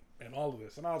kids and all of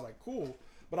this. And I was like, cool.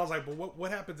 But I was like, but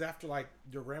what happens after like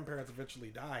your grandparents eventually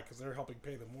die, because they're helping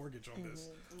pay the mortgage on this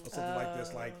or something like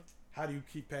this? Like, how do you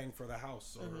keep paying for the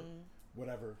house or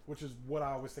whatever? Which is what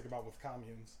I always think about with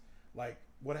communes. Like,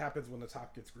 what happens when the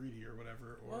top gets greedy or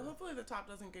whatever? Or well, hopefully the top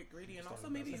doesn't get greedy, and also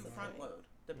maybe you front load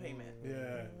the payment.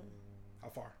 Yeah. How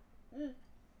far?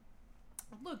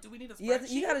 Look, do we need a spreadsheet?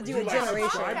 You got to do a Like, generation.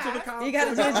 subscribe to the You got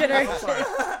to do a generation.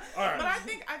 All right. But I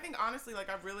think honestly, like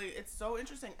it's so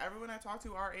interesting. Everyone I talk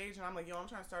to our age, and I'm like, yo, I'm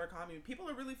trying to start a commune. People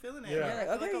are really feeling it. Yeah. Like,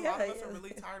 I feel like a lot of us yeah. are really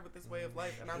tired with this way of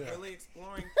life, and I'm really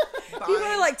exploring. People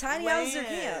are like tiny houses or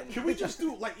land. camp. Can we just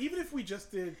do like, even if we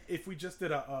just did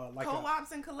a like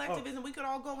Co-ops and collectivism, we could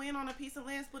all go in on a piece of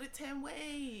land, split it 10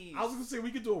 ways. I was gonna say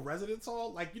we could do a residence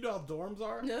hall, like, you know how dorms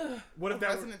are. What if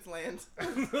that residence land?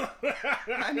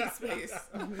 I need space.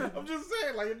 I'm just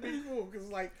saying, like, it'd be cool because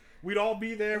like we'd all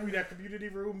be there. We'd have community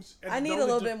rooms. And I need a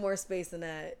little bit more space than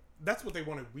that. That's what they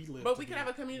wanted. We live, But we could have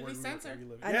a community center.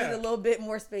 I need a little bit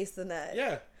more space than that.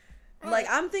 Yeah. Like,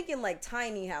 I'm thinking like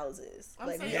tiny houses. I'm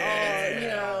Like, saying, we all, you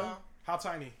know. How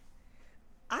tiny?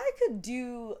 I could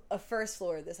do a first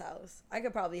floor of this house. I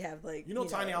could probably have like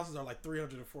tiny houses are like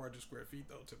 300 to 400 square feet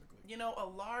though, typically. You know, a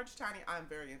large tiny. I'm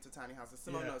very into tiny houses.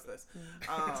 Simone knows this.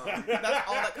 Mm. That's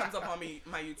all that comes up on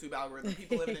my YouTube algorithm.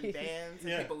 People living in vans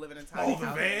and people living in tiny houses.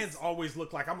 The vans always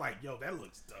look like, I'm like, yo, that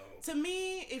looks dope. To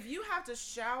me, if you have to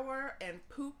shower and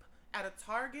poop at a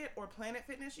Target or Planet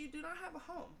Fitness, you do not have a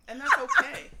home, and that's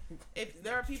okay. If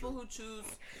there are people who choose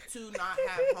to not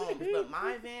have homes, but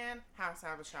my van has to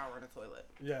have a shower and a toilet.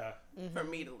 Yeah. For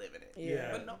me to live in it.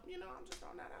 Yeah. But no, I'm just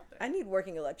throwing that out there. I need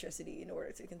working electricity in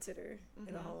order to consider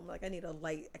in a home. Like, I need a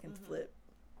light I can flip.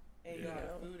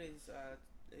 Food is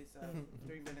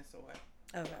 3 minutes away.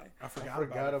 Okay. I forgot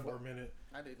about it for a minute.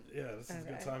 I didn't. Yeah, this is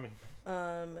good timing.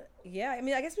 Yeah, I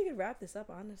mean, I guess we could wrap this up,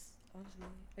 honestly.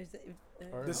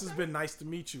 This has been nice to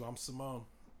meet you. I'm Simone.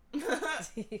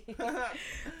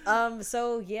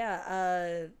 So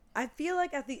yeah, I feel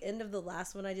like at the end of the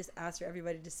last one, I just asked for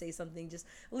everybody to say something. Just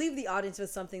leave the audience with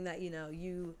something that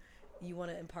you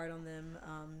want to impart on them,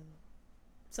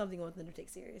 something you want them to take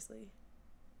seriously.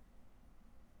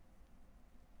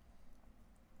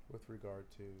 With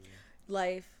regard to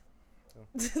life,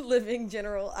 living,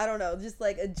 general. I don't know, just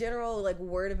like a general like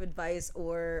word of advice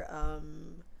or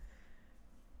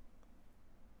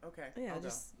Okay. yeah,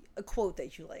 just a quote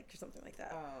that you liked or something like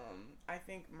that. I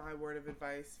think my word of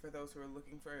advice for those who are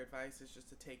looking for advice is just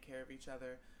to take care of each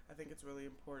other. I think it's really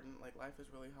important. Like, life is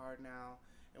really hard now,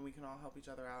 and we can all help each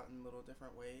other out in little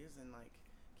different ways and like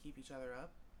keep each other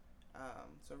up.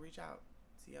 So reach out,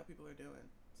 see how people are doing,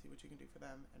 see what you can do for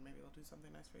them, and maybe they'll do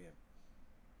something nice for you.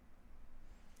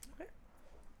 Okay.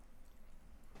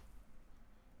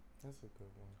 That's a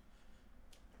good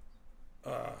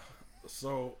one.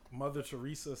 So Mother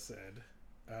Teresa said,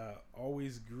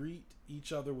 always greet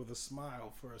each other with a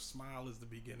smile, for a smile is the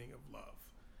beginning of love.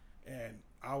 And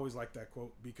I always like that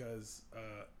quote because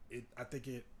I think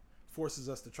it forces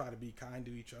us to try to be kind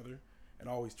to each other and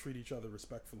always treat each other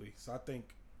respectfully. So I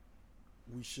think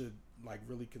we should like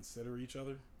really consider each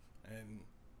other and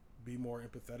be more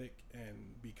empathetic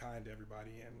and be kind to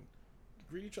everybody and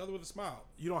greet each other with a smile.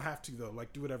 You don't have to though.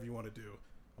 Like, do whatever you want to do.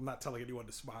 I'm not telling anyone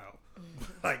to smile.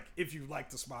 Like, if you like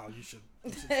to smile, you should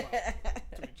smile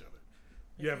to each other.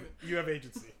 You have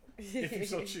agency if you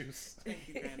so choose. Thank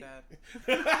you, Granddad.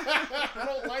 I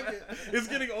don't like it. It's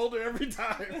getting older every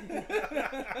time.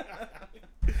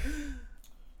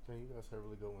 You guys have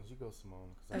really good ones. You go,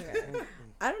 Simone. Okay.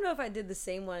 I don't know if I did the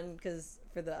same one because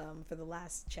for the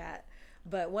last chat,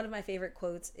 but one of my favorite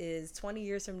quotes is 20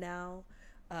 years from now,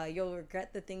 you'll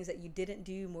regret the things that you didn't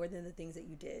do more than the things that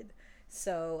you did.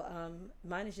 So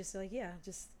mine is just like, yeah,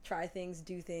 just try things,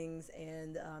 do things,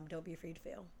 and don't be afraid to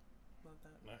fail. Love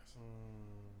that. Nice.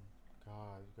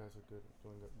 God, you guys are good,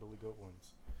 doing really good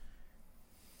ones.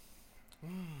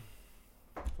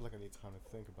 I feel like I need time to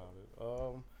think about it.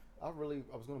 I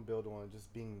was gonna build on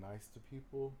just being nice to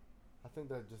people. I think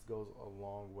that just goes a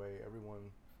long way.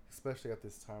 Everyone, especially at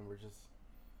this time, we're just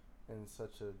in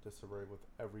such a disarray with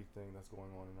everything that's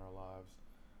going on in our lives.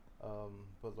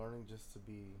 But learning just to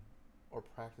be, or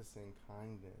practicing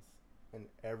kindness in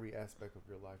every aspect of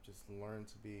your life. Just learn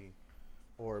to be,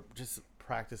 or just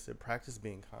practice it. Practice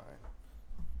being kind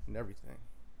in everything.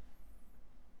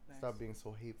 Nice. Stop being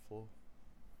so hateful.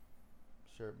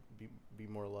 Sure, be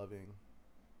more loving.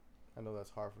 I know that's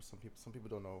hard for some people. Some people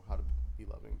don't know how to be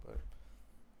loving, but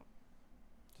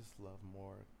just love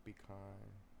more. Be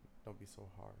kind. Don't be so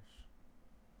harsh.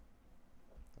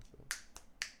 That's it.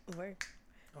 Word.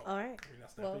 Oh, All right. You're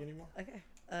not snapping anymore? Okay.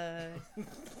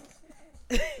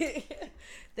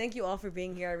 Thank you all for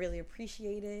being here. I really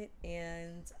appreciate it,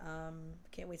 and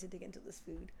can't wait to dig into this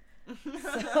food.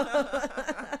 That's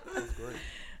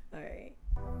great.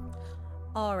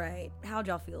 All right. How'd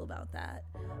y'all feel about that?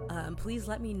 Please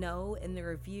let me know in the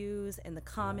reviews and the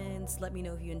comments. Let me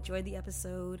know if you enjoyed the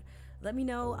episode. Let me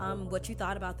know what you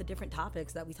thought about the different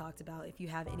topics that we talked about. If you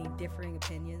have any differing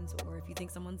opinions, or if you think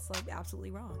someone's like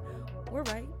absolutely wrong or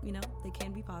right, you know, they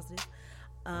can be positive.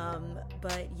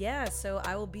 But yeah, so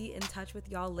I will be in touch with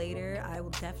y'all later. I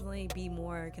will definitely be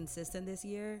more consistent this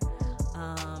year.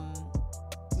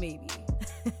 Maybe.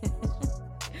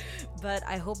 But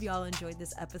I hope y'all enjoyed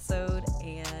this episode,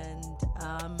 and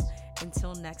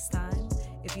until next time,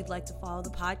 if you'd like to follow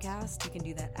the podcast, you can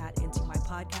do that at Into My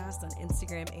Podcast on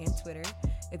Instagram and Twitter.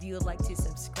 If you would like to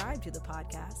subscribe to the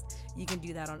podcast, you can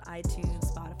do that on iTunes,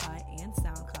 Spotify, and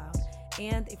SoundCloud.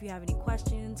 And if you have any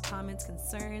questions, comments,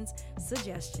 concerns,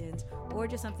 suggestions, or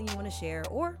just something you want to share,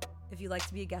 or if you'd like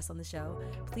to be a guest on the show,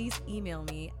 please email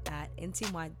me at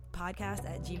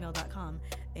intomypodcast@gmail.com.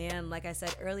 And like I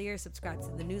said earlier, subscribe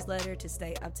to the newsletter to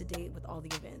stay up to date with all the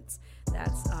events.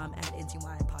 That's at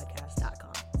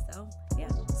intomypodcast.com. So yeah,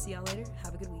 see y'all later.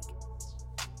 Have a good week.